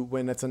is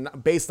when it's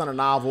based on a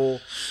novel,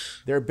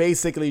 they're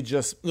basically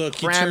just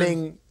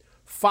cramming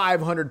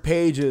 500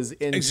 pages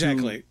into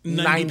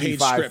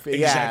 90-page script. Yeah,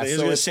 exactly. I was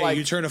going to say,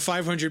 you turn a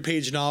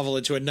 500-page novel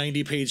into a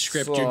 90-page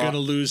script, you're going to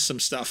lose some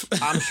stuff.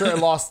 I'm sure it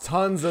lost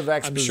tons of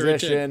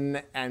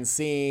exposition and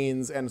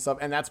scenes and stuff,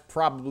 and that's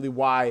probably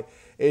why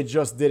it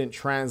just didn't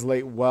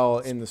translate well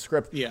in the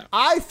script. Yeah.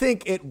 I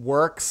think it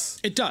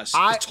works. It does.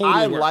 I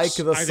totally works. like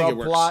the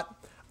subplot.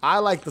 I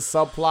like the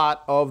subplot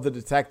of the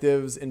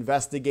detectives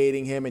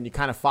investigating him, and you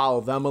kind of follow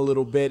them a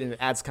little bit, and it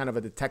adds kind of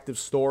a detective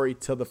story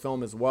to the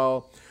film as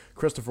well.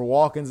 Christopher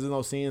Walken's in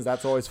those scenes.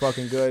 That's always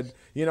fucking good.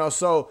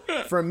 So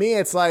for me,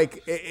 it's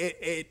like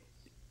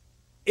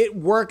it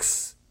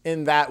works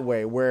in that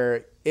way,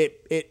 where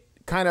it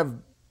kind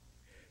of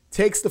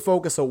takes the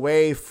focus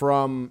away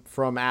from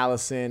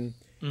Allison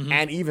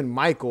and even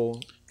Michael,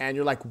 and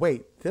you're like,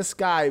 wait, this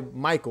guy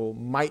Michael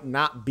might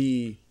not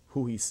be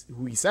who he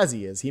says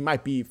he is. He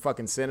might be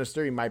fucking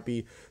sinister. He might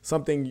be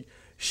something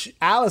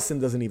Allison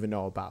doesn't even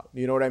know about.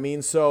 You know what I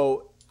mean?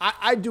 So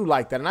I do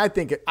like that, and I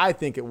think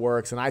it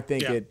works, and I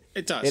think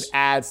it does. It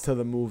adds to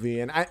the movie.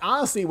 And I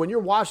honestly, when you're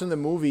watching the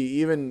movie,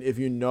 even if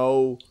you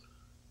know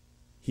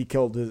he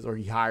killed his, or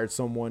he hired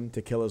someone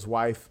to kill his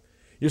wife.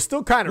 You're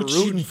still kind of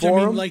rooting I for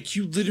mean, him. like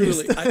you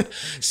literally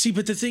see,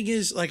 but the thing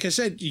is, like I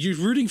said, you're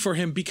rooting for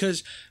him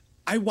because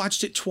I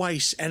watched it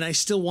twice and I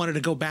still wanted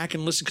to go back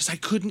and listen because I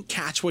couldn't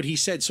catch what he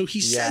said. So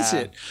he says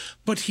it,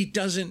 but he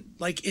doesn't,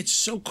 like, it's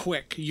so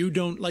quick. You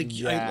don't like,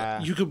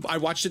 I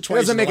watched it twice.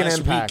 It doesn't make an last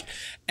impact.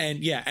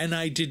 week,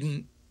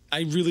 and I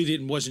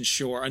really wasn't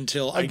sure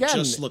until I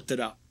just looked it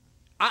up.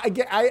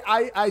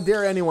 I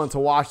dare anyone to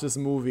watch this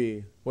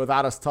movie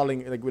without us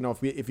telling, like, you know,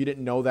 if you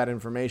didn't know that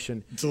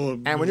information.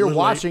 And when you're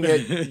watching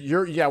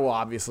it,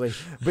 obviously,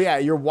 but yeah,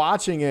 you're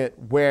watching it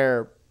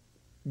where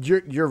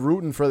you're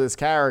rooting for this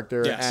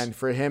character and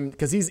for him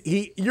because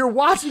you're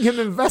watching him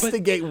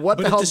investigate what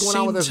the hell's going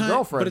on with his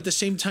girlfriend. But at the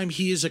same time,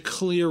 he is a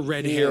clear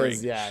red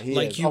herring. He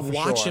like is. you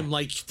watch him,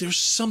 like there's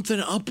something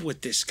up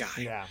with this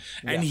guy,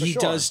 and he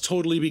does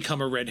totally become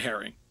a red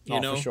herring. You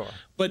know, for sure.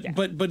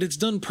 But it's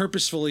done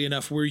purposefully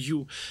enough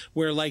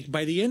where like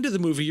by the end of the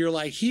movie you're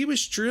like he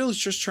was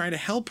just trying to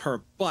help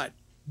her, but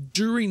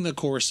during the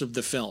course of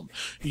the film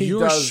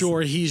you're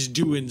sure he's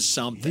doing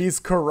something. He's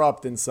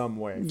corrupt in some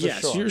way.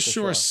 You're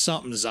sure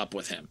something's up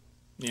with him.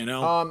 You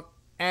know.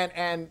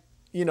 And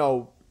you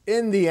know,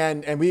 in the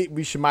end, and we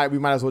might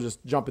as well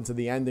just jump into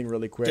the ending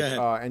really quick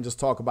and just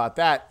talk about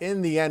that.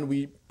 In the end,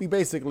 we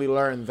basically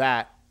learned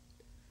that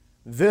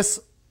this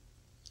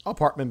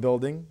apartment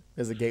building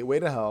is a gateway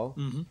to hell,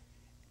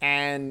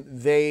 and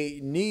they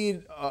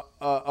need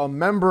a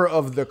member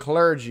of the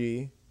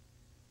clergy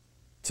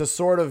to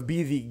sort of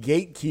be the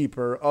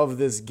gatekeeper of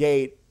this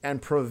gate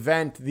and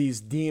prevent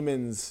these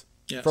demons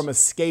from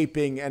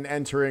escaping and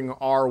entering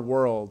our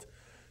world.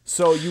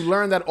 So you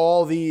learn that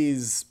all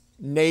these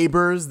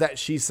neighbors that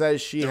she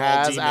says she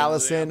has, demons,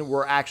 Allison,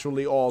 were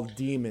actually all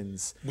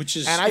demons. Which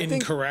is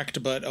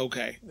incorrect, but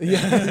okay. You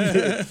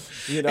know,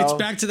 it's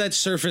back to that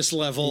surface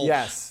level.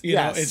 Yes. You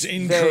know, it's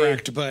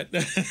incorrect, but...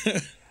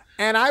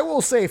 And I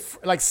will say,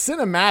 like,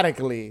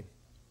 cinematically,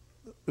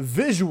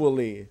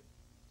 visually,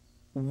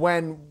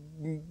 when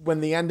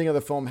the ending of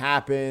the film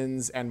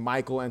happens and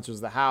Michael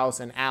enters the house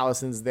and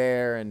Allison's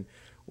there and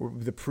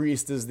the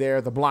priest is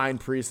there, the blind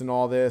priest and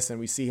all this, and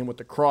we see him with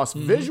the cross.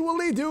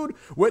 Visually, dude,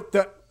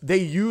 they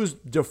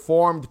used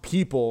deformed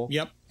people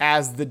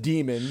as the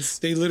demons.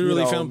 They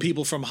literally found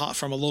people from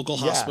a local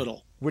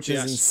hospital, which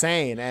is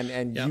insane.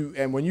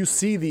 And when you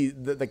see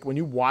like when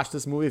you watch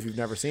this movie, if you've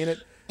never seen it,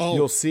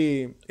 you'll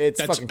see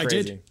it's fucking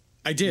crazy.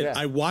 I did.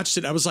 I watched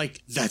it. I was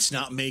like, that's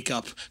not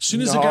makeup. As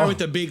soon as the guy with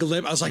the big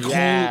lip, I was like,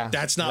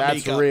 that's not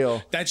makeup.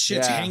 Real. That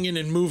shit's hanging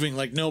and moving.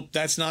 Like, nope,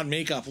 that's not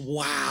makeup.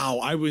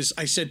 Wow.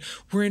 I said,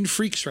 we're in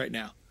Freaks right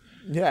now.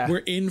 Yeah. We're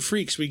in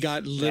Freaks. We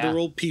got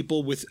literal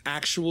people with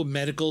actual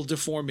medical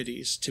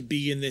deformities to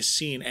be in this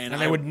scene. And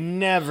they would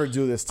never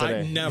do this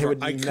today. They would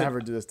never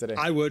do this today.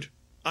 I would.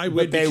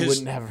 But they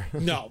would never.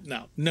 No,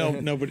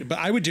 nobody. But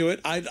I would do it.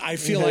 I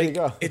feel like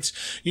it's.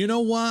 You know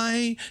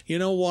why?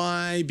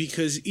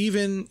 Because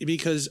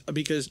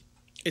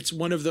it's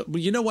one of the.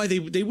 You know why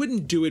they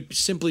wouldn't do it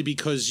simply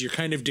because you're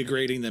kind of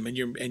degrading them and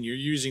you're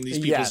using these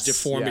people's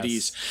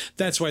deformities.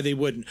 That's why they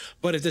wouldn't.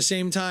 But at the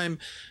same time,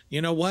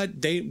 you know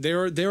what?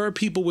 There are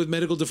people with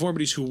medical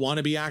deformities who want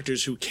to be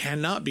actors who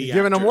cannot be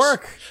giving them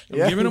work.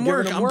 Giving them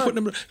work. I'm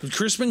putting them.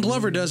 Crispin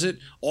Glover does it.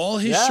 All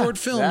his short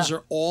films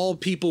are all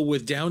people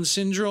with Down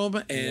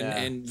syndrome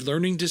and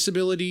learning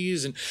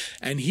disabilities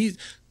and he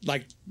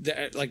like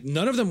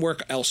none of them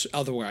work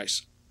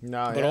otherwise.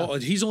 No,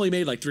 but he's only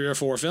made like 3 or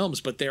 4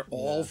 films, but they're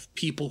all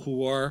people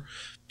who are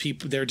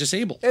they're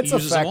disabled. It's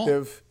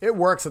effective. It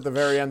works at the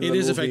very end of the movie.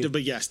 It is effective,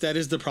 but yes, that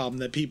is the problem,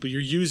 that you're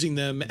using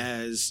them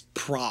as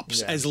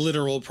props, as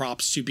literal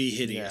props to be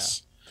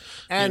hideous.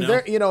 And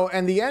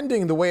and the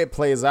ending, the way it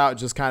plays out,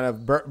 just kind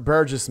of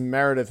Burgess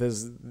Meredith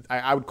is,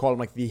 I would call him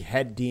like the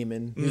head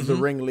demon. He's the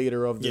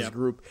ringleader of this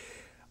group.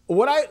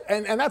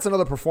 And that's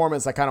another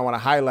performance I kind of want to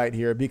highlight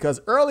here,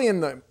 because early in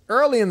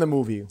the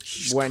movie,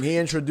 when he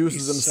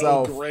introduces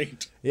himself, so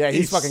great. Yeah,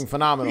 he's fucking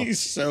phenomenal. He's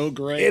so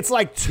great. It's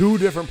like 2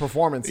 different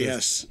performances.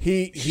 Yes,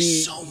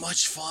 he's so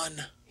much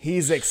fun.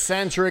 He's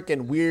eccentric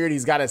and weird.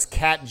 He's got his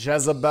cat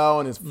Jezebel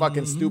and his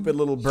fucking stupid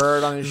little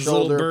bird on his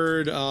shoulder.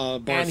 Little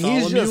bird,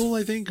 Bartholomew,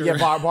 I think.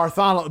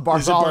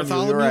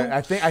 Bartholomew. You're right.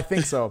 I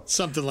think so.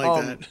 Something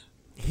like that.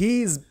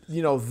 He's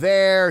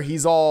there.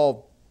 He's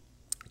all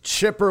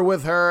chipper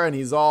with her, and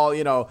he's all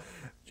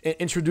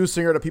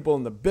introducing her to people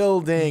in the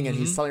building, and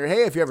he's telling her,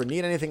 hey, if you ever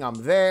need anything,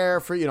 I'm there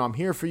for I'm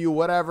here for you,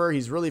 whatever.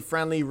 He's really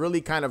friendly,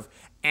 really kind of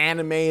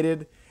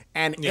animated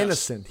and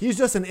innocent. He's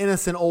just an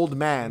innocent old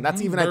man.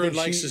 That's even his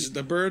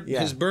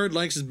bird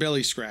likes his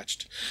belly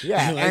scratched.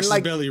 Yeah, he likes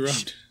his belly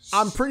rubbed.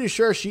 I'm pretty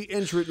sure she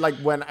like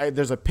when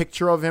there's a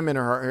picture of him in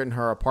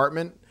her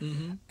apartment,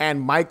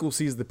 and Michael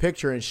sees the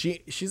picture, and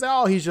she's like,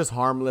 oh, he's just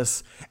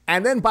harmless.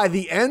 And then by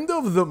the end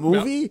of the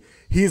movie,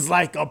 he's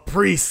like a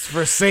priest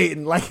for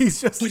Satan. Like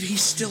he's just. But he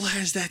still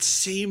has that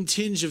same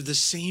tinge of the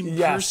same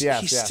person.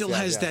 He still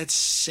has that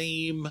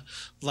same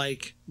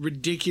like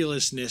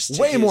ridiculousness.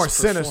 To way his more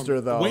performance.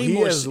 sinister though.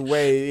 He's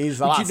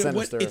a lot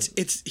sinister.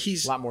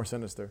 He's a lot more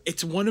sinister.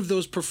 It's one of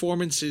those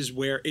performances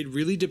where it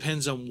really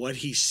depends on what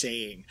he's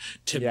saying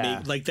to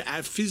make like the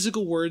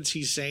physical words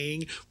he's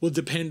saying will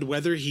depend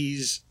whether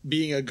he's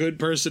being a good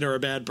person or a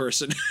bad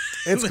person.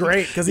 It's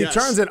great because he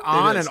turns it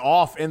on and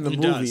off in the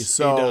movie.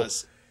 So he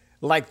does.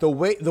 Like the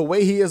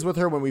way he is with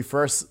her when we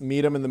first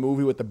meet him in the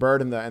movie with the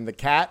bird and the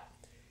cat,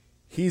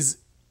 he's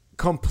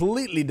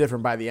completely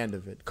different by the end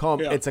of it.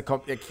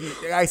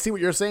 I see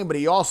what you're saying, but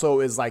he also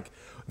is like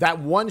that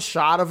one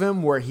shot of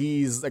him where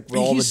he's like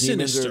all he's the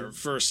demons sinister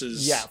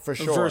versus for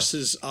sure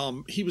versus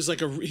he was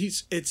like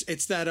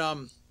it's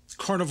that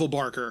Carnival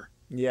Barker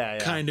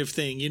kind of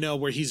thing, you know,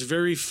 where he's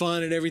very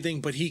fun and everything,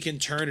 but he can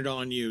turn it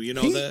on you. You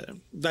know,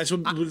 that's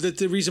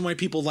the reason why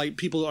people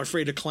are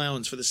afraid of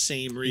clowns for the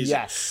same reason.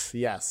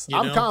 Yes.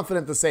 I'm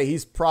confident to say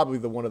he's probably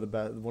one of the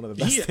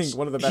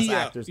best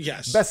actors.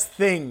 Best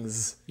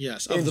things.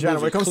 Yes. In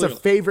general, when it comes to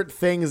favorite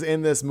things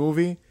in this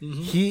movie,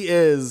 he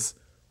is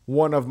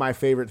one of my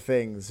favorite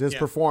things. His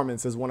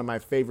performance is one of my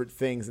favorite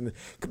things,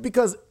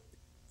 because.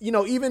 You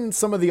know, even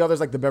some of the others,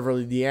 like the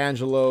Beverly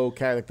D'Angelo,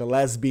 like the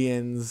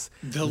lesbians.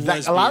 A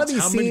lot of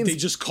these scenes, they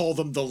just call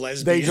them the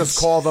lesbians. They just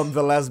call them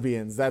the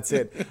lesbians. That's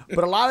it.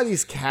 But a lot of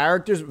these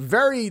characters,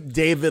 very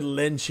David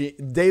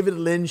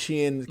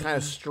Lynchian, kind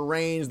of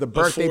strange. The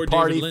birthday Before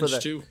party David Lynch for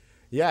the too.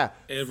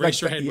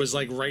 Eraserhead was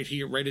like right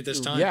here, right at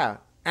this time. Yeah.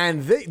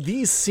 And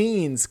these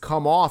scenes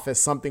come off as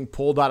something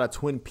pulled out of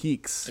Twin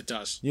Peaks. It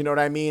does. You know what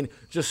I mean?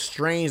 Just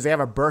strange. They have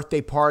a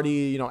birthday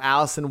party. You know,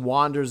 Allison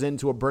wanders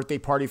into a birthday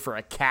party for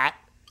a cat.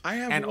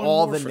 And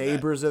all the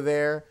neighbors are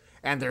there,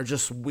 and they're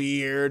just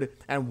weird.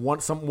 And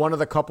one of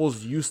the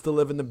couples used to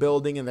live in the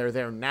building, and they're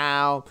there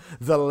now.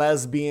 The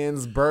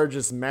lesbians,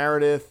 Burgess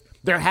Meredith,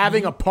 they're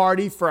having a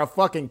party for a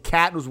fucking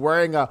cat who's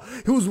wearing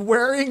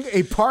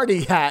a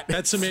party hat.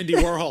 That's some Andy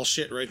Warhol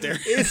shit right there.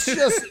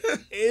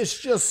 It's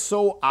just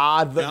so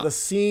odd. The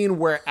scene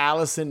where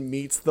Allison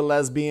meets the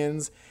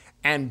lesbians,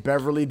 and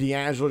Beverly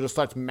D'Angelo just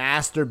starts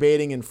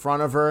masturbating in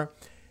front of her.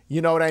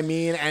 You know what I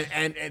mean?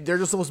 And they're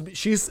just supposed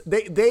to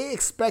be, they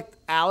expect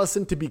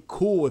Allison to be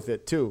cool with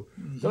it too.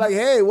 They're like,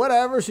 hey,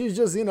 whatever. She's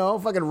just, you know,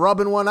 fucking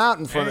rubbing one out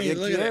in front of you.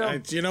 Look at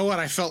it. You know what?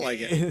 I felt like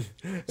it.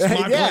 It's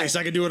my place.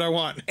 I can do what I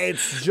want.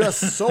 It's just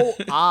so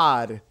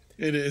odd.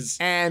 It is.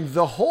 And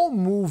the whole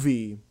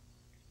movie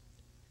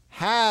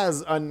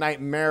has a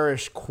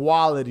nightmarish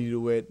quality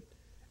to it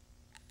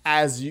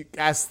as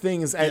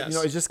things, you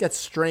know, it just gets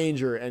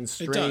stranger and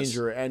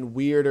stranger and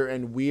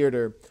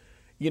weirder.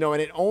 You know,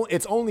 and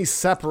it's only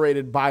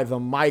separated by the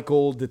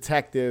Michael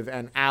detective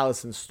and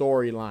Allison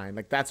storyline.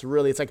 Like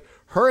it's like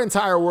her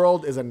entire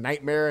world is a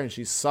nightmare, and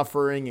she's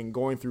suffering and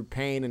going through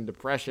pain and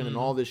depression and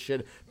all this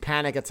shit,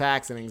 panic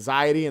attacks and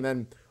anxiety. And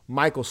then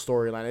Michael's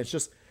storyline, it's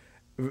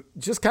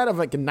just kind of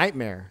like a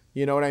nightmare.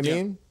 You know what I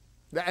mean?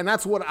 And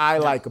that's what I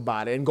like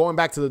about it. And going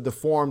back to the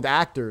deformed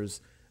actors,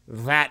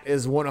 that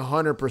is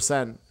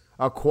 100%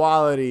 a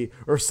quality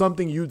or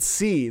something you'd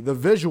see. The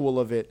visual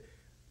of it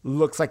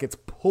looks like it's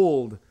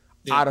pulled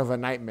out of a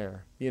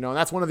nightmare, you know. And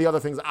that's one of the other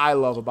things I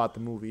love about the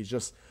movie is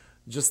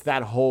just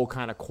that whole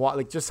kind of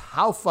like just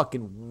how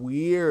fucking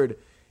weird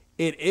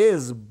it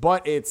is,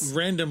 but it's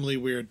randomly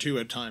weird too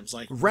at times.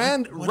 Like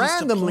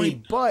randomly,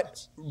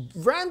 but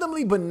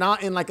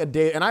not in like a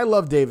day. And I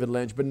love David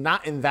Lynch, but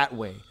not in that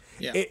way.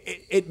 Yeah.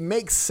 It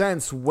makes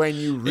sense when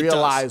you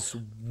realize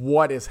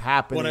what is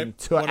happening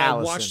to Allison. When I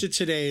watched it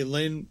today,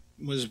 Lynn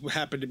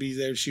happened to be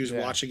there. She was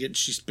watching it,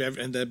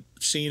 and the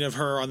scene of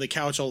her on the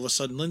couch, all of a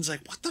sudden Lynn's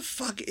like, what the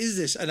fuck is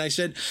this? And I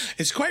said,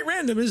 it's quite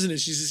random, isn't it?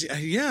 She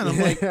says, yeah. And I'm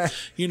like,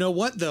 you know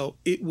what though,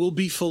 it will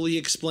be fully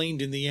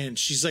explained in the end.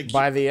 She's like,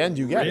 by the end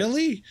you get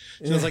really?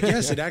 So I was like,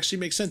 yes, it actually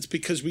makes sense,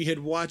 because we had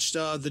watched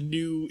the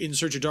new In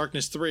Search of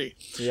Darkness 3,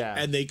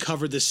 and they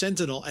covered the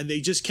Sentinel, and they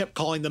just kept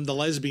calling them the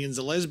lesbians,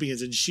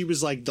 and she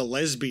was like, the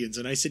lesbians.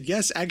 And I said,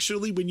 yes,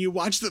 actually, when you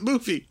watch the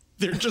movie,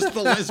 they're just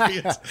the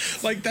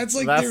lesbians. Like that's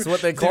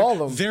what they call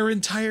them. Their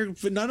entire,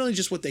 but not only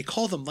just what they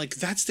call them, like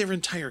that's their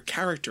entire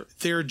character.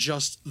 They're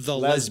just the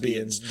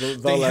lesbians.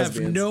 They have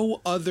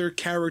no other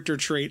character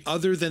trait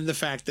other than the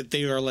fact that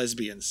they are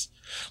lesbians.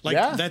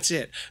 Like that's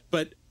it.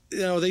 But you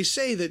know, they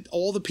say that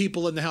all the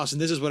people in the house,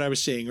 and this is what I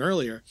was saying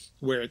earlier,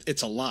 where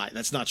it's a lie.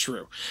 That's not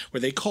true.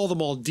 Where they call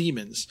them all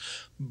demons,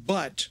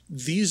 but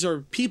these are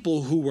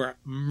people who were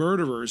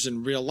murderers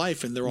in real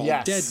life, and they're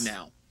all dead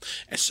now.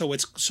 And so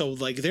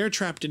like they're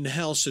trapped in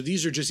hell. So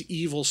these are just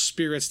evil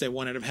spirits that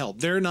went out of hell.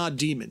 They're not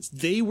demons.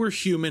 They were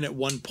human at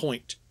one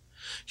point.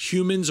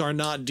 Humans are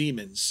not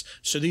demons.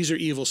 So these are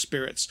evil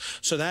spirits.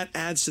 So that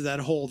adds to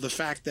that whole, the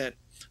fact that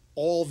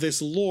all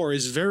this lore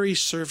is very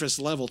surface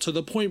level, to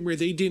the point where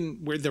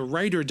the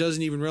writer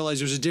doesn't even realize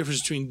there's a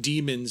difference between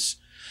demons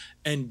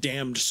and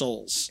damned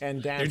souls.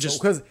 And They're damned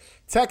just because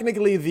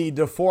technically the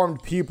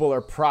deformed people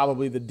are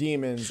probably the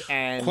demons,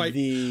 and Quite-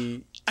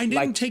 I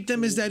didn't take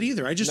them as that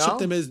either. I just took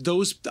them as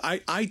those.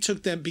 I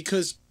took them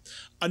because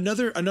a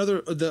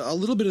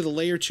little bit of the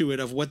layer to it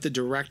of what the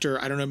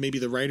director, I don't know, maybe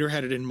the writer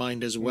had it in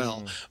mind as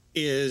well,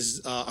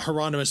 is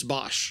Hieronymus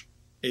Bosch.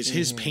 Is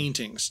his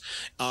paintings,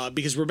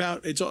 because we're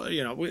about, it's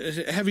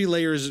heavy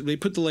layers. They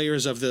put the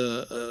layers of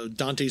the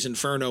Dante's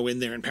Inferno in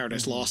there and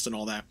Paradise Lost and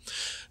all that.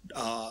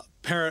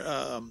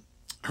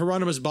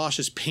 Hieronymus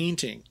Bosch's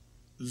painting,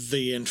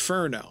 The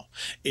Inferno,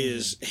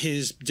 is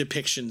his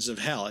depictions of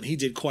hell, and he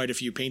did quite a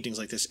few paintings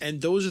like this.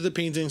 And those are the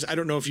paintings. I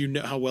don't know if you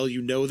know how well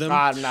you know them.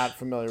 I'm not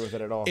familiar with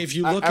it at all. If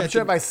you look I'm at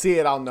sure if I see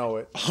it, I'll know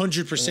it.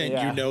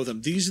 100% you know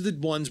them. These are the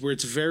ones where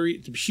it's very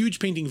huge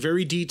painting,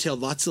 very detailed,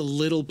 lots of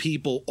little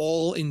people,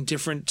 all in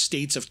different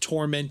states of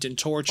torment and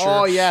torture.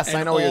 Oh yes, and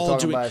I know what you're all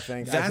talking doing- about. I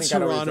think That's I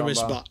know what you're Hieronymus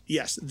talking Bosch. about.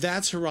 Yes,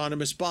 that's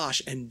Hieronymus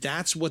Bosch, and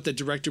that's what the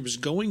director was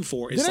going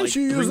for. Is Didn't like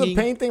you use bringing,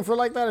 a painting for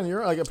like that in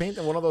your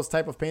one of those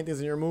type of paintings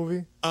in your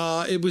movie?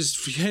 It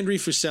was Henry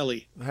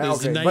Fuseli. Is the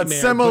Okay,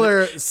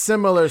 Nightmare, but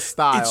similar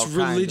style. It's kind of,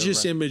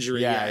 religious right?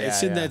 imagery. Yeah,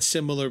 it's in yeah. that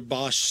similar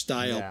Bosch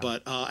style. Yeah.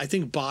 But I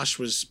think Bosch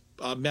was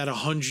about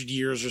 100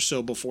 years or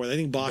so before. I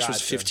think Bosch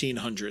was Gotcha.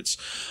 1500s.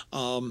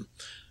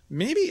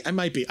 Maybe I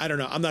might be. I don't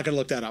know. I'm not going to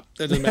look that up.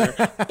 That doesn't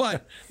matter.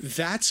 But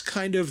that's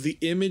kind of the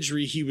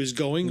imagery he was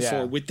going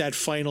for with that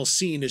final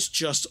scene. Is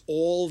just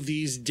all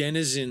these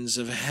denizens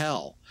of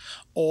hell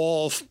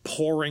all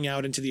pouring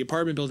out into the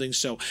apartment building.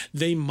 So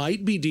they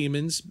might be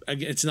demons.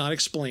 Again, it's not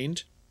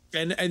explained.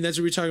 And that's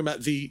what we're talking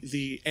about,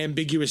 the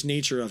ambiguous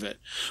nature of it,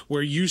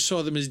 where you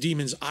saw them as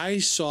demons. I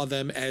saw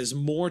them as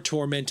more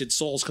tormented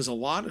souls, because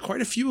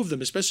quite a few of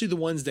them, especially the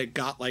ones that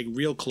got like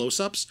real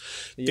close-ups,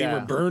 they were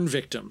burn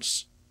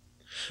victims.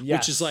 Yes.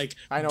 Which is like,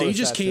 I they noticed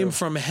just that came too.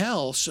 from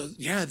hell. So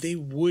yeah, they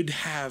would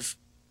have,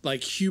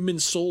 like, human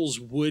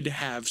souls would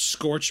have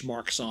scorch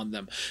marks on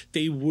them.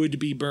 They would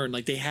be burned.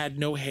 Like, they had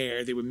no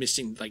hair. They were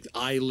missing, like,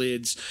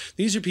 eyelids.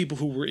 These are people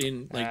who were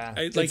in,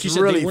 like, like you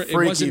said, really they weren't, it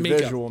freaky wasn't makeup.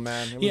 visual,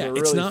 man. It was Yeah, a really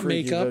it's not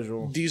freaky makeup.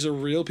 visual. These are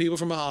real people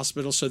from a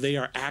hospital, so they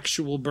are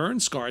actual burn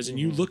scars. And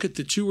you look at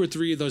the 2 or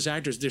 3 of those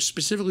actors, they're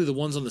specifically the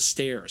ones on the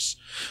stairs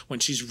when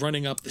she's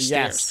running up the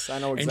stairs. I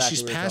know exactly and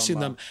she's what you're passing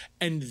talking them.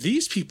 And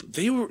these people,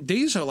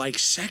 these are like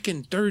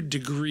 2nd, 3rd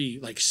degree,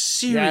 like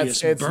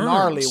serious it's burns.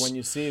 gnarly when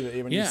you see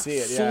it. When you see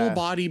it, full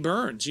body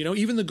burns. You know,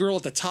 even the girl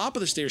at the top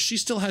of the stairs, she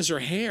still has her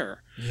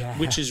hair,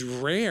 which is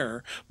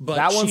rare. But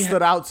that one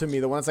stood out to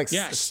me. The one that's like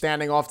Yes.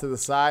 standing off to the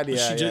side.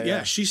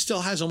 She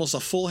still has almost a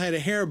full head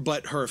of hair,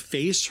 but her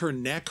face, her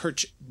neck,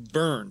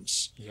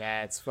 burns.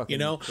 Yeah, it's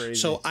fucking crazy.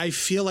 So I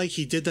feel like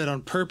he did that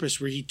on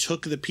purpose, where he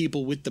took the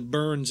people with the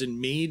burns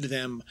and made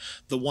them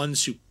the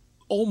ones who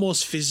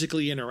almost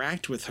physically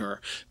interact with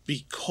her,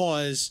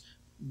 because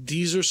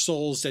these are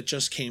souls that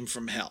just came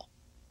from hell.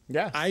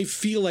 Yeah. I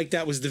feel like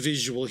that was the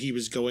visual he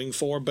was going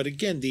for, but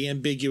again, the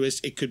ambiguous,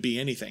 it could be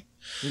anything.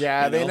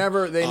 Yeah, they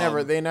never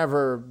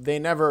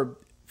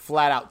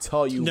flat out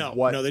tell you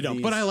what. No, they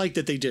don't. But I like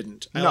that they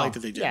didn't. I like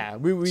that they didn't. Yeah,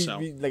 we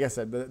like I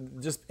said,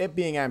 just it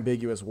being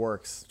ambiguous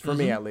works for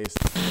me at least.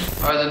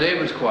 Are the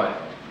neighbors quiet?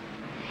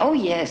 Oh,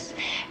 yes.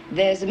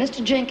 There's a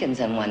Mr. Jenkins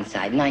on one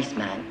side, nice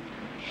man.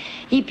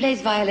 He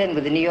plays violin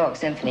with the New York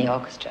Symphony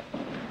Orchestra.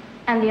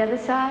 And the other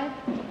side?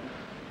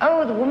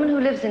 Oh, the woman who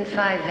lives in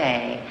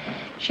 5A.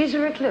 She's a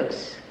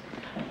recluse.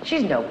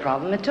 She's no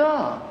problem at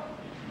all.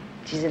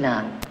 She's a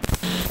nun.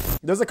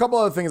 There's a couple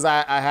other things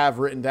I have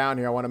written down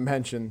here I want to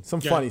mention.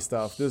 Some funny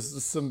stuff.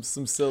 There's some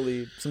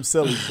silly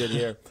shit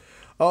here.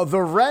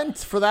 The rent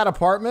for that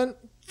apartment,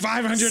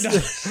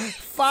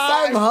 $500.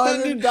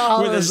 $500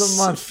 a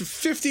month.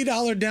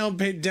 $50 down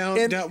pay down.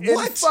 In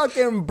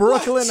fucking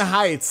Brooklyn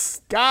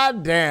Heights.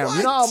 God damn.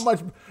 You know how much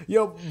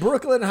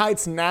Brooklyn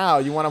Heights now,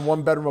 you want a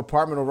 1-bedroom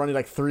apartment will run you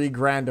like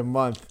 $3,000 a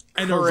month.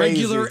 And Crazy. a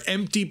regular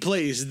empty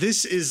place.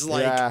 This is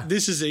like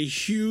this is a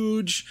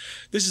huge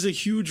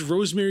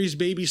Rosemary's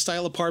Baby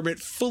style apartment,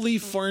 fully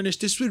furnished.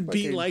 This would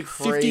be Fucking like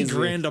crazy.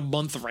 $50,000 a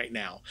month right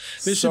now.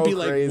 This So would be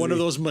like crazy. one of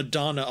those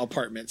Madonna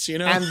apartments, you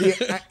know? And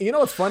you know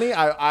what's funny?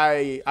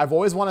 I've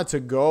always wanted to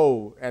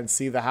go and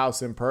see the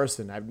house in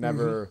person. I've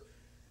never.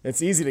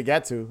 It's easy to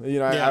get to. You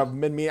know, I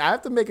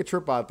have to make a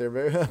trip out there.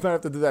 Maybe I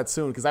have to do that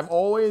soon because I've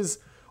always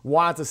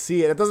wanted to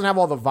see it. It doesn't have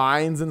all the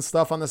vines and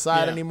stuff on the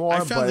side anymore. I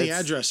found but the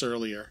address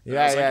earlier.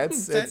 Yeah,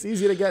 it's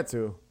easy to get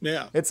to.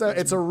 Yeah, it's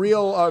a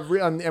real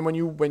and when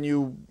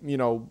you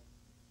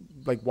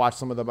like watch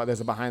some of there's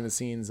a behind the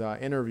scenes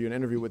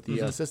interview with the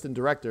assistant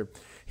director.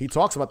 He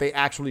talks about they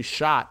actually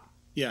shot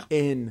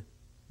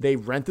they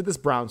rented this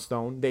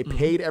brownstone. They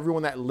paid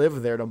everyone that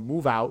lived there to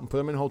move out and put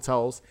them in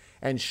hotels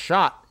and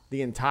shot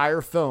the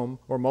entire film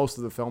or most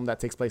of the film that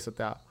takes place at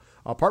the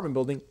apartment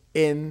building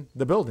in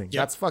the building.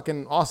 That's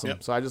fucking awesome.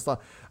 So I just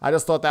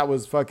thought that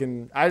was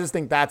fucking, I just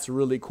think that's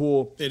really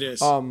cool. It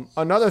is.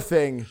 Another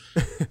thing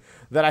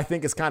that I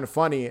think is kind of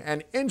funny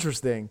and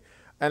interesting,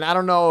 and I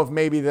don't know if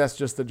maybe that's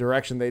just the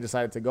direction they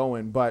decided to go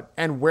in,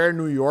 and where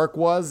New York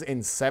was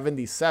in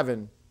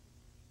 77.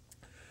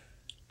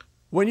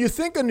 When you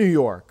think of New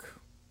York,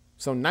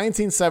 So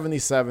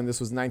 1977,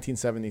 this was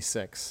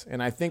 1976.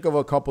 And I think of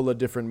a couple of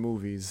different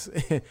movies.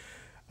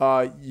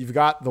 You've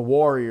got The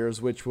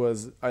Warriors, which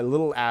was a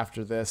little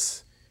after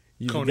this.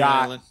 Coney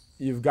Island.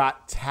 You've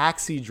got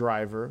Taxi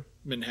Driver.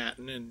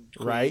 Manhattan and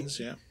Queens, right?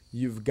 yeah.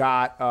 You've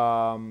got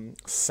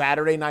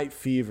Saturday Night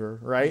Fever,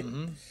 right?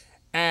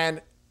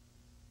 And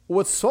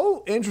what's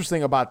so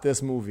interesting about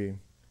this movie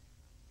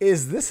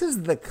is this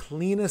is the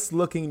cleanest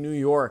looking New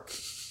York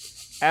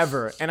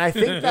ever. And I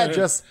think that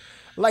just,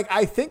 like,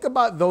 I think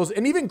about those,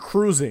 and even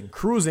Cruising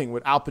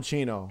with Al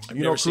Pacino.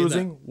 You know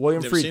Cruising?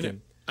 William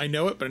Friedkin. I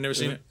know it, but I've never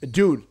seen it.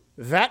 Dude,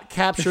 that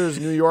captures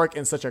New York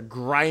in such a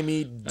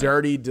grimy,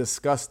 dirty,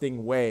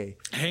 disgusting way.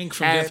 Hank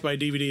from Death by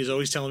DVD is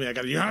always telling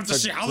me, you have to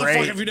see, how the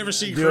fuck have you never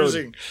seen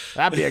Cruising?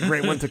 That'd be a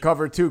great one to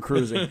cover too,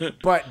 Cruising.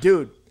 But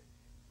dude,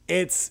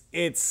 it's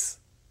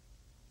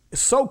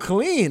so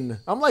clean.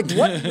 I'm like,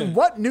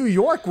 what New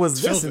York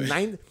was this?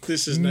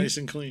 This is nice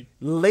and clean.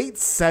 Late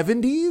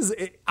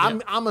 70s?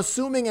 I'm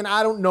assuming, and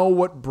I don't know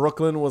what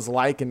Brooklyn was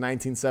like in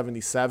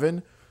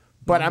 1977,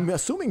 but I'm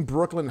assuming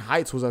Brooklyn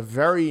Heights was a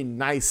very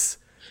nice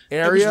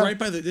area.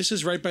 This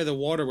is right by the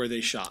water where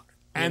they shot.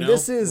 And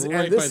this is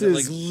like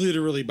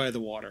literally by the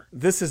water.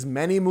 This is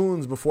many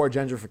moons before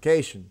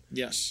gentrification.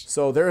 Yes.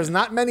 So there is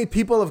not many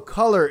people of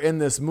color in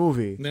this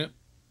movie. No.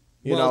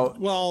 You know,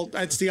 well,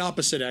 that's the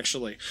opposite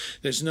actually.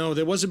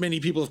 There wasn't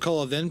many people of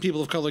color. Then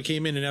people of color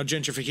came in, and now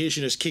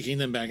gentrification is kicking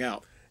them back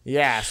out.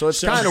 Yeah, so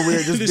it's kind of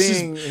weird just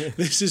being.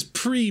 This is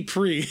pre.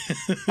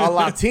 A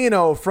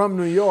Latino from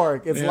New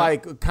York. It's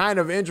like kind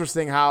of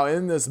interesting how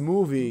in this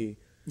movie.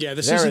 Yeah,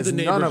 this isn't the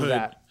neighborhood. None of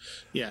that.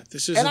 Yeah,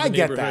 this isn't the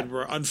neighborhood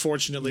where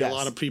unfortunately a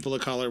lot of people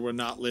of color were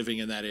not living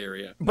in that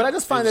area. But I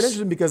just find that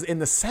interesting because in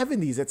the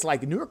 70s, it's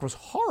like New York was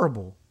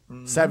horrible.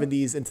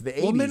 70s into the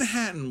 80s. Well,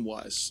 Manhattan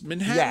was.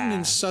 Manhattan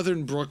and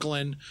southern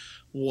Brooklyn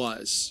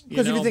was.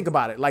 Because if you think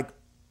about it, like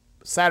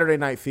Saturday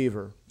Night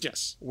Fever.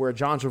 Yes. Where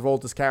John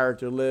Travolta's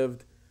character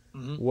lived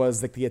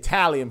was like the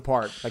Italian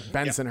part, like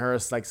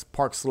Bensonhurst, like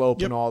Park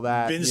Slope and all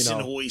that.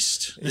 Vincent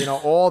Hoist.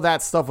 All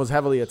that stuff was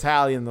heavily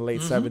Italian in the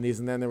late 70s.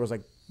 And then there was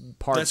like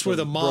parts That's where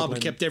the mob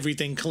Brooklyn. Kept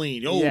everything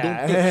clean.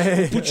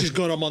 Don't put your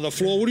gun up on the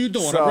floor. What are you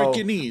doing? I break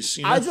your knees.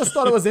 I just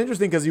thought it was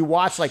interesting because you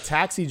watch like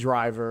Taxi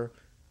Driver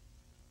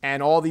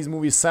and all these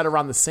movies set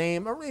around the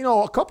same,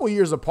 a couple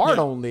years apart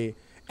only.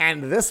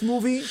 And this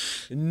movie,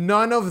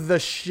 none of the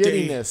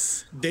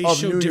shittiness they of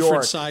show New different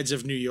York. sides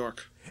of New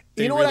York.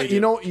 You know what?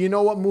 You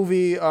know what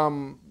movie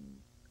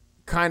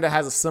kind of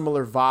has a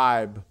similar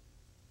vibe,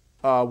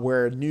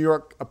 where New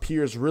York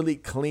appears really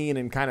clean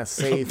and kind of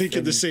safe. I'm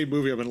thinking the same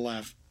movie. I'm gonna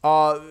laugh.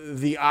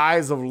 The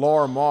Eyes of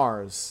Laura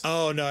Mars.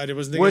 Oh no, I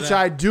wasn't thinking which that.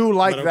 I do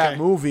like that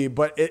movie,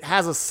 but it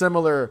has a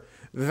similar.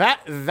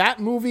 That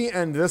movie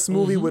and this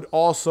movie would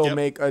also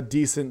make a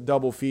decent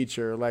double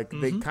feature. Like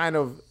they kind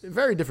of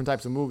very different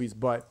types of movies,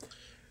 but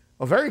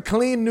a very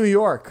clean New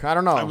York. I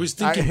don't know. I was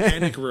thinking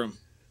Panic Room.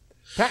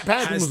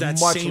 Panic Room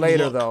was much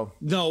later though.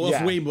 No,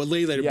 way more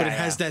later, but it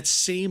has that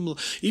same.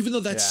 Even though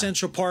that's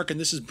Central Park and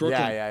this is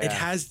Brooklyn, it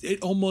has it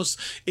almost.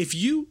 If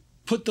you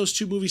put those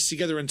two movies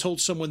together and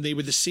told someone they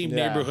were the same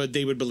neighborhood,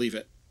 they would believe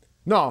it.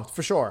 No,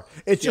 for sure.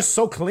 It's just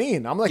so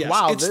clean. I'm like,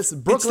 wow, this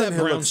Brooklyn. It's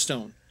that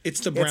brownstone. It's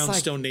the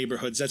brownstone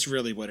neighborhoods. That's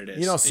really what it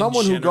is.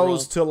 Someone who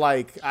goes to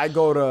like, I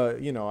go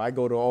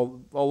to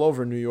all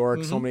over New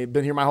York. So many,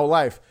 been here my whole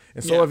life.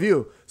 And so have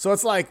you. So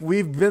it's like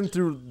we've been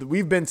to the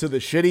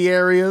shitty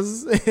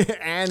areas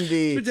and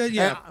the, and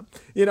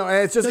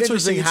it's just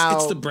interesting how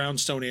it's the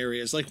brownstone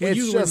areas. Like when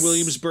you live in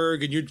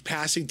Williamsburg and you're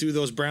passing through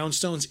those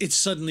brownstones, it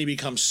suddenly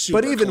becomes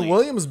super But even clean.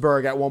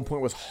 Williamsburg at one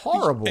point was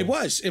horrible. It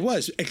was,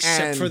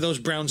 except for those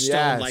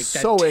brownstone, like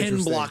that so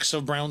 10 blocks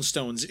of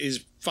brownstones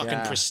is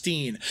fucking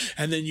pristine.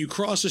 And then you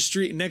cross the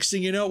street, and next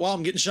thing you know, well,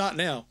 I'm getting shot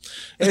now.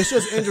 It's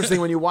just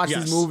interesting when you watch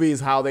these movies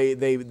how they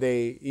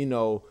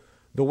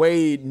the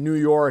way New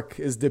York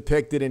is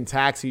depicted in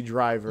Taxi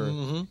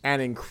Driver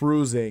and in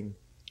Cruising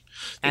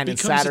and in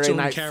Saturday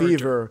Night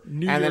Fever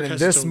and then in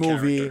this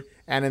movie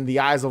and in The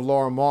Eyes of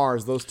Laura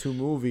Mars, those two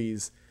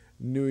movies,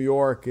 New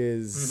York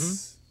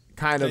is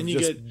kind of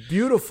just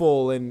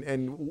beautiful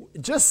and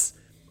just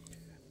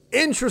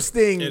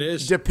interesting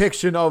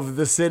depiction of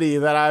the city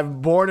that I'm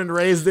born and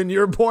raised in,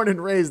 you're born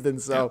and raised in.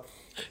 So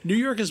New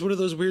York is one of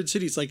those weird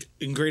cities. Like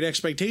in Great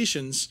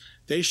Expectations,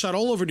 they shot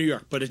all over New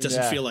York, but it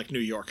doesn't feel like New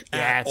York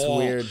at all.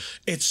 Weird.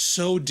 It's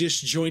so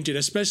disjointed.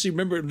 Especially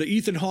remember the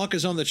Ethan Hawke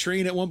is on the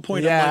train at one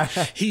point. I'm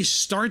like, he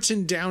starts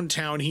in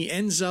downtown, he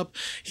ends up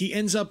in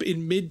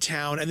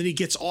Midtown, and then he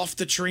gets off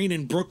the train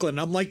in Brooklyn.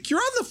 I'm like, you're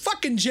on the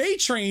fucking J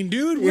train,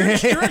 dude.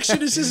 Which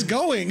direction is this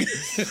going?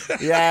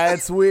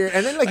 It's weird.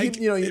 And then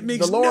it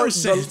makes no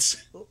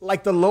sense.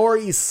 The Lower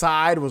East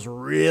Side was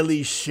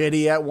really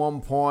shitty at one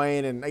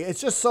point, and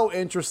it's just so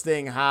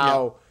interesting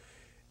how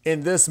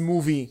in this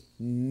movie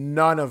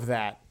none of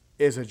that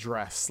is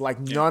addressed.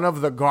 None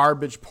of the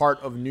garbage part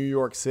of New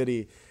York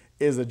City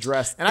is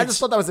addressed. And I just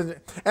thought that was and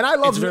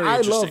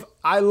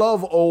I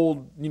love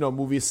old,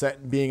 movies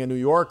set being a New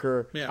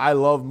Yorker. Yeah. I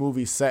love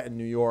movies set in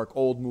New York,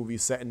 old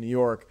movies set in New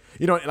York.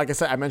 Like I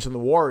said, I mentioned The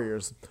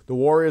Warriors. The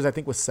Warriors I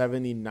think was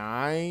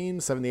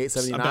 78,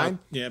 79.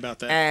 About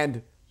that.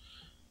 And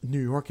New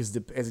York is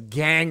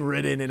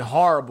gang-ridden and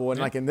horrible,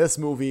 and like in this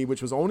movie,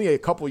 which was only a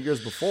couple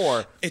years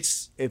before,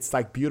 it's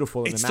like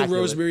beautiful and it's immaculate.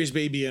 the Rosemary's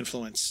Baby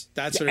influence.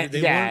 That's what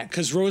they weren't,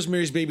 because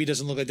Rosemary's Baby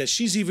doesn't look like that.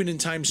 She's even in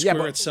Times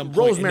Square at some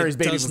point. Rosemary's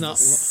Baby was in the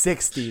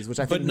 60s,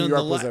 which I think New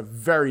York was a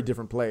very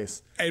different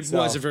place. It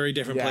was a very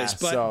different place,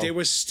 but there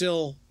was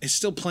still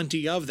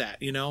plenty of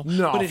that, No,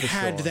 but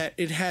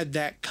it had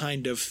that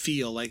kind of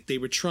feel. Like they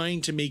were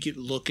trying to make it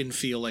look and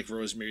feel like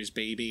Rosemary's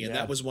Baby, and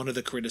that was one of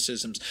the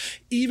criticisms.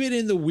 Even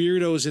in the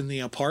weirdos in the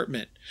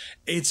apartment,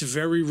 it's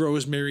very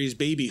Rosemary's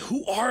Baby.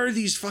 Who are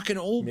these fucking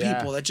old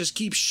people that just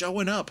keep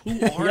showing up?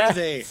 Who are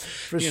they?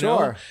 For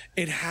sure.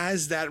 It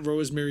has that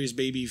Rosemary's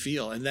Baby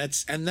feel, and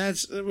that's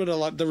what a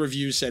lot of the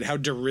reviews said, how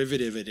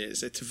derivative it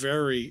is. It's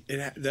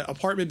the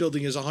apartment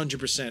building is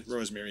 100%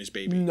 Rosemary's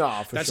Baby.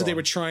 No, that's what they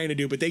were trying to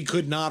do, but they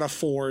could not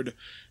afford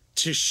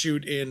to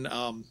shoot in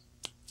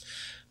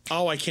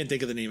I can't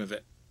think of the name of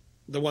it.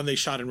 The one they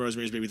shot in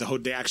Rosemary's Baby,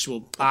 the actual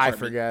apartment. I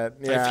forget.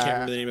 Yeah, I can't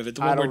remember the name of it.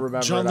 The I one don't where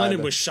remember John it Lennon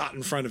either. was shot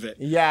in front of it.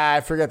 Yeah,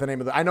 I forget the name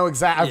of it. I know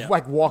exactly.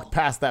 I've walked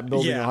past that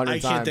building 100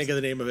 times. I can't think of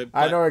the name of it.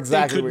 I know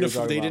exactly what you're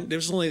talking about. There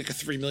was only like a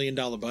 $3 million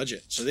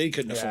budget, so they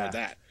couldn't afford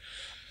that.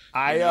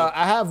 I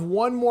have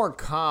one more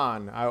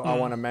con I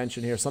want to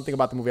mention here. Something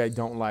about the movie I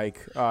don't like,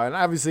 and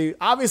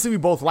obviously we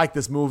both like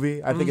this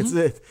movie. I think it's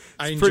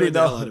I pretty enjoyed the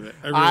hell out of it.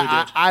 I really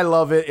did. I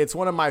love it. It's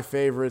one of my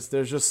favorites.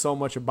 There's just so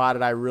much about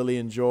it I really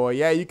enjoy.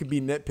 Yeah, you could be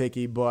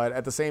nitpicky, but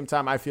at the same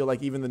time, I feel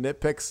like even the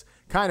nitpicks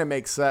kind of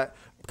makes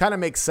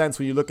sense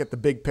when you look at the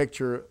big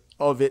picture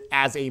of it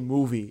as a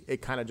movie.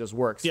 It kind of just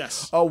works.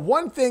 Yes.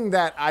 One thing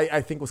that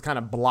I think was kind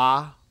of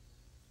blah,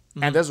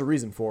 and there's a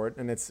reason for it,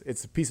 and it's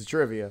a piece of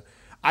trivia.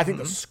 I think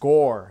the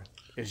score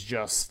is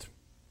just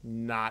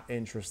not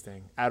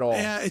interesting at all.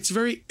 Yeah, it's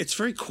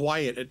very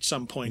quiet at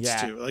some points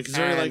too. Like it's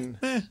very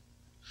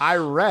I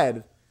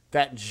read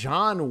that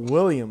John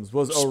Williams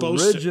was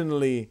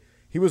originally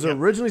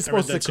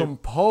supposed to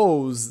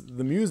compose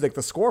the music,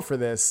 the score for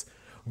this,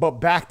 but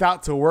backed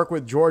out to work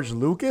with George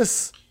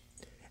Lucas.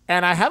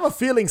 And I have a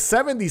feeling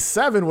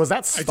 77 was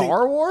that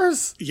Star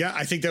Wars? Yeah,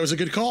 I think that was a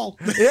good call.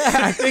 Yeah,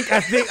 I think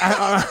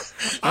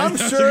I'm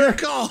sure. A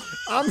good call.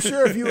 I'm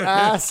sure if you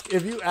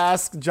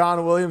ask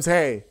John Williams,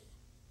 hey,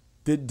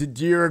 did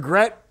you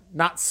regret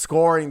not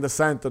scoring the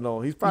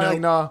Sentinel? He's probably like,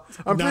 no.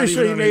 I'm pretty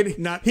sure he made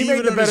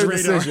the better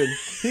decision.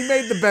 He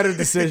made the better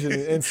decision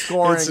in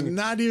scoring. It's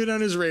not even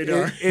on his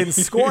radar. In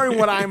scoring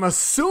what I'm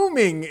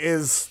assuming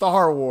is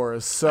Star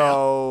Wars.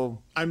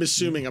 So I'm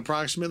assuming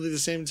approximately the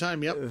same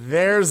time. Yep.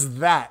 There's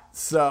that.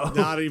 So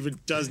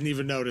doesn't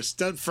even notice.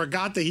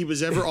 Forgot that he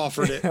was ever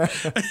offered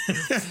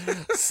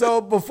it. So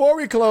before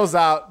we close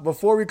out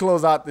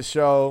the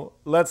show,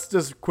 let's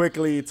just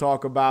quickly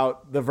talk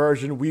about the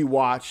version we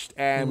watched,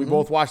 and we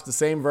both watched the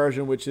same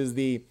version, which is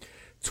the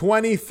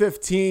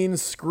 2015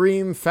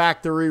 Scream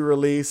Factory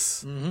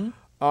release.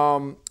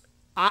 I'll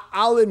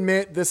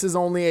admit this is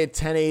only a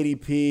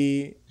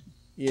 1080p.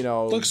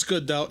 Looks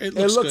good though. It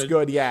looks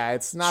good. Yeah,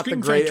 it's not Scream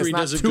the great. Factory It's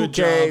not does a 2K, good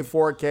job.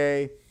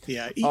 4K.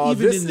 Yeah,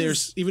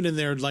 even in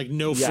their like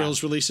no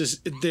frills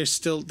releases,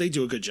 they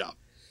do a good job.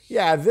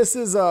 Yeah, this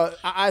is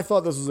I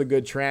thought this was a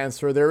good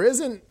transfer. There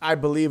isn't, I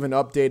believe, an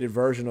updated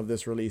version of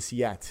this release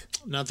yet.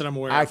 Not that I'm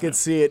aware of. I could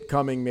see it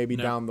coming maybe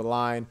down the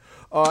line.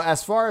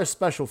 As far as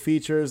special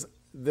features,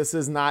 this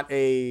is not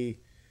a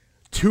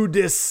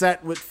 2-disc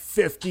set with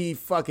 50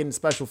 fucking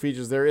special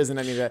features. There isn't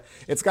any of that.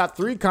 It's got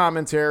 3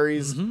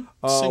 commentaries.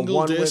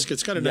 Single disc.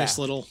 It's got a nice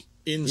little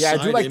inside.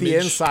 Yeah, I do like image. the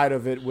inside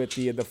of it with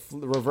the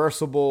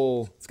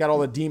reversible. It's got all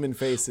the demon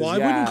faces. Well, I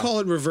wouldn't call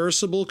it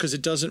reversible because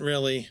it doesn't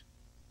really.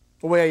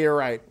 Well, yeah, you're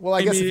right. Well,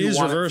 I guess mean, if it you is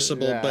want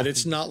reversible, to, but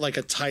it's not like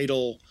a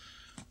title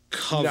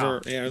cover.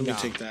 No, Let me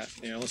take that.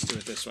 Yeah, let's do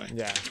it this way.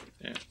 Yeah.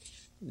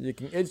 Yeah.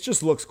 It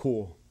just looks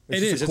cool.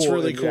 It's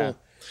really cool.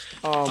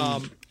 Yeah.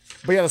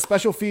 But yeah, the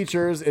special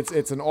features,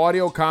 it's an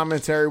audio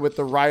commentary with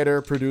the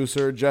writer,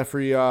 producer,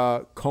 Jeffrey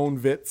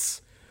Konvitz,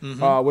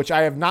 which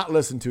I have not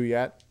listened to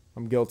yet.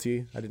 I'm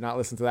guilty. I did not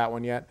listen to that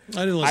one yet.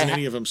 I didn't listen to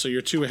any of them, so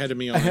you're 2 ahead of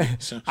me already.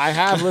 So. I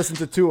have listened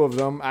to 2 of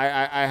them.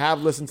 I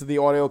have listened to the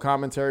audio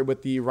commentary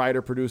with the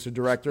writer, producer,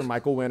 director,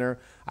 Michael Winner.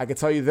 I can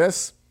tell you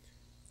this.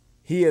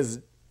 He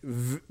is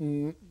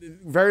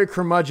very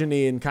curmudgeon-y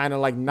and kind of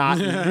like not...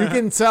 You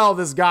can tell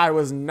this guy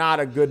was not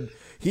a good...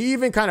 He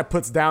even kind of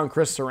puts down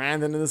Chris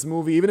Sarandon in this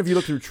movie. Even if you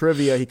look through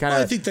trivia, he kind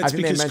of... I think that's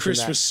because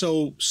Chris was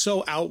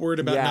so outward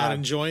about not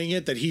enjoying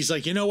it that he's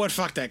like, you know what?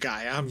 Fuck that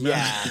guy. I'm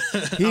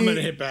going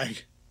to hit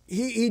back.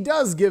 He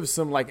does give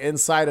some like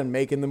insight on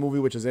making the movie,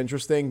 which is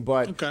interesting,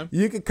 but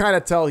you could kind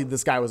of tell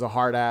this guy was a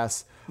hard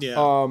ass.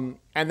 Yeah.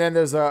 And then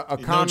there's a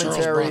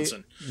commentary.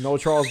 No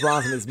Charles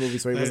Bronson in this movie,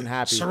 so he wasn't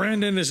happy.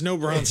 Sarandon is no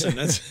Bronson.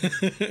 That's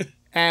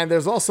And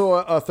there's also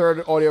a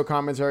third audio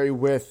commentary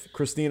with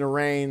Christina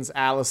Rains,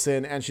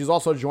 Allison, and she's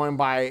also joined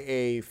by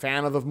a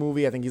fan of the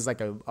movie. I think he's like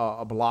a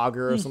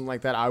blogger or something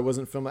like that. I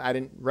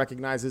didn't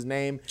recognize his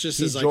name. Just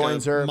he as like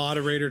joins a her.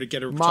 moderator to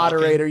get her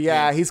Moderator, talking.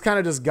 yeah. He's kind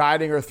of just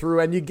guiding her through.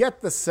 And you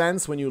get the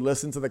sense when you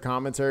listen to the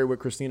commentary with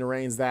Christina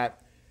Rains that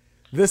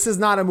this is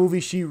not a movie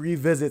she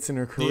revisits in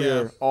her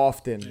career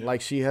often. Like,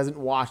 she hasn't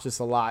watched this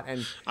a lot.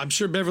 And I'm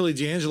sure Beverly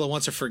D'Angelo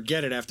wants to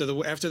forget it after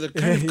the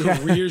kind of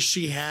career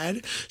she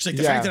had. She's like,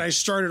 the fact that I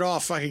started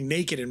off fucking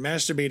naked and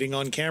masturbating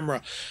on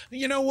camera.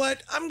 You know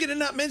what? I'm going to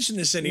not mention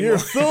this anymore.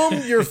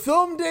 Your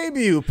film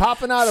debut,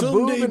 popping out a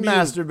boob and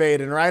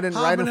masturbating right in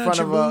front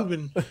of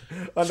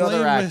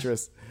another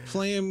actress.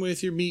 Playing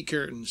with your meat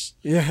curtains.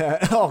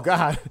 Yeah. Oh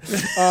God.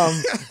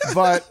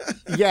 But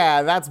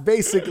yeah, that's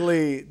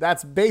basically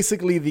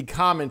the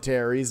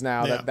commentaries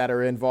now that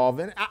are involved,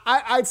 and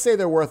I'd say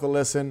they're worth a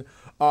listen.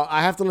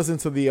 I have to listen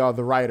to the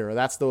writer.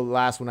 That's the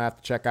last one I have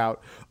to check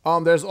out.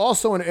 There's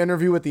also an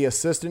interview with the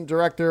assistant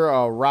director,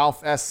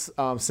 Ralph S.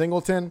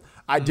 Singleton.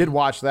 I did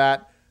watch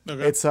that.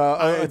 Okay. It's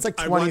like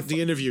 20. I watched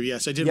the interview.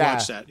 Yes, I did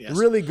watch that. Yes,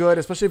 really good,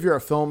 especially if you're a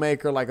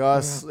filmmaker like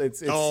us. It's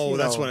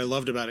that's what I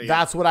loved about it. Yeah.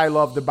 That's what I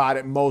loved about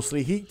it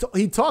mostly.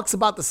 He talks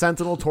about the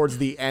Sentinel towards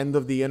the end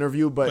of the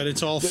interview, but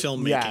it's all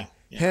filmmaking.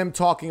 Yeah, him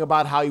talking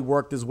about how he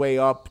worked his way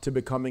up to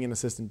becoming an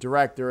assistant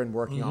director and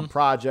working on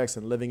projects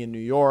and living in New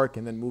York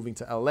and then moving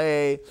to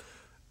LA.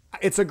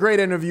 It's a great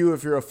interview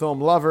if you're a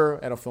film lover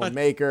and a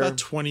filmmaker. About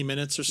 20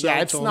 minutes or so. Yeah,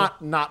 it's total.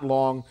 not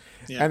long.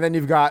 Yeah. And then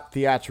you've got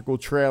theatrical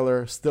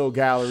trailer, still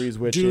galleries,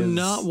 which do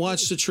not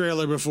watch the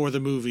trailer before the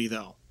movie,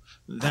 though.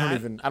 I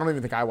don't even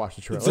think I watched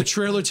the trailer. The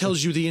trailer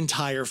tells you the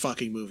entire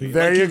fucking movie.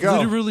 There you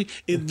go.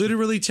 It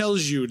literally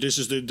tells you this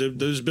is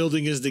this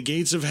building is the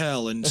gates of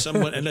hell, and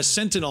a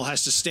sentinel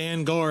has to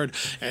stand guard,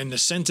 and the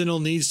sentinel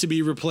needs to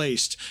be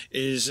replaced.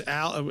 Is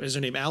her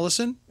name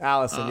Allison?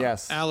 Allison,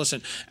 yes.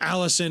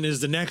 Allison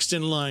is the next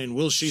in line.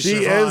 Will she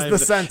survive? She is the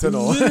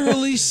sentinel.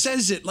 Literally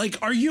says it. Like,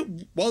 are you?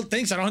 Well,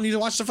 thanks. I don't need to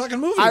watch the fucking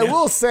movie. I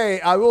will say,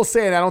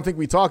 and I don't think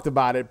we talked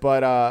about it, but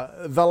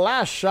the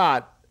last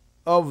shot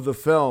of the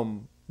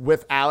film,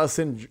 with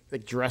Allison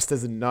dressed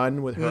as a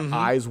nun with her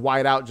eyes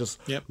wide out, just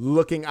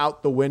looking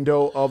out the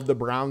window of the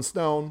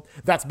brownstone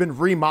that's been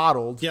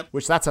remodeled,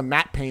 which that's a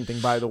matte painting,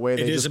 by the way.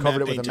 They just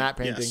covered it with a matte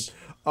painting.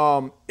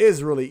 Yes.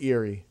 Is really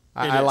eerie.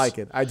 I like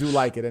it. I do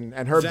like it.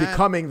 And her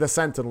becoming the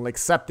Sentinel,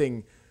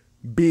 accepting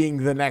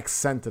being the next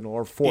Sentinel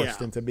or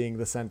forced into being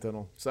the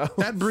Sentinel. So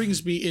that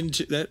brings me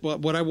into that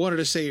what I wanted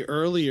to say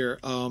earlier,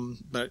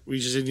 but we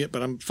just didn't get,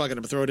 but I'm fucking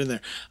going to throw it in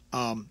there.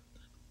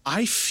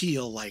 I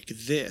feel like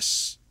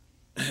this,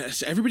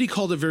 everybody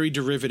called it very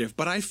derivative,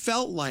 but I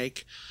felt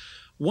like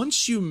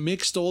once you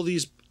mixed all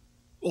these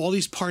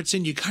parts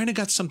in, you kind of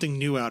got something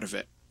new out of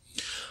it.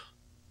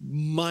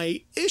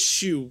 My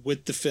issue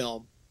with the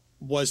film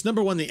was,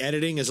 number one, the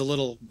editing is a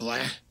little blah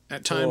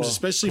at times,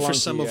 especially clunky, for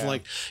some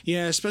of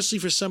especially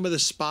for some of the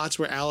spots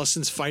where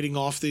Allison's fighting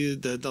off the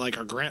like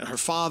her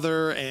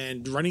father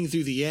and running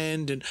through the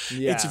end, and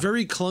it's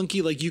very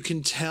clunky. Like, you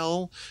can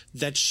tell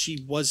that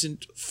she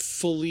wasn't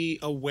fully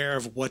aware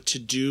of what to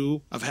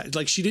do,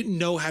 like she didn't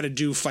know how to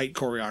do fight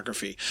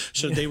choreography.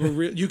 So they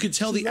were you could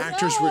tell the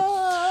actors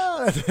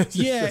were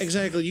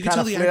exactly. You could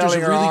tell the actors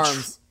are really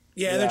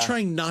they're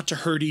trying not to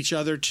hurt each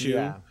other too.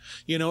 Yeah.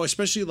 You know,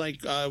 especially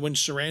like when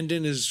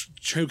Sarandon is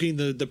choking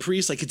the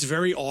priest, like it's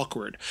very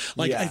awkward.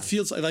 Like it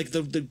feels like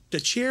the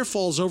chair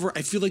falls over.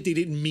 I feel like they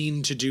didn't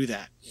mean to do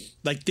that.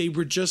 Like they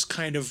were just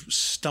kind of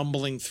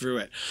stumbling through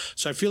it.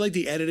 So I feel like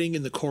the editing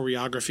and the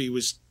choreography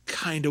was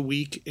kind of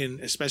weak,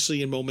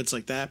 especially in moments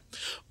like that.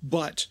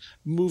 But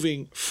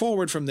moving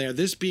forward from there,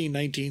 this being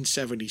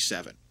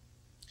 1977,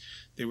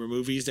 there were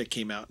movies that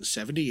came out in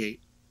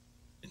 78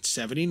 and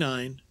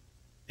 79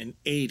 and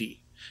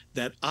 80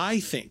 that I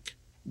think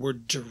were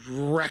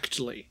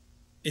directly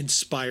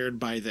inspired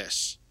by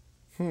this.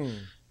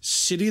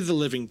 City of the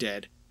Living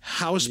Dead,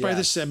 House by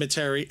the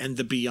Cemetery, and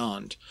The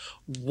Beyond.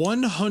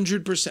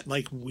 100%.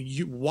 Like,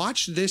 you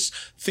watch this,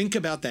 think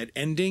about that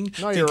ending,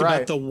 think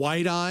about the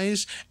white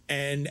eyes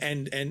and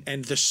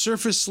the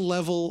surface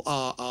level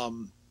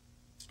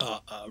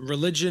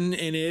religion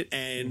in it,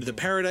 and the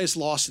Paradise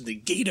Lost and the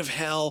Gate of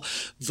Hell,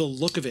 the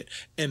look of it.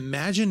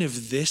 Imagine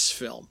if this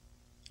film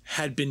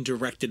had been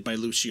directed by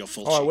Lucio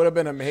Fulci. Oh, it would have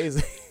been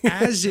amazing.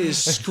 As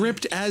is,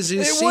 script as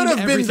is. It would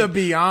have been The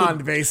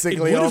Beyond,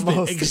 basically,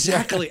 almost.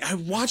 Exactly. I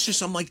watched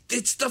this, I'm like,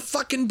 it's the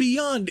fucking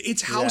Beyond.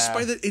 It's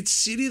it's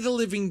City of the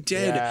Living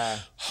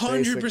Dead.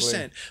 100%.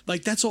 Basically.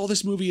 Like, that's all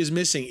this movie is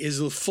missing, is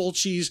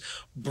Fulci's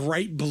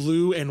bright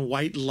blue and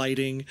white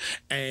lighting,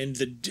 and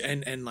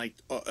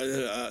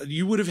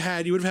you would have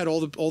had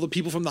all the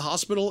people from the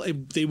hospital.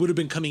 They would have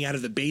been coming out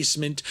of the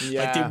basement.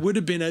 Like, there would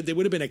have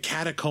been a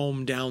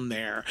catacomb down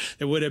there.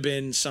 There would have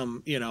been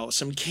some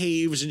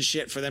caves and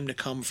shit for them to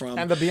come from.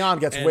 And The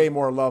Beyond gets way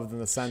more love than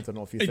the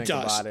Sentinel, if you think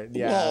about it.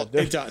 Yeah, well,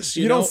 it does.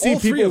 You don't see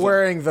people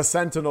wearing the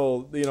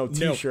Sentinel,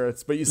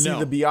 t-shirts, but you see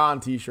the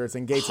Beyond t-shirts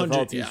and Gates of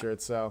Hell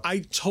t-shirts. So I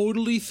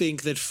totally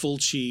think that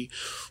Fulci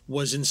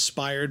was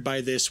inspired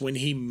by this when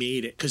he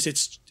made it, because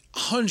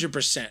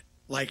 100%.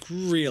 Like,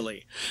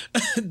 really.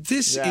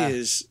 This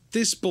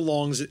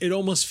belongs, it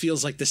almost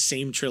feels like the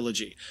same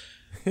trilogy.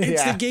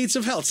 It's the Gates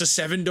of Hell. It's the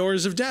 7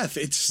 Doors of Death.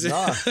 It's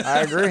no,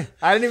 I agree.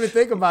 I didn't even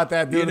think about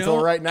that, dude,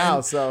 until right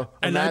now.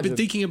 And I've been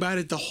thinking about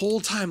it the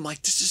whole time.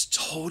 Like, this is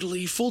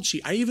totally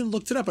Fulci. I even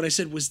looked it up and I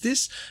said, was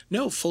this?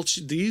 No,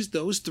 Fulci.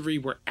 Those 3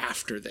 were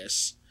after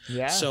this.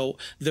 Yeah. So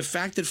the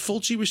fact that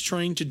Fulci was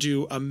trying to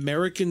do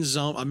American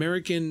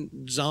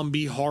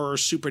zombie horror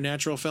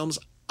supernatural films,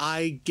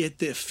 I get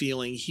the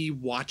feeling he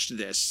watched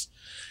this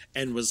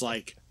and was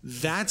like,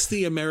 that's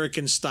the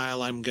American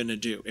style I'm going to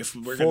do. If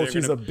we're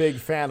Fulci's a big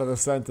fan of the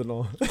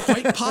Sentinel.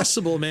 Quite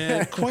possible,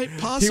 man. Quite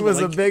possible. He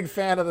was a big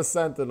fan of the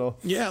Sentinel.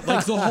 Yeah,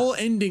 like the whole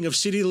ending of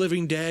City of the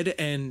Living Dead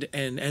and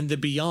The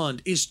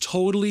Beyond is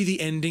totally the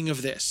ending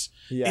of this.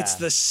 Yeah. It's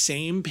the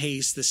same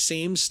pace, the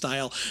same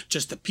style,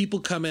 just the people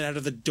coming out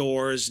of the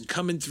doors and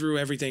coming through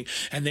everything,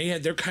 and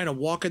they're kind of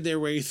walking their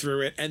way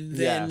through it, and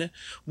then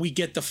we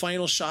get the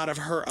final shot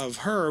of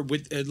her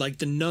with like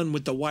the nun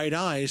with the white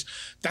eyes.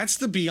 That's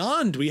The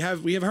Beyond. We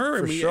have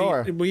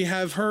her, and we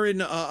have her in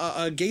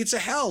Gates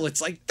of Hell.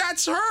 It's like,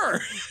 that's her.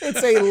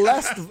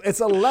 It's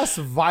a less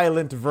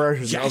violent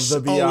version of The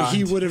Beyond. Oh,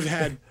 he would have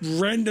had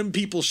random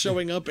people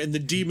showing up, and the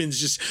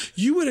demons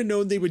you would have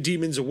known they were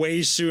demons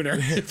way sooner.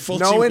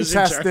 No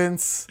intestines,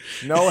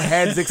 no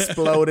heads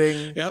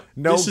exploding,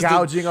 no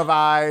gouging of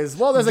eyes.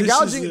 Well, there's a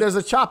gouging, there's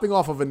a chopping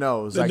off of a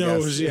nose, I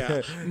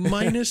guess.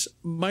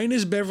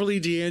 Minus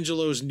Beverly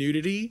D'Angelo's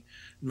nudity,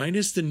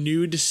 minus the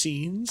nude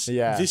scenes.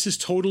 Yeah. This is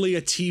totally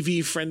a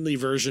TV-friendly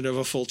version of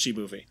a Fulci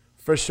movie.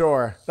 For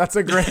sure. That's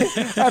a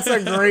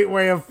great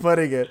way of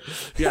putting it.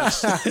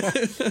 Yes.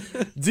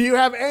 Do you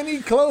have any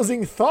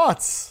closing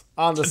thoughts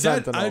on the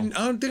Sentinel? I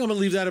don't think I'm gonna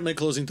leave that in my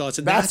closing thoughts,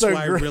 and that's why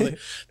I really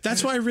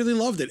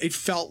loved it. It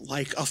felt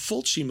like a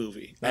Fulci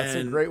movie. That's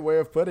a great way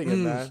of putting it,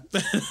 man.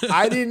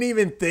 I didn't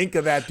even think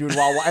of that, dude.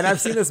 And I've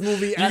seen this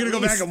movie. You're gonna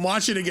go back and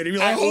watch it again. You're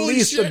like, at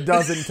least a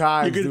dozen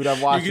times, dude.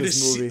 I've watched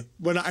this movie.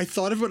 When I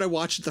thought of it, I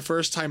watched it the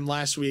first time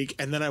last week,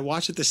 and then I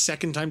watched it the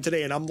second time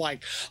today, and I'm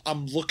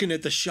looking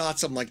at the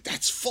shots. I'm like,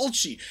 that's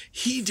Fulci.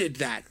 He did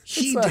that.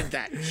 He did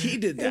that.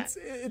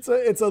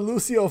 It's a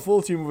Lucio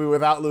Fulci movie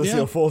without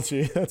Lucio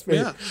Fulci. That's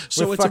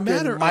So it's a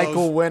matter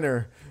Michael of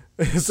Winner.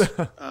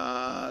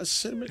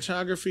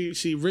 Cinematography.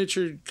 See,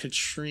 Richard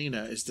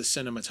Katrina is the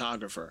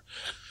cinematographer.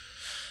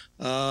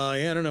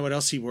 I don't know what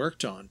else he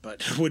worked on,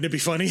 but wouldn't it be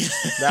funny?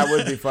 That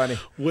would be funny.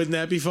 Wouldn't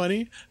that be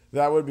funny?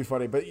 That would be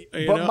funny. But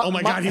oh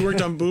my God, he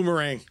worked on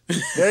Boomerang.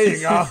 There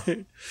you go.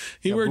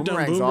 He worked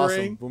on Boomerang.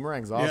 Awesome.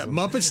 Boomerang's awesome.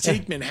 Yeah, Muppets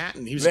Take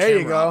Manhattan. He was there.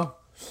 You go.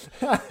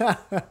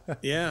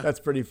 Yeah, that's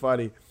pretty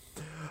funny.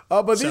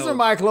 But these are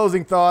my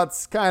closing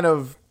thoughts. Kind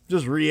of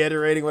just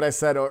reiterating what I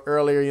said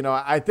earlier.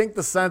 I think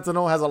The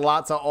Sentinel has a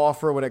lot to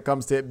offer when it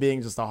comes to it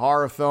being just a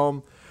horror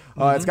film.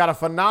 It's got a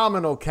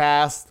phenomenal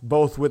cast,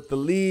 both with the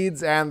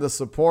leads and the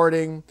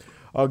supporting.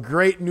 A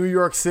great New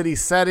York City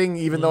setting,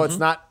 even though it's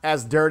not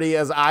as dirty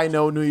as I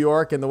know New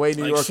York and the way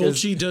New York is.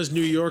 Fulci does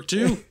New York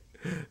too.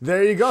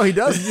 There you go. He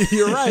does.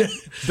 You're right.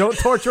 Don't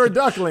torture a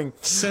duckling.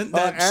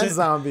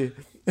 Zombie.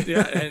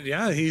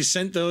 He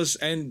sent those,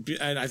 and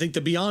I think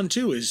The Beyond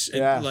too is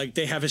like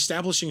they have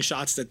establishing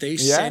shots that they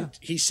sent.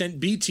 He sent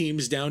B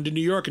teams down to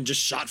New York and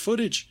just shot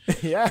footage. But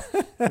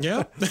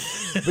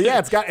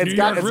it's got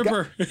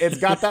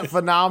that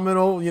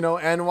phenomenal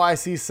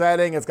NYC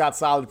setting. It's got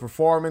solid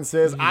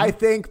performances. I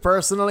think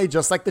personally,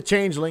 just like The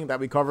Changeling that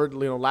we covered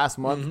last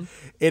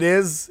month, it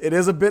is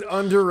a bit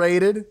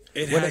underrated.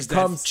 It has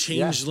that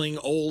Changeling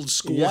old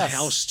school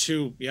house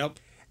too. Yep.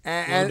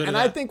 And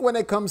I think when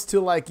it comes to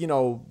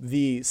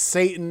the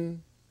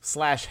Satan /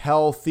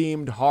 hell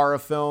themed horror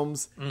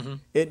films,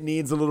 it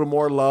needs a little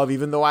more love.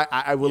 Even though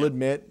I will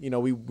admit,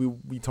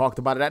 we talked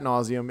about it ad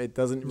nauseum. It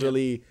doesn't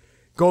really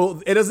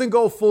go. It doesn't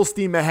go full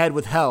steam ahead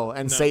with hell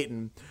and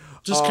Satan.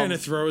 Just kind of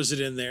throws it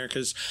in there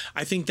because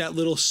I think that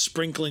little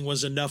sprinkling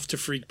was enough to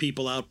freak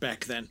people out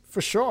back then.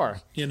 For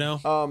sure.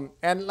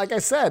 And like I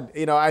said,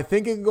 I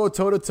think it can go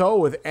toe to toe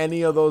with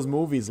any of those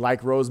movies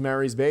like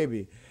Rosemary's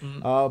Baby.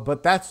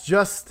 But that's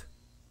just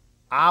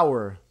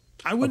our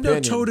I wouldn't go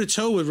toe to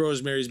toe with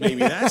Rosemary's Baby.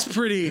 That's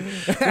pretty.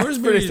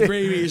 Rosemary's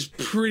Baby is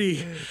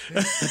pretty.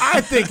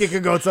 I think it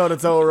could go toe to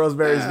toe with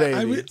Rosemary's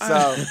Baby.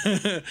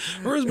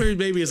 Rosemary's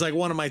Baby is like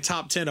one of my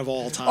top 10 of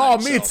all time. Oh,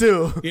 me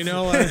too.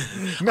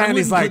 Man,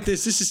 he's like,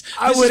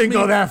 I wouldn't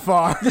go that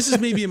far. This is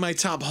maybe in my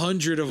top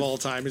 100 of all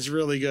time. It's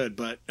really good,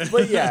 but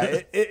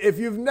if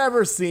you've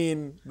never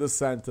seen The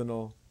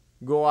Sentinel,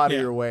 go out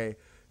of your way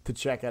to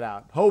check it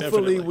out.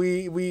 Hopefully,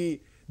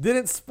 we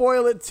didn't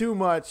spoil it too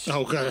much.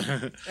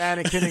 Okay.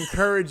 And it can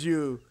encourage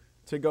you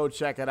to go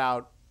check it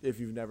out if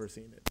you've never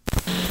seen it.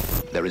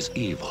 There is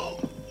evil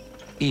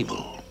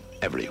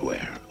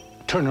everywhere.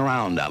 Turn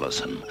around,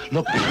 Allison.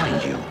 Look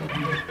behind you.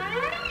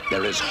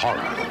 There is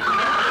horror.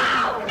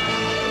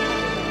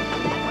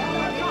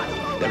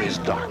 There is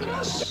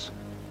darkness.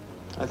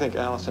 I think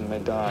Allison may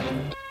die.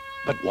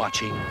 But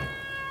watching,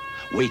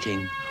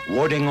 waiting,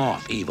 warding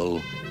off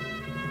evil,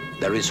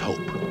 there is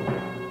hope.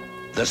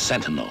 The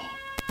Sentinel.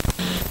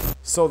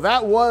 So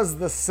that was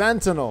The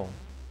Sentinel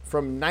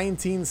from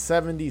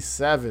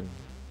 1977.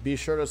 Be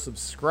sure to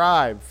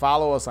subscribe.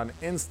 Follow us on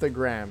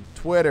Instagram,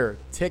 Twitter,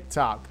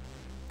 TikTok,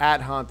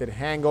 @Haunted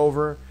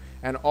Hangover.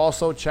 And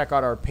also check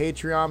out our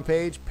Patreon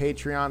page,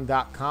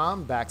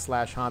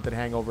 patreon.com/Haunted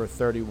Hangover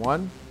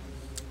 31.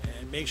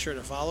 And make sure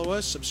to follow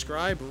us,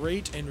 subscribe,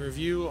 rate, and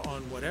review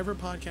on whatever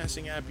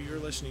podcasting app you're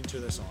listening to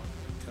this on.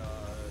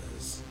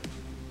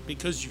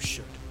 Because you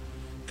should.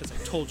 Because I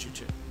told you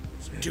to.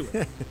 So do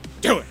it.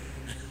 Do it.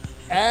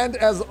 And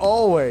as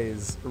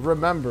always,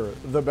 remember,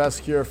 the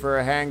best cure for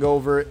a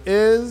hangover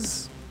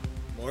is...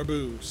 more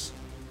booze.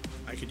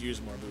 I could use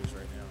more booze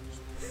right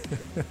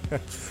now.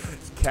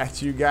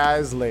 Catch you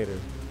guys later.